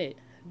not even it.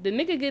 The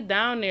nigga get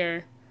down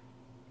there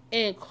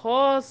and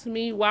calls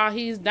me while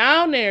he's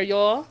down there,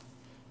 y'all.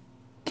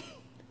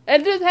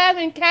 And just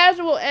having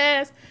casual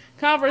ass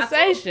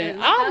conversation.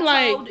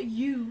 I told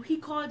you, he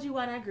called you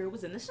while that girl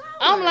was in the shower.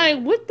 I'm like,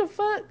 what the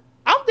fuck?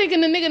 I'm thinking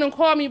the nigga done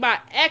called me by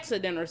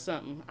accident or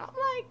something.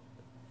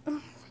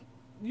 I'm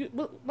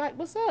like,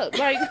 what's up?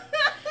 Like,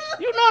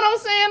 you know what I'm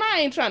saying? I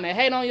ain't trying to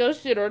hate on your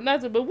shit or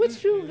nothing, but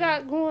what you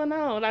got going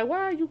on? Like, why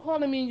are you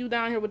calling me and you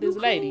down here with this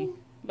lady?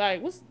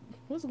 Like, what's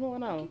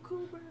going on? You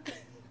cool, bro?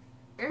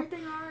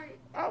 Everything all right?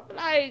 I'm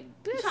like,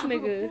 this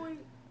nigga,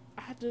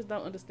 I just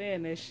don't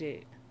understand that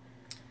shit.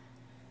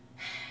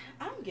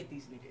 I don't get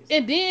these niggas.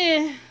 And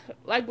then,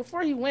 like,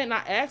 before he went,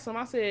 I asked him,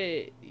 I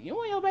said,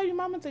 you and your baby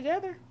mama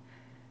together?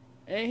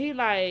 And he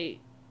like,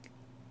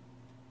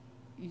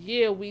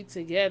 yeah, we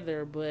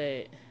together,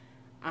 but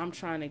I'm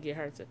trying to get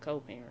her to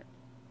co-parent.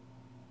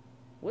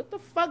 What the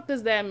fuck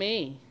does that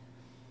mean?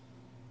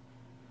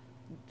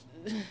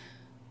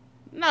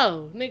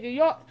 No, nigga,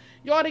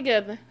 y'all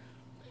together.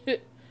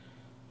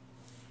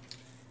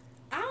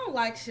 I don't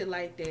like shit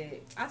like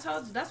that. I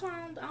told you, that's why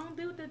I don't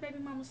deal with that baby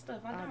mama stuff.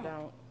 I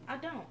don't.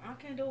 I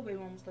can't deal with baby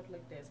mama stuff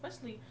like that.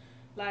 Especially,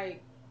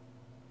 like,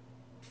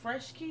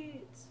 fresh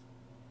kids.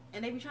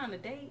 And they be trying to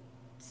date.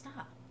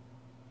 Stop.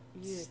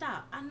 Yeah.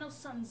 Stop. I know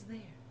something's there.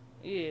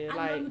 Yeah,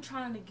 I know you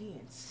trying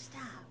again.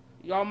 Stop.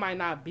 Y'all might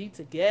not be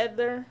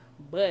together,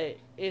 but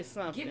it's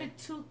something. Give it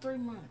 2-3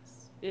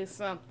 months. It's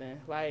something.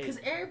 Like, because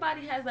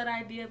everybody has that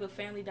idea of a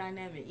family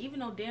dynamic. Even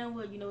though damn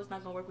well you know it's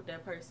not going to work with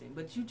that person.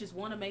 But you just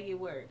want to make it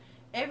work.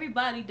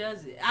 Everybody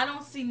does it. I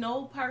don't see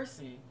no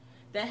person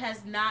that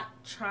has not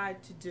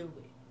tried to do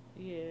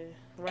it. Yeah.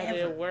 Rather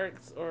it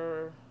works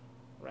or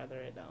rather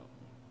it don't.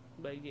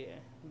 But yeah,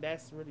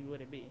 that's really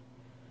what it be.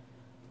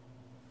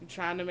 You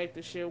trying to make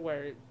the shit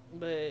work,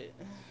 but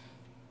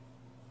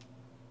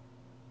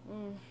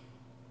and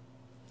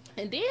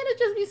then it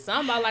just be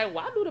something about like,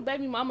 why do the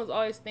baby mamas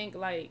always think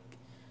like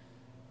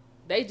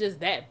they just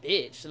that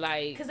bitch?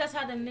 Like, because that's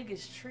how the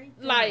niggas treat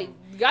them. Like,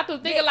 got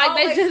them thinking like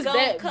they just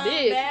that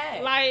bitch.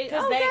 Back. Like,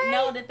 because they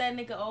know that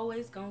nigga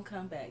always gonna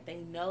come back. They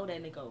know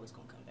that nigga always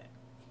gonna come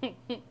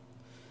back.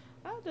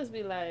 I'll just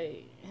be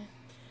like,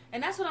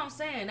 and that's what I'm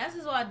saying. That's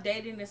just why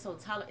dating is so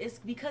tolerant. It's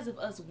because of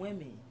us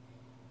women.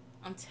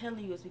 I'm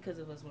telling you, it's because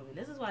of us women.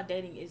 This is why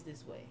dating is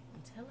this way.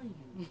 I'm telling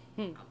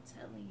you.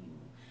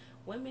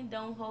 Women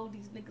don't hold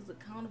these niggas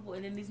accountable,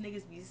 and then these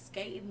niggas be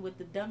skating with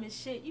the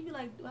dumbest shit. You be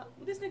like, well,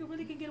 this nigga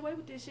really can get away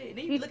with this shit. And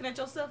then you be looking at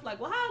yourself like,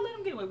 well, how I let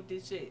him get away with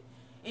this shit?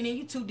 And then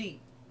you too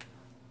deep.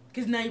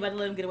 Because now you about to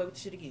let him get away with the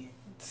shit again.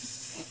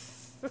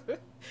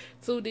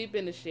 Too deep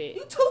in the shit.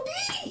 You too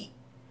deep.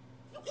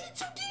 You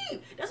too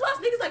deep. That's why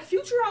niggas like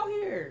Future out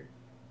here.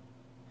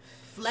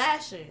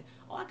 Flashing.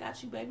 Oh, I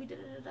got you, baby.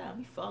 Da-da-da-da.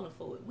 We falling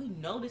for it. We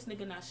know this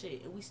nigga not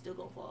shit, and we still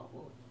gonna fall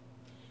for it.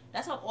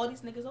 That's how all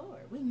these niggas are.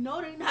 We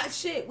know they not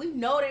shit.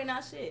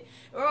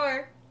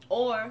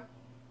 Or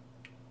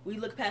we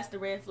look past the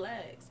red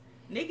flags.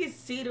 Niggas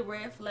see the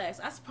red flags.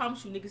 I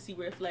promise you, niggas see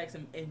red flags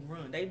and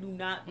run. They do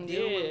not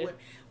deal with what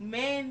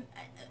men.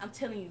 I'm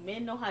telling you,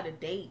 men know how to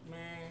date,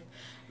 man.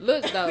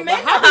 Look though, but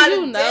how do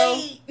you know?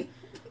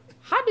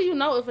 How do you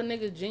know if a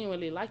nigga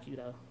genuinely like you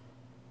though?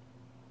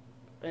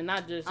 And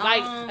not just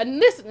like,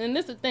 and this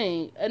is the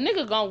thing. A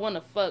nigga gonna want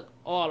to fuck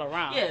all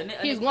around.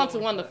 Yeah, he's going to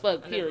want to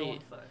fuck.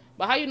 Period.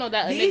 But how you know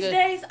that these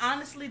days?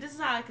 Honestly, this is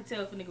how I can tell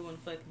if a nigga want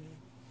to fuck me.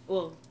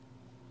 Well,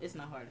 it's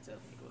not hard to tell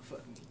if a nigga want to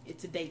fuck me.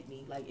 It's to date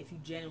me. Like if you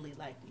genuinely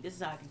like me, this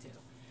is how I can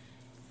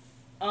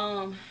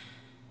tell.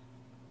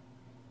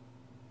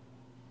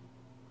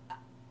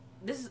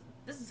 This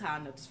is how I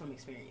know this from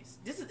experience.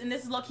 This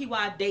is low key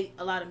why I date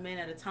a lot of men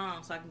at a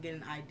time, so I can get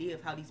an idea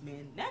of how these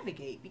men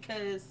navigate,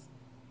 because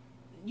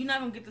you're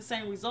not gonna get the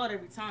same result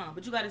every time,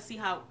 but you gotta see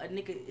how a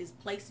nigga is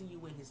placing you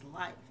in his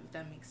life, if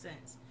that makes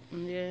sense.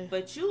 Yeah.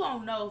 But you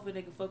don't know if a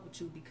nigga fuck with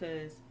you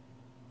because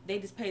they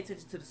just pay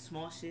attention to the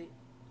small shit.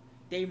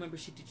 They remember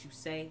shit that you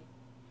say.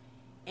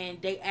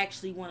 And they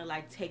actually want to,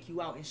 like, take you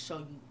out and show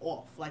you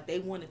off. Like, they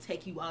want to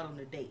take you out on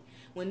a date.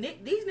 When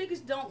these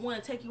niggas don't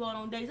want to take you out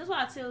on dates, that's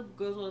why I tell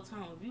girls all the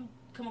time, if you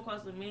come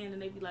across a man and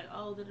they be like,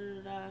 oh,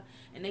 da-da-da-da,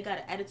 and they got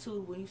an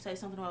attitude when you say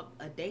something about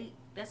a date,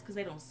 that's because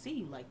they don't see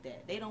you like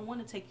that. They don't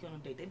want to take you on a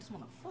date. They just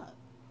want to fuck.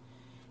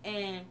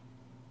 And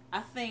I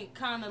think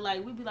kind of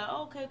like, we be like,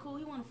 oh, okay, cool,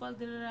 he want to fuck,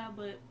 da-da-da,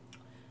 but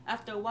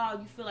after a while,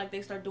 you feel like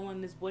they start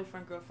doing this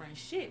boyfriend-girlfriend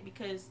shit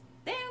because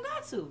they ain't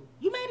got to.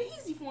 You made it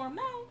easy for them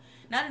now.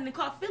 Now that they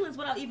caught feelings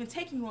without even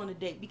taking you on a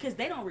date, because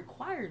they don't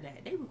require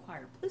that. They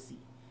require pussy.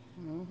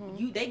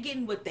 Mm-hmm. They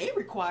getting what they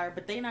require,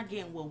 but they not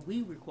getting what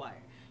we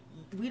require.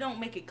 We don't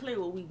make it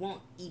clear what we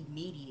want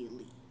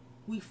immediately.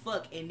 We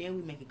fuck and then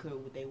we make it clear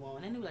what they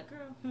want. And they be like,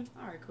 girl,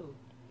 all right, cool.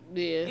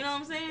 Yeah. You know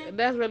what I'm saying?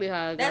 That's really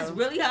how I go. That's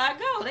really how I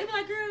go. They be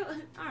like, girl,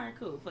 all right,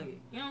 cool, fuck it.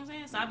 You know what I'm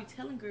saying? So I be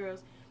telling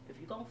girls,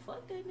 if you gonna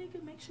fuck that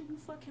nigga, make sure you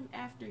fuck him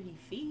after he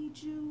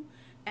feeds you,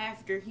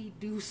 after he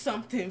do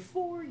something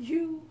for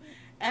you,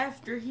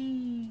 after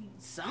he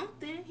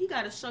something. He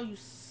gotta show you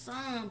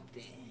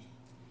something.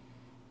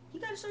 He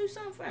gotta show you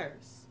something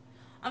first.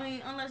 I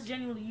mean, unless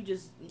genuinely you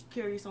just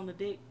curious on the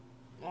dick,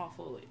 all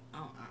for it.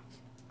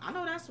 I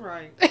know that's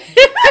right.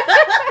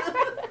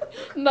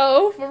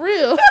 No, for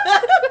real.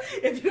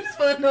 If you just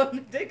want to know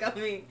the dick, I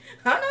mean,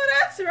 I know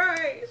that's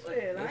right.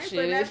 Shit, I ain't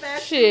putting that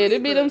past Shit,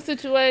 it be them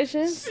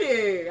situations.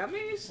 Shit, I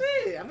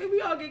mean,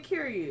 we all get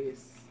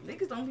curious.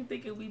 Niggas don't be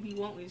thinking we be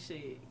wanting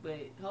shit, but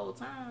the whole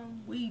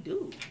time we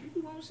do. We be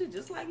wanting shit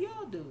just like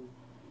y'all do.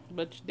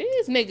 But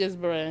these niggas,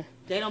 bruh,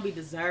 they don't be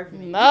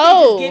deserving it.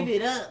 No. You can't just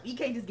give it up. You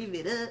can't just give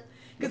it up.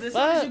 Because as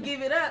soon as you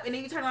give it up and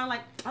then you turn around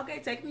like, okay,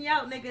 take me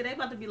out, nigga, they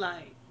about to be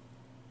like,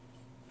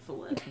 for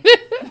what?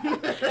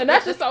 And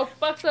that's just so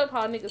fucked up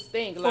how niggas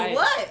think. For like,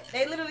 what?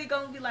 They literally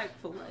gonna be like,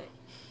 for what?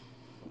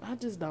 I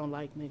just don't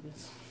like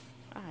niggas.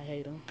 I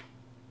hate them.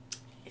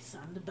 It's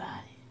something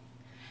about it.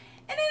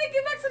 And then to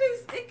get back to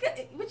this,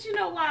 but you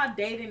know why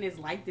dating is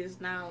like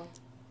this now?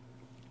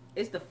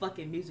 It's the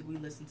fucking music we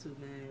listen to,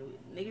 man.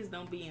 Niggas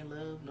don't be in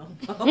love no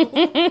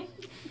more.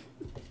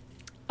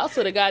 I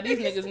swear to God, these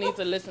niggas need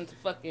to listen to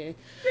fucking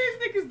these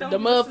niggas don't the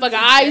motherfucking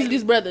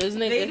Isley's brothers,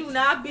 nigga. They do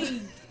not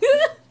be.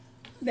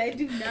 They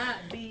do not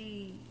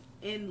be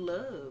in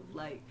love.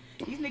 Like,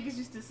 these niggas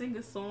used to sing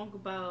a song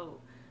about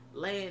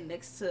laying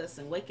next to us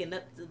and waking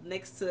up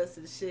next to us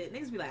and shit.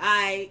 Niggas be like,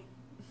 alright.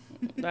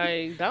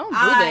 Like, don't do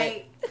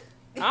that.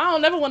 I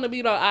don't never want to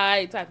be the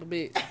alright type of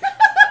bitch.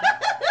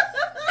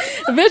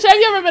 Bitch, have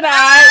you ever been an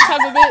alright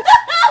type of bitch?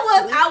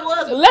 I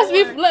was. Let's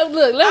be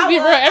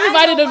real.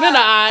 Everybody done been an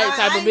alright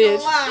type of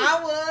bitch. I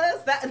was.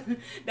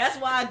 That's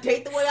why I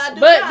date the way I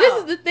do. But this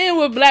is the thing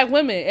with black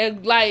women,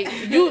 and like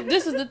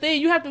this is the thing.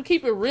 You have to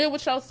keep it real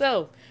with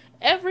yourself.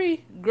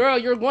 Every girl,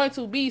 you're going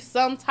to be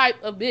some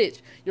type of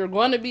bitch. You're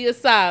going to be a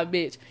side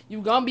bitch. You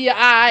gonna be an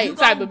alright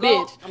type of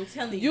bitch. I'm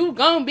telling you. You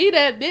gonna be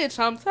that bitch.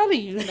 I'm telling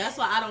you. That's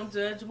why I don't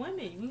judge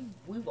women.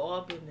 We've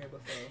all been there before.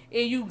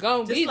 And you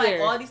gonna just be like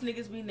there. All these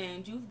niggas we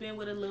named. You've been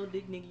with a little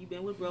dick nigga. You've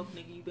been with a broke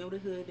nigga. You've been with a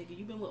hood nigga.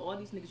 You've been with all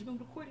these niggas. You've been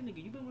with a corny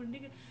nigga. You've been with a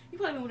nigga. You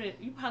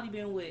probably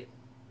been with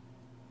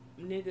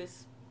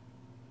niggas.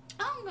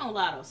 I'm gonna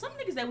lie though. Some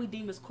niggas that we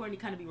deem as corny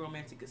kind of be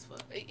romantic as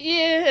fuck.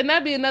 Yeah, and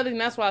that'd be another thing.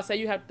 That's why I say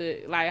you have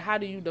to, like, how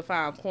do you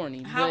define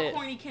corny? How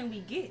corny can we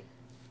get?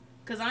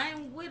 Cause I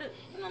am with it.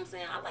 You know what I'm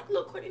saying? I like a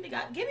little corny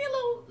nigga. Give me a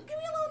little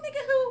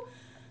nigga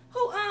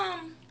who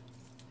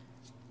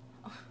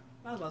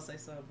I was about to say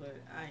something, but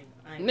I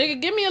ain't.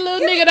 Nigga, give me a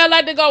little nigga that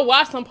like to go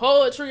watch some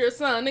poetry or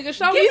something. Nigga,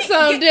 show me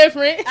something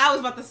different. I was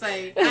about to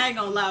say, I ain't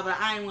gonna lie, but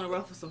I ain't want to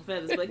ruffle some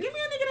feathers. But give me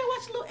a nigga that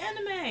watch a little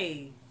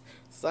anime.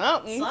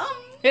 Something.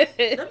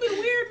 Them be the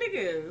weird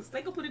niggas.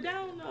 They gonna put it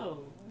down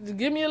though.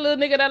 Give me a little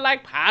nigga that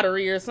like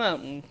pottery or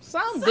something.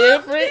 Something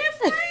different.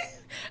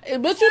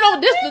 But you know,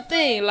 this the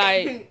thing,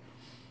 like,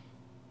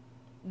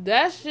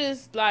 that's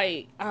just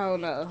like, I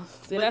don't know.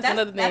 See, that's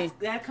another thing.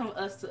 That come to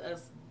us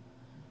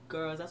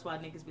girls. That's why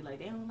niggas be like,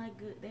 they don't like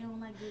good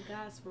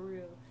guys for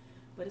real.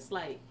 But it's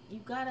like, you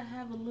gotta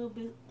have a little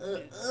bit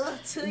to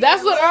you.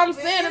 That's what I'm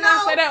saying, and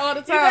I say that all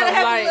the time.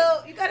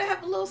 You gotta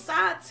have a little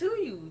side to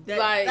you.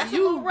 That's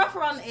you, a little rough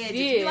around the edges.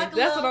 Yeah, like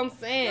that's what I'm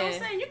saying. You know what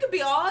I'm saying? You could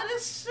be all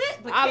this shit,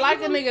 but I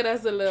like a nigga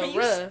that's a little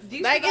rough.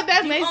 Like,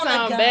 that may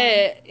sound gun?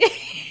 bad.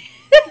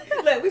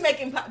 Look, we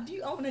making pop. Do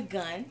you own a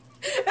gun?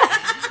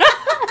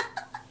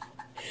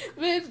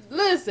 Bitch,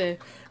 listen.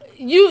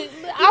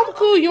 I'm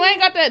cool. You ain't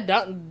got that.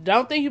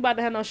 Don't think you about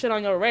to have no shit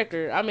on your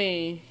record. I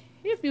mean,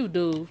 if you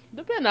do,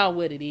 depending on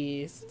what it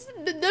is.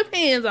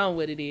 Depends on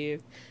what it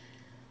is.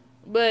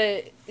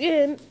 But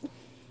yeah,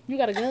 you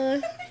got a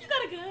gun. You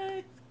got a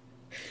gun.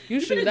 You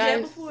shoot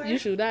dice. You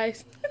shoot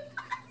dice.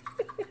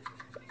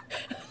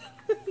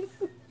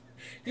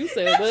 You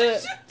said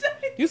bud.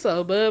 You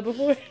saw a bud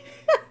before.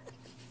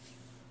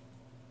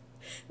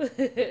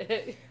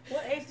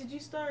 What age did you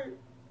start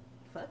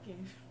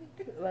fucking?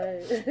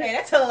 Like, hey,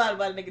 that tell a lot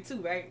about a nigga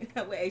too, right?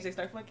 What age they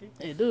start fucking?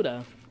 It do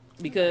though,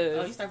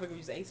 because you start fucking when you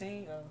was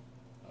 18.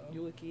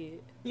 You a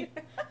kid. You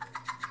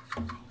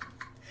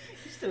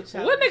still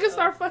childish. What niggas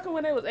start fucking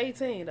when they was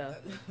 18 though?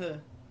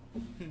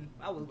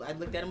 I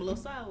looked at him a little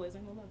sideways.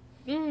 Ain't gonna lie.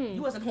 Mm.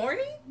 You wasn't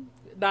horny?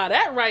 Nah,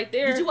 that right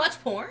there. Did you watch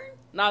porn?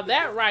 Now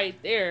that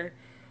right there,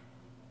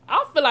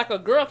 I feel like a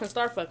girl can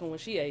start fucking when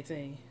she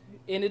 18.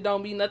 And it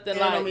don't be nothing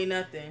like... It don't mean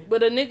nothing.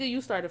 But a nigga,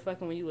 you started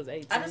fucking when you was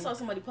 18. I just saw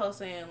somebody post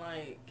saying,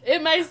 like...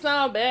 It may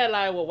sound bad,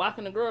 like, well, why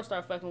can a girl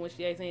start fucking when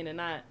she 18 and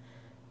not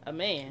a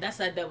man? That's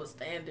that double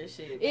standard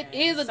shit, It man.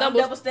 is a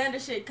double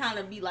standard shit kind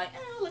of be like,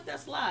 I'll let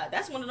that slide.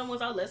 That's one of them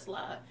ones I'll let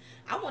slide.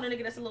 I want a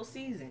nigga that's a little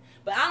seasoned.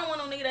 But I don't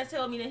want no nigga that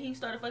tell me that he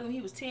started fucking when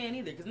he was 10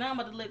 either. Because now I'm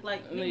about to look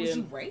like, nigga, was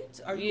you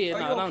raped? Are you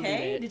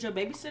okay? Did your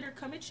babysitter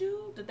come at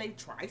you? Did they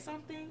try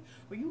something?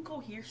 Were you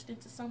coerced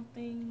into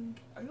something?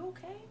 Are you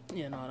okay?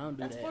 Yeah, no, don't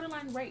do that. That's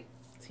borderline rape.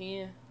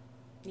 10?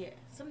 Yeah.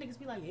 Some niggas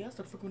be like, yeah, I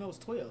started fucking when I was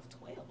 12.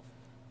 12?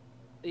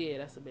 Yeah,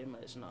 that's a bit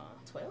much, nah.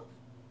 12?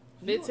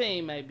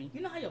 15 maybe.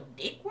 You know how your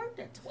dick worked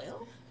at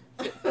 12?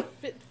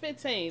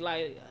 15.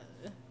 Like,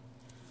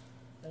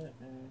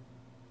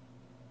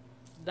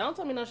 don't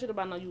tell me no shit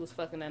about no you was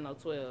fucking at no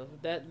 12.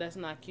 That's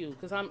not cute.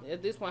 Cause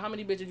at this point, how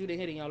many bitches you done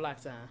hit in your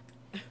lifetime?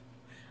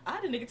 I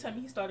had a nigga tell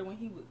me he started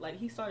when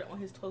he started on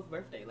his 12th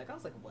birthday. Like, I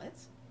was like, what?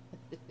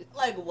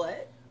 Like,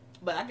 what?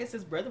 But I guess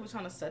his brother was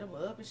trying to set him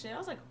up and shit. I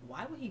was like,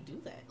 why would he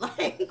do that?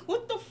 Like,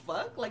 what the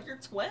fuck? Like, you're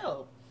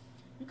 12.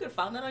 You could have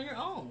found that on your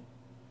own.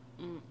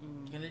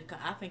 And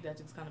I think that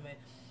just kind of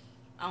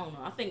I don't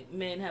know. I think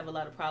men have a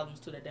lot of problems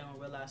too that they don't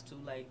realize too.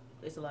 Like,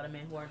 it's a lot of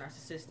men who are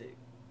narcissistic.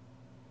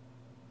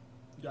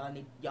 Y'all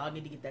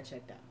need to get that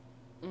checked out.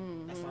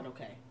 That's not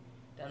okay.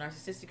 That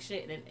narcissistic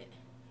shit. And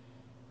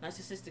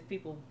narcissistic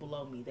people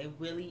below me, they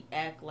really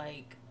act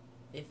like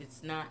if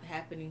it's not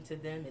happening to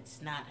them,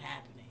 it's not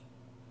happening.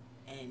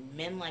 And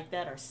men like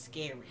that are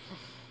scary.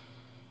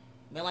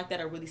 Men like that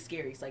are really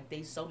scary. It's like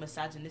they so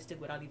misogynistic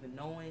without even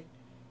knowing,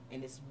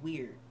 and it's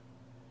weird.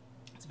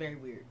 It's very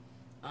weird.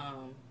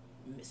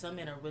 Some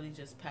men are really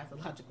just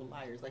pathological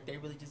liars. Like, they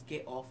really just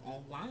get off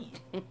on lying.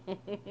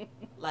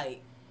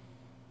 Like,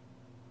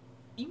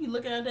 you be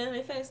looking at them in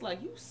their face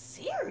like, you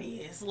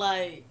serious?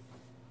 Like,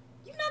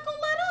 you not gonna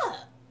let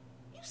up?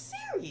 You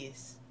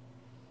serious?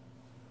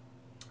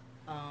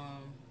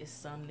 It's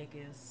some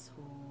niggas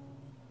who,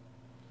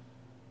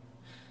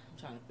 I'm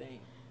trying to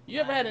think. You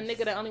ever had a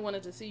nigga that only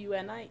wanted to see you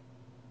at night?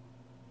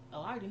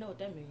 Oh, I already know what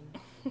that means.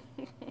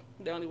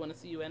 They only want to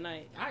see you at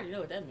night. I already know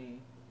what that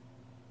means.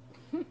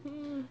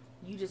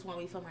 You just want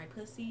me for my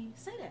pussy?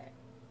 Say that.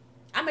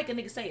 I make a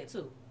nigga say it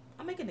too.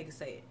 I make a nigga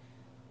say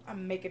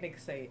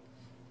it.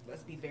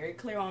 Let's be very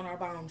clear on our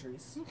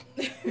boundaries.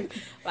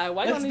 Like,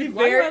 why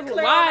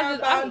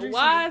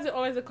is it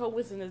always a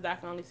coincidence that I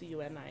can only see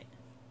you at night?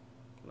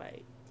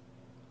 Like,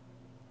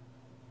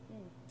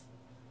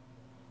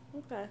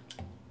 okay.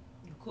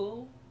 You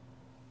cool?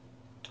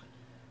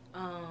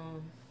 I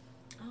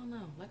don't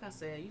know. Like I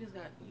said, niggas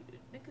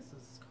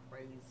is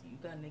crazy. You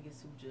got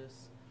niggas who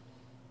just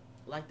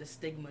like the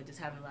stigma, just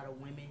having a lot of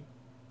women,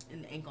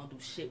 and they ain't gonna do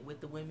shit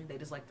with the women. They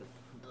just like the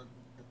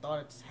thought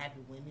of just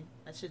having women.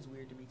 That shit's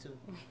weird to me too.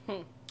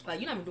 Like,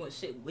 you're not even doing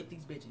shit with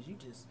these bitches. You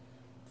just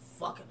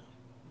fucking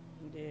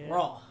them. Yeah.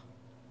 Raw.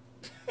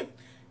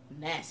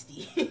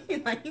 Nasty.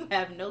 Like, you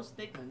have no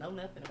stigma, no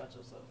nothing about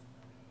yourself.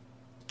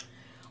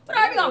 But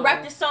alright, we gonna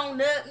wrap this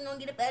song up. We gonna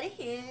get up out of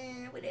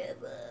here.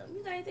 Whatever.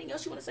 You got anything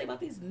else you want to say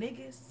about these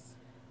niggas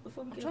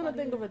before we get? I'm trying to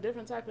think of a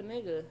different type of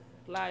nigga.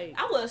 Like,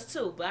 I was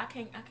too, but I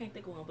can't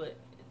think of one. But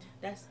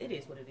it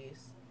is what it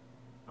is.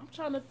 I'm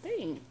trying to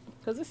think,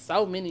 cause there's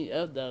so many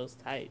of those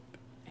type.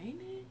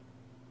 Ain't it?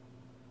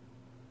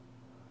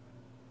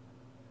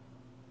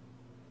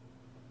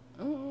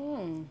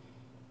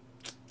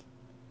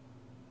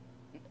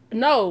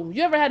 No,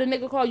 you ever had a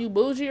nigga call you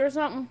bougie or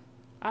something?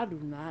 I do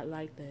not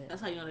like that.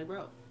 That's how you know they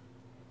broke.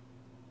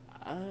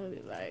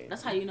 Like,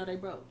 that's how you know they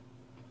broke.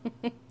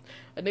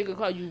 A nigga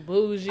call you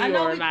bougie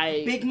or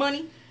like big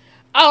money.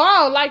 Oh, I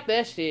don't like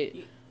that shit.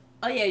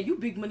 Oh yeah, you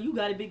big money. You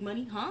got it, big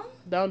money, huh?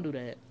 Don't do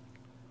that.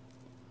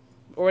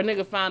 Or a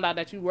nigga find out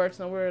that you work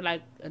somewhere,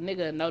 like a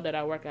nigga know that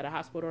I work at a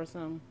hospital or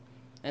something,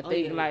 and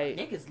think like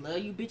niggas love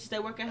you bitches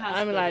that work at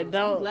hospitals. I mean, like,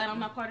 I'm glad I'm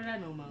not part of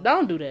that no more.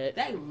 Don't do that.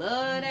 They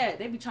love that.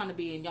 They be trying to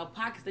be in your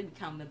pockets. They be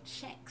counting them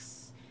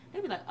checks.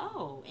 They be like,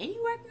 oh, and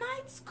you work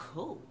nights?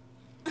 Cool.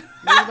 Listen,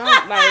 don't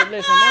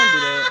do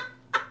that.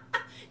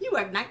 You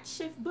work night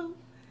shift, boo?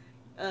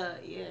 Yeah,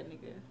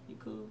 nigga. You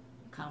cool?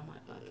 Call my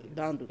pockets.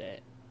 Don't do that.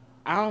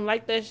 I don't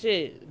like that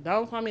shit.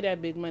 Don't call me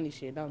that big money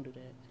shit. Don't do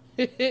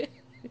that.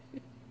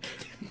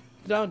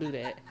 Don't do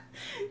that.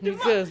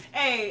 Because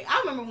hey,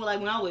 I remember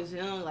when I was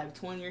young, like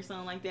 20 or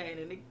something like that,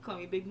 and they called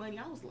me big money.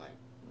 I was like,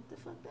 what the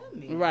fuck that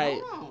mean?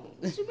 Right. Hold on.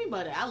 What you mean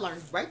by that? I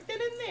learned right then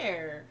and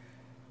there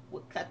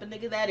what type of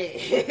nigga that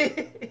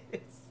is.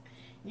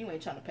 You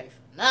ain't trying to pay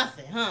for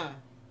nothing, huh?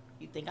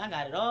 You think I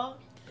got it all?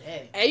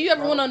 Yeah. Hey, you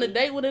ever went on a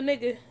date with a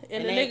nigga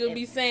and the nigga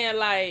be saying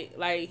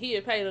like he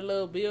had paid a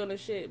little bill and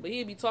shit, but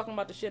he'd be talking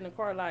about the shit in the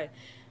car like,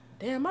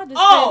 damn, I just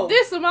spent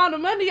this amount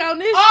of money on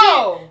this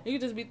shit. And you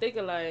just be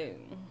thinking like,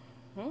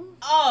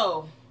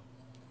 Oh,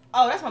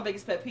 that's my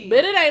biggest pet peeve.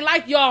 But it ain't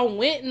like y'all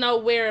went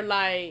nowhere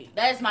like.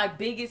 That's my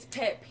biggest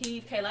pet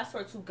peeve, Kayla. I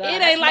swear to God.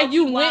 It ain't like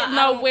you went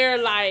nowhere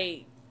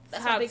like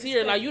top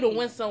tier. Like you done peeve.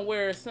 went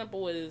somewhere as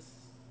simple as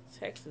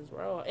Texas,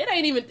 bro. It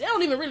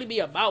don't even really be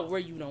about where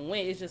you done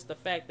went. It's just the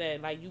fact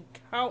that like you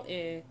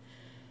counting.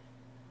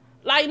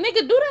 Like,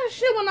 nigga, do that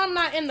shit when I'm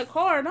not in the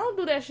car. Don't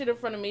do that shit in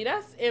front of me.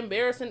 That's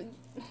embarrassing.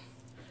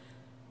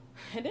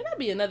 And then that'd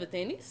be another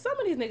thing. Some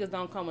of these niggas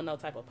don't come with no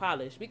type of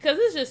polish because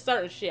it's just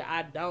certain shit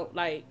I don't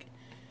like.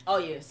 Oh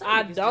yeah,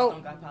 I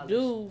don't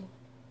do.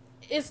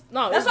 It's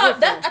no. That's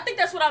it's I think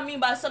that's what I mean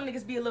by some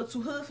niggas be a little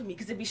too hood for me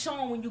because it be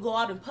showing when you go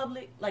out in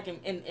public, like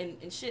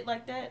in shit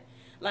like that.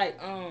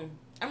 Like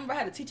I remember I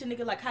had to teach a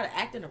nigga like how to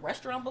act in a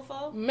restaurant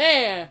before.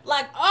 Man,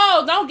 like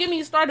don't get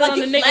me started on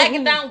the nigga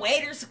flagging down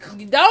waiters.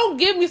 Don't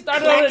get me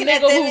started on the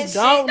nigga who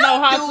don't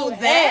know how to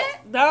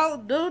act.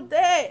 Don't do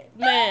that,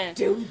 man.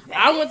 Do that.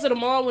 I went to the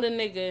mall with a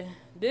nigga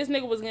This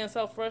nigga was getting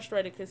so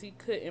frustrated because he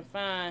couldn't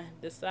find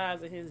the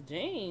size of his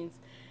jeans.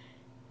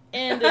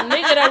 And the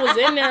nigga that was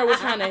in there was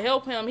trying to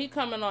help him. He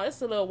coming on,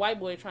 it's a little white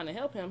boy trying to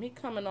help him. He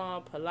coming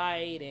on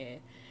polite and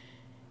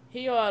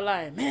he all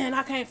like, man,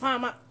 I can't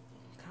find my...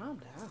 Calm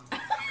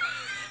down.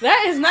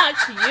 That is not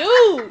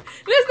cute.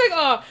 This nigga,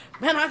 oh,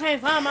 man, I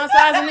can't find my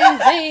size in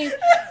these jeans.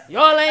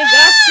 Y'all ain't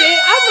got shit.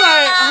 I'm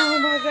like, oh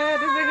my God,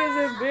 this nigga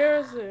is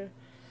embarrassing.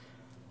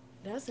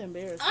 That's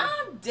embarrassing.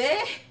 I'm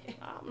dead.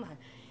 I'm like,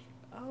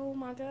 oh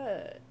my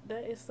God,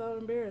 that is so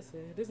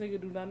embarrassing. This nigga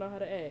do not know how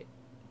to act.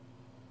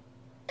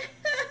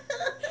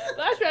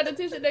 So I tried to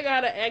teach a nigga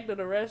how to act at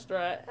a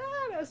restaurant.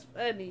 Ah, that's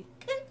funny.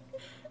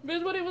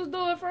 Bitch, what he was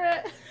doing,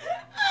 Fred?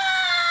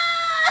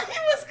 He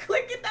was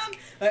clicking down.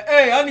 Like,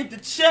 hey, I need to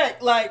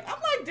check. Like, I'm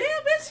like, damn,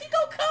 bitch, he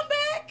gonna come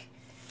back.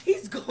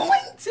 He's going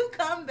to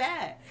come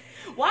back.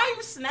 Why are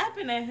you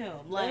snapping at him?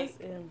 Like,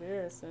 that's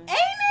embarrassing. Ain't it?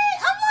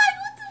 I'm like,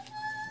 what the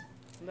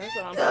fuck? That's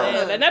what I'm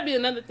saying. And that'd be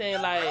another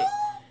thing, like,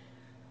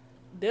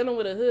 dealing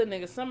with a hood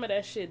nigga, some of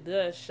that shit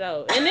does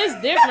show. And it's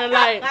different,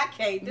 like, I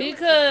can't do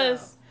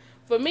because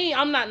for me,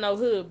 I'm not no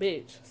hood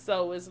bitch.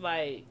 So it's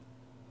like,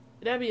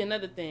 that'd be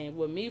another thing.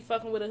 With me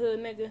fucking with a hood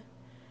nigga.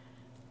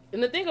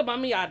 And the thing about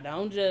me, I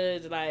don't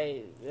judge.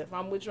 Like, if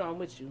I'm with you, I'm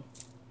with you.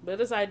 But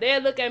it's like, they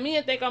look at me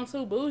and think I'm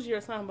too bougie or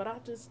something, but I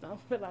just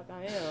don't feel like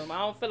I am. I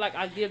don't feel like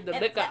I give the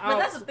lick an ounce. But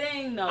that's the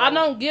thing, though. I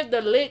don't give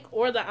the lick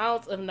or the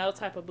ounce of no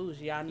type of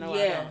bougie. I know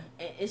I don't.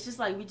 It's just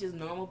like we just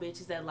normal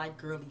bitches that like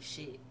girly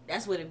shit.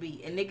 That's what it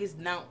be. And niggas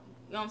now,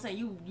 you know what I'm saying?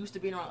 You used to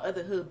be around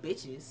other hood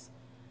bitches.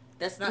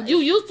 That's not. You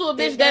used to a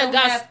bitch that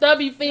got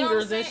stubby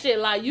fingers and shit.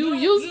 Like, you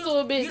used to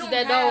a bitch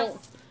that don't.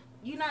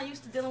 You're not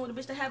used to dealing with a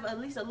bitch that have at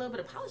least a little bit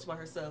of polish about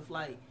herself.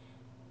 Like,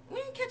 we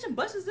ain't catching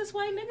buses this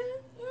way, nigga.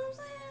 You know what I'm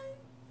saying?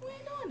 We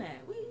ain't doing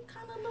that. We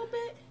kind of a little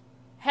bit.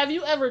 Have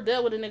you ever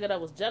dealt with a nigga that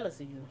was jealous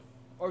of you?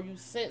 Or you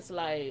sense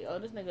like, oh,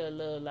 this nigga a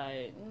little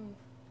like,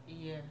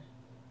 Yeah.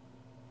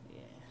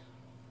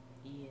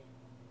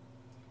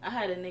 I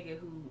had a nigga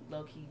who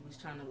low-key was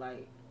trying to,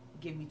 like,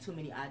 give me too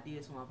many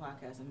ideas for my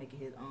podcast and make it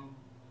his own.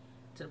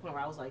 To the point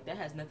where I was like, that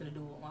has nothing to do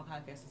with what my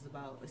podcast is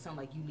about. It sounds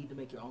like you need to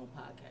make your own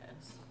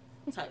podcast.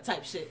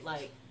 type shit.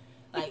 Like,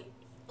 I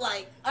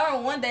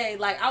remember one day,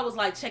 like, I was,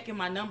 like, checking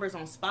my numbers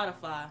on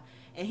Spotify,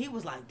 and he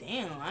was like,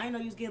 damn, I didn't know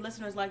you was getting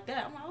listeners like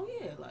that. I'm like, oh,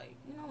 yeah. Like,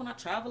 you know, when I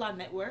travel, I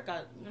network. You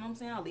know what I'm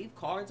saying? I leave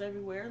cards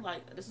everywhere.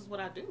 Like, this is what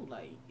I do.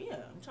 Like, yeah,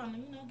 I'm trying to,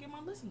 you know, get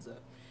my listens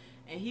up.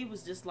 And he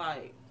was just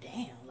like,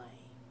 damn, like,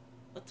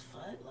 what the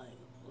fuck? Like,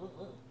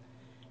 ugh.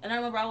 And I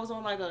remember I was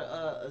on, like,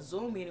 a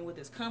Zoom meeting with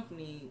this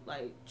company.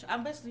 Like,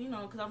 I'm basically, you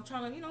know, because I'm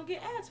trying to, you know,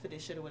 get ads for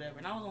this shit or whatever.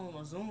 And I was on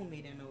a Zoom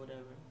meeting or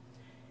whatever.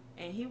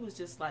 And he was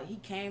just like, he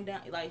came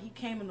down, like, he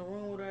came in the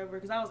room or whatever.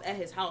 Because I was at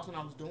his house when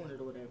I was doing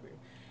it or whatever.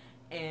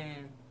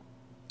 And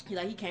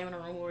he came in the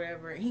room or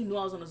whatever. And he knew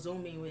I was on a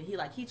Zoom meeting with,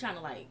 he trying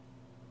to, like,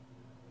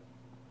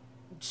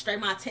 straight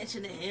my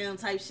attention to him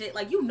type shit.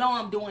 Like, you know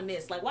I'm doing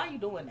this. Like, why are you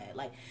doing that?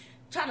 Like,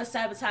 trying to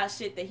sabotage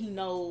shit that he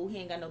know he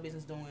ain't got no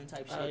business doing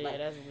type shit. Oh, yeah, like,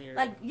 that's weird.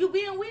 Like, you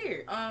being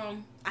weird. I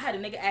had a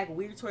nigga act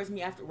weird towards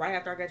me right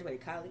after I graduated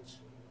college.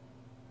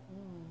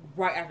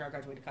 Right after I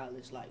graduated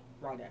college. Like,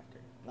 right after.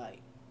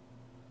 Like,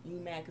 you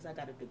mad because I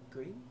got a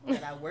degree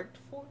that I worked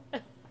for?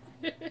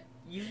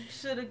 You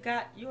should have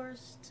got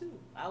yours too.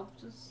 I'll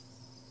just...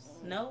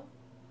 No,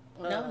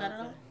 not at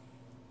all.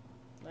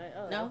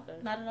 Like,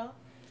 Not at all.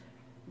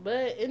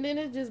 But, and then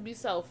it just be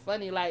so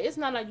funny. Like, it's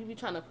not like you be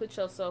trying to put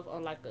yourself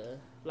on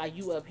like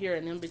you up here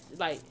and then,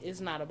 like, it's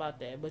not about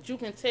that. But you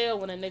can tell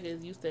when a nigga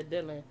is used to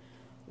dealing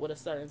with a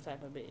certain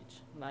type of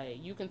bitch.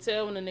 Like, you can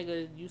tell when a nigga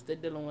is used to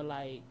dealing with,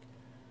 like,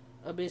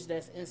 a bitch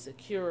that's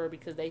insecure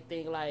because they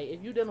think, like,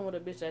 if you dealing with a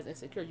bitch that's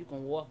insecure, you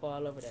can walk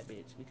all over that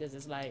bitch because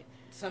it's like...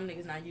 Some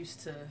niggas not used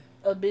to...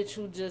 A bitch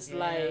who just,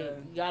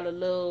 like, got a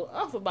little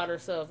off about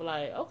herself.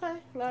 Like, okay,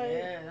 like...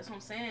 Yeah, that's what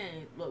I'm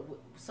saying. Look,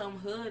 some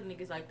hood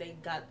niggas, like, they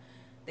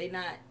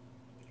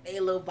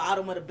a little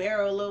bottom of the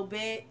barrel a little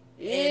bit.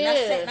 Yeah.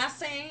 And not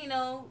saying, you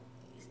know,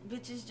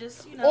 bitches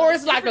just, you know. Or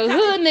it's like a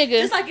hood nigga.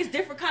 Just like it's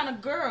different kind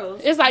of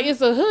girls. It's like it's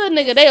a hood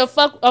nigga. They'll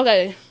fuck.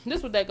 Okay,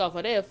 this what they go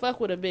for. They'll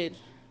fuck with a bitch.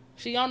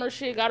 She on her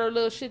shit, got her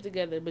little shit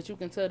together, but you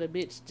can tell the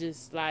bitch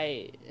just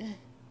like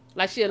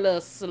she a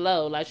little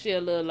slow. Like she a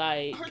little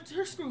like.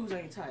 Her screws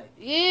ain't tight.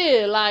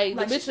 Yeah, like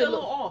the bitch a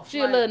little off. She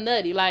a little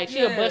nutty. Like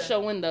she'll bust your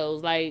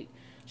windows. Like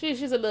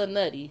she's a little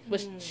nutty,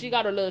 but she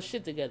got her little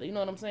shit together. You know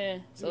what I'm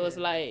saying? So it's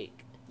like.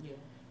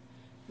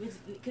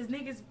 Because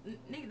niggas,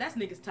 that's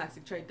niggas'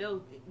 toxic trait.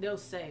 They'll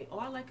say, oh,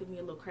 I like me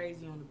a little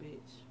crazy on the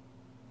bitch.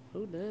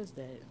 Who does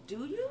that?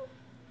 Do you?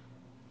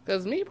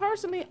 Because me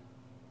personally...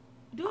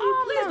 Do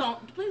you?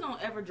 Please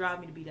don't ever drive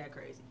me to be that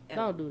crazy.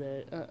 Ever. Don't do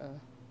that.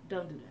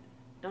 Don't do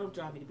that. Don't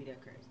drive me to be that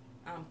crazy.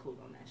 I'm cool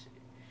on that shit.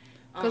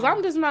 Because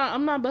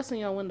I'm not busting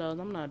your windows.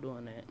 I'm not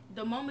doing that.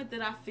 The moment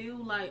that I feel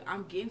like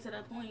I'm getting to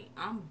that point,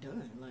 I'm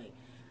done. Like,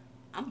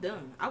 I'm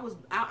done. I was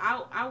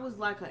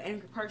like an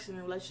angry person in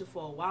a relationship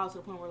for a while to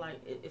the point where, like,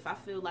 if I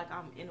feel like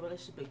I'm in a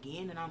relationship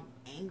again and I'm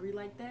angry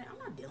like that, I'm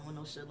not dealing with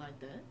no shit like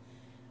that.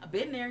 I've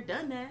been there,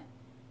 done that.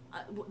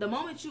 The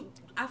moment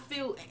I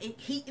feel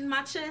heat in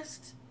my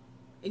chest,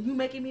 and you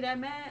making me that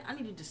mad, I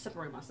need to just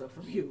separate myself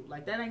from you.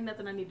 Like, that ain't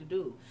nothing I need to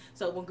do.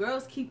 So when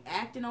girls keep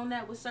acting on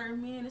that with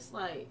certain men, it's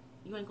like,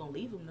 you ain't gonna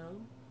leave them,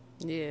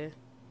 though. Yeah.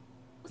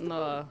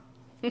 No.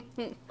 What's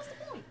the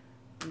point?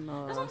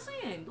 No. That's what I'm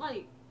saying.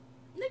 Like,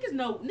 niggas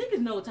know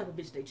what type of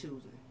bitch they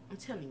choosing. I'm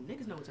telling you,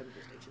 niggas know what type of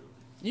bitch they choosing.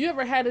 You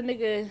ever had a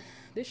nigga...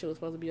 This shit was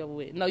supposed to be over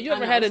with. No, you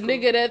ever had a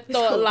nigga that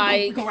thought, cool.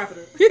 like... We gonna wrap it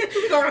up.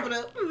 We gonna wrap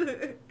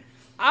it up.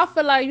 I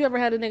feel like you ever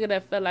had a nigga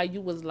that felt like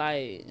you was,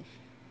 like...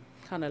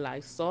 kind of,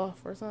 like,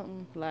 soft or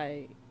something?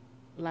 Like...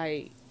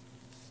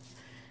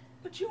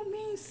 What you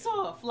mean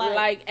soft?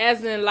 Like,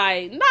 as in,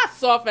 like... Not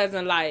soft as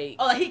in, like...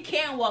 Oh, he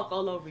can walk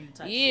all over you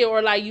type yeah, shit.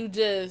 or, like, you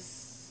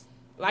just...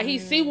 Like, he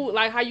see,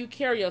 like, how you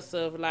carry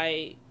yourself.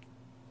 Like...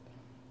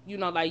 You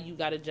know, like, you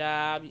got a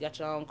job, you got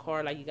your own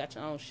car, like, you got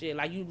your own shit.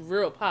 Like, you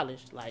real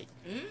polished, like.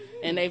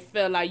 And they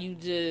felt like you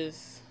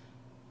just...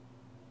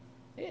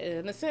 Yeah,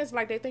 in a sense,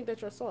 like, they think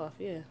that you're soft,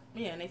 yeah.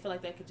 Yeah, and they feel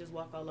like they could just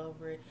walk all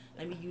over it.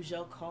 Let me use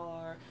your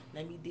car.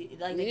 Let me do...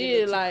 Like, yeah, they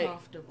get like, too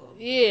comfortable.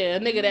 Yeah, a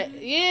nigga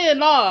that... Yeah,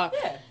 nah.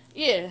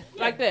 Yeah,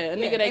 like that. A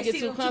nigga that gets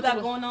too comfortable. You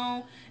got going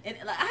on. And,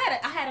 like,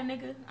 I had a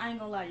nigga... I ain't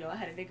gonna lie, y'all. I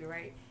had a nigga,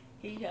 right?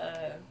 He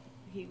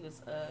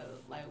was,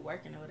 like,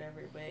 working or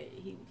whatever, but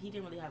he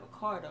didn't really have a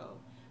car, though.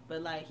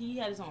 But, like, he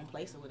had his own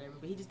place or whatever,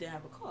 but he just didn't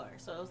have a car.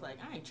 So, it was like,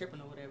 I ain't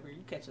tripping or whatever.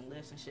 You catching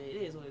lifts and shit.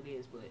 It is what it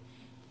is, but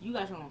you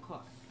got your own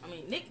car. I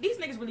mean, these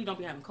niggas really don't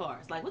be having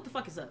cars. Like, what the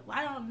fuck is up?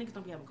 Why don't niggas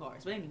don't be having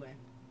cars? But anyway,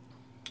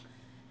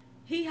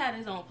 he had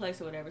his own place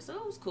or whatever, so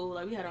it was cool.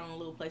 Like, we had our own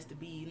little place to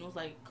be, and it was,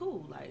 like,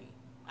 cool. Like,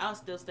 I was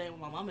still staying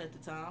with my mama at the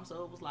time,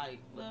 so it was like,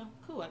 well,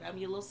 cool. I got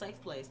me a little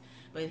safe place.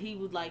 But he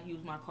would, like,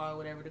 use my car or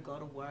whatever to go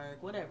to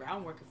work, whatever.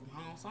 I'm working from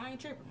home, so I ain't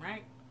tripping,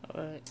 right?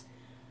 All right.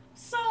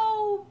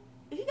 So...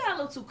 he got a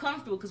little too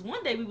comfortable because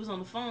one day we was on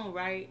the phone,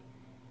 right?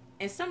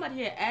 And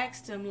somebody had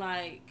asked him,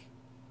 like,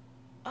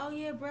 oh,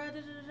 yeah, bro,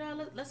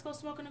 let's go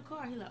smoke in the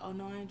car. He like, oh,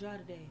 no, I ain't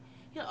drive today.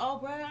 He like, oh,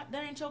 bro,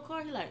 that ain't your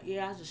car? He like,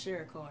 yeah, I just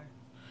share a car.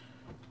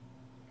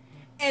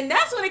 And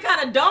that's when it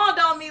kind of dawned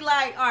on me,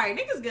 like, all right,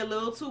 niggas get a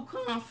little too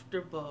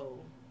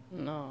comfortable.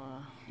 No.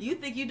 You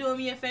think you doing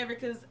me a favor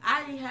because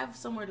I have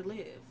somewhere to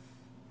live.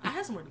 I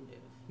have somewhere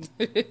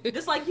to live.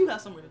 Just like you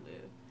have somewhere to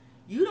live.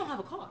 You don't have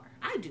a car.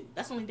 I do.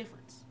 That's the only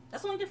difference.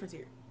 That's the only difference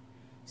here.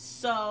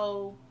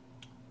 So,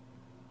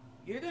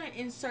 you're going to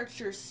insert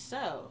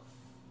yourself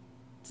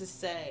to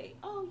say,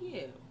 oh,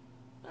 yeah,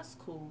 that's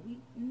cool.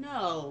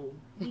 No,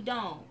 we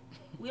don't.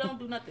 We don't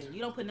do nothing. You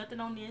don't put nothing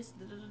on this.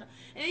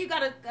 And you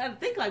gotta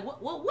think, like,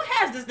 what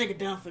has this nigga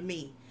done for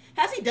me?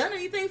 Has he done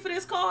anything for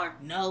this car?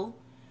 No.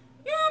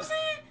 You know what I'm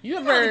saying? You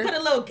ever put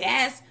a little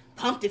gas,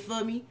 pumped it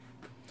for me.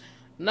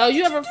 No,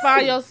 you ever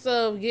find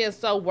yourself getting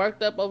so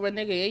worked up over a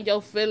nigga in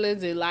your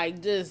feelings and,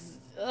 like, just...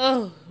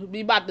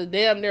 be about to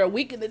damn near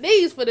weaken the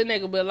knees for the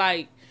nigga, but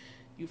like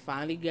you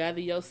finally gather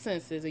your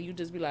senses and you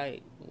just be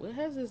like, what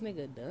has this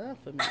nigga done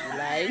for me?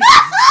 Like,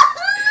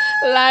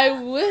 like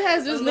what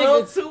has this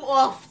nigga too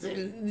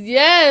often?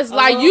 Yes,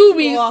 like you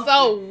be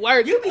so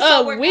worked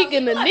up, weak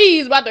in the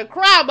knees, about to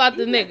cry about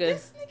the nigga.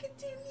 This nigga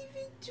didn't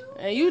even do.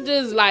 And you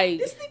just like,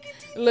 this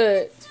nigga didn't look,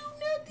 even do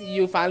nothing.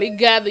 You finally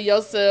gather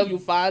yourself, you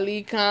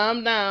finally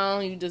calm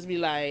down, you just be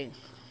like,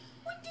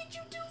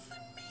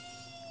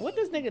 what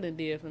this nigga done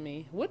did for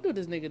me? What do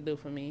this nigga do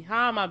for me?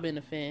 How am I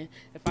benefiting?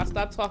 If I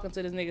stop talking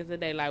to this nigga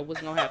today, like, what's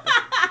gonna happen?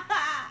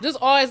 Just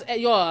always,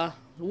 y'all,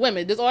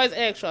 women, just always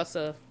ask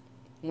yourself,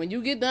 when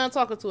you get done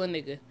talking to a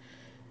nigga,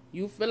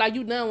 you feel like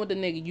you done with the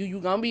nigga, you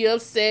gonna be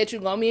upset, you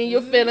gonna be in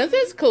your feelings,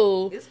 it's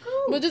cool. It's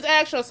cool. But just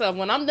ask yourself,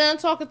 when I'm done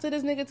talking to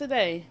this nigga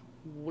today,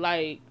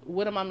 like,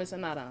 what am I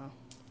missing out on?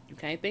 You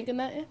can't think of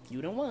nothing,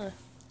 you done won.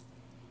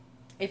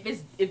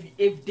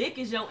 If dick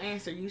is your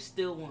answer, you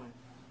still won.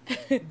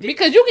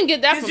 Because you can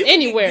get that from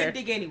anywhere.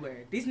 Good dick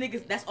anywhere. These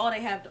niggas, that's all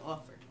they have to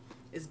offer.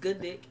 It's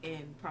good dick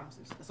and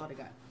promises. That's all they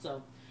got.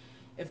 So,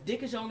 if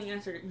dick is your only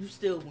answer, you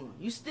still won.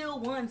 You still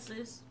won,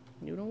 sis.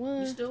 You done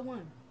won. You still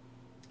won.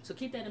 So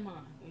keep that in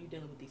mind when you're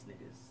dealing with these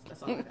niggas.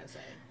 That's all I gotta say.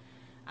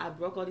 I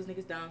broke all these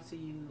niggas down to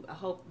you. I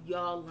hope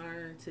y'all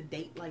learn to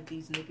date like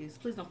these niggas.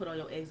 Please don't put all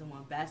your eggs in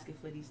one basket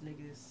for these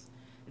niggas.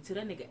 Until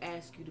that nigga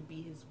asks you to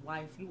be his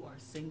wife, you are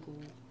single.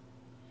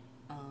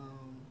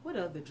 What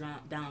other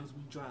downs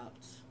we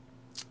dropped?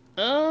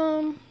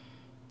 Don't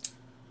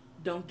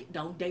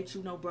date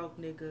you no broke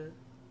nigga.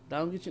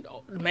 Don't get you.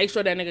 Make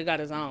sure that nigga got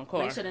his own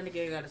car. Make sure that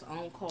nigga got his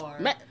own car.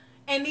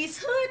 And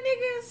these hood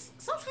niggas,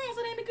 sometimes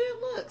it ain't a good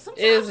look.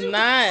 It's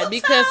not,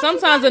 because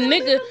sometimes a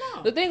nigga.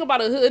 The thing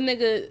about a hood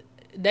nigga,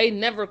 they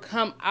never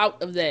come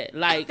out of that.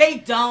 Like they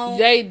don't.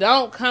 They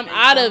don't come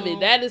out of it.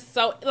 That is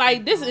so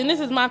like this. And this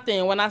is my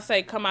thing when I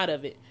say come out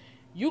of it.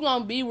 You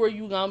gonna be where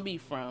you gonna be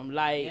from.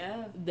 Like,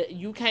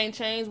 you can't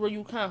change where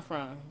you come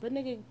from. But,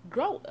 nigga,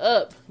 grow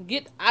up.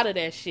 Get out of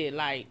that shit.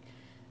 Like,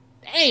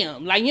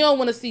 damn. Like, you don't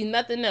want to see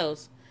nothing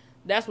else.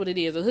 That's what it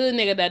is. A hood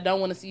nigga that don't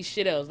want to see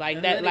shit else.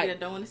 Like, that, like,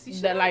 that don't want to see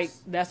shit that, else. like,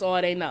 that's all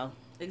they know.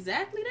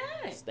 Exactly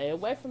that. Stay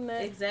away from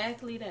that.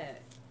 Exactly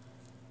that.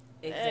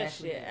 That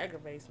shit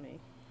aggravates me.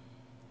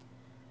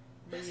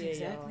 That's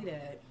exactly y'all.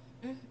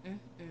 that.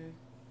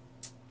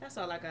 That's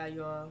all I got,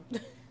 y'all.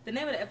 The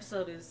name of the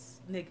episode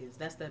is Niggas.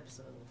 That's the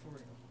episode, for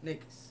real.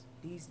 Niggas.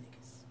 These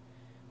niggas.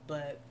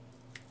 But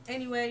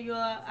anyway,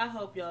 y'all, I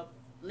hope y'all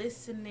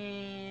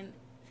listening.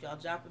 If y'all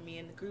dropping me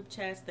in the group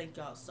chats, thank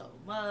y'all so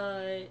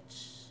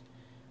much.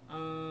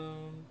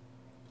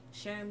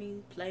 Share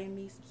me, play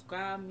me,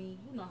 subscribe me.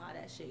 You know how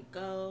that shit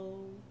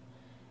go.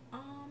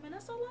 And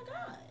that's all I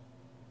got.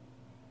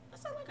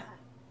 That's all I got.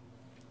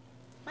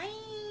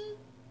 Bye.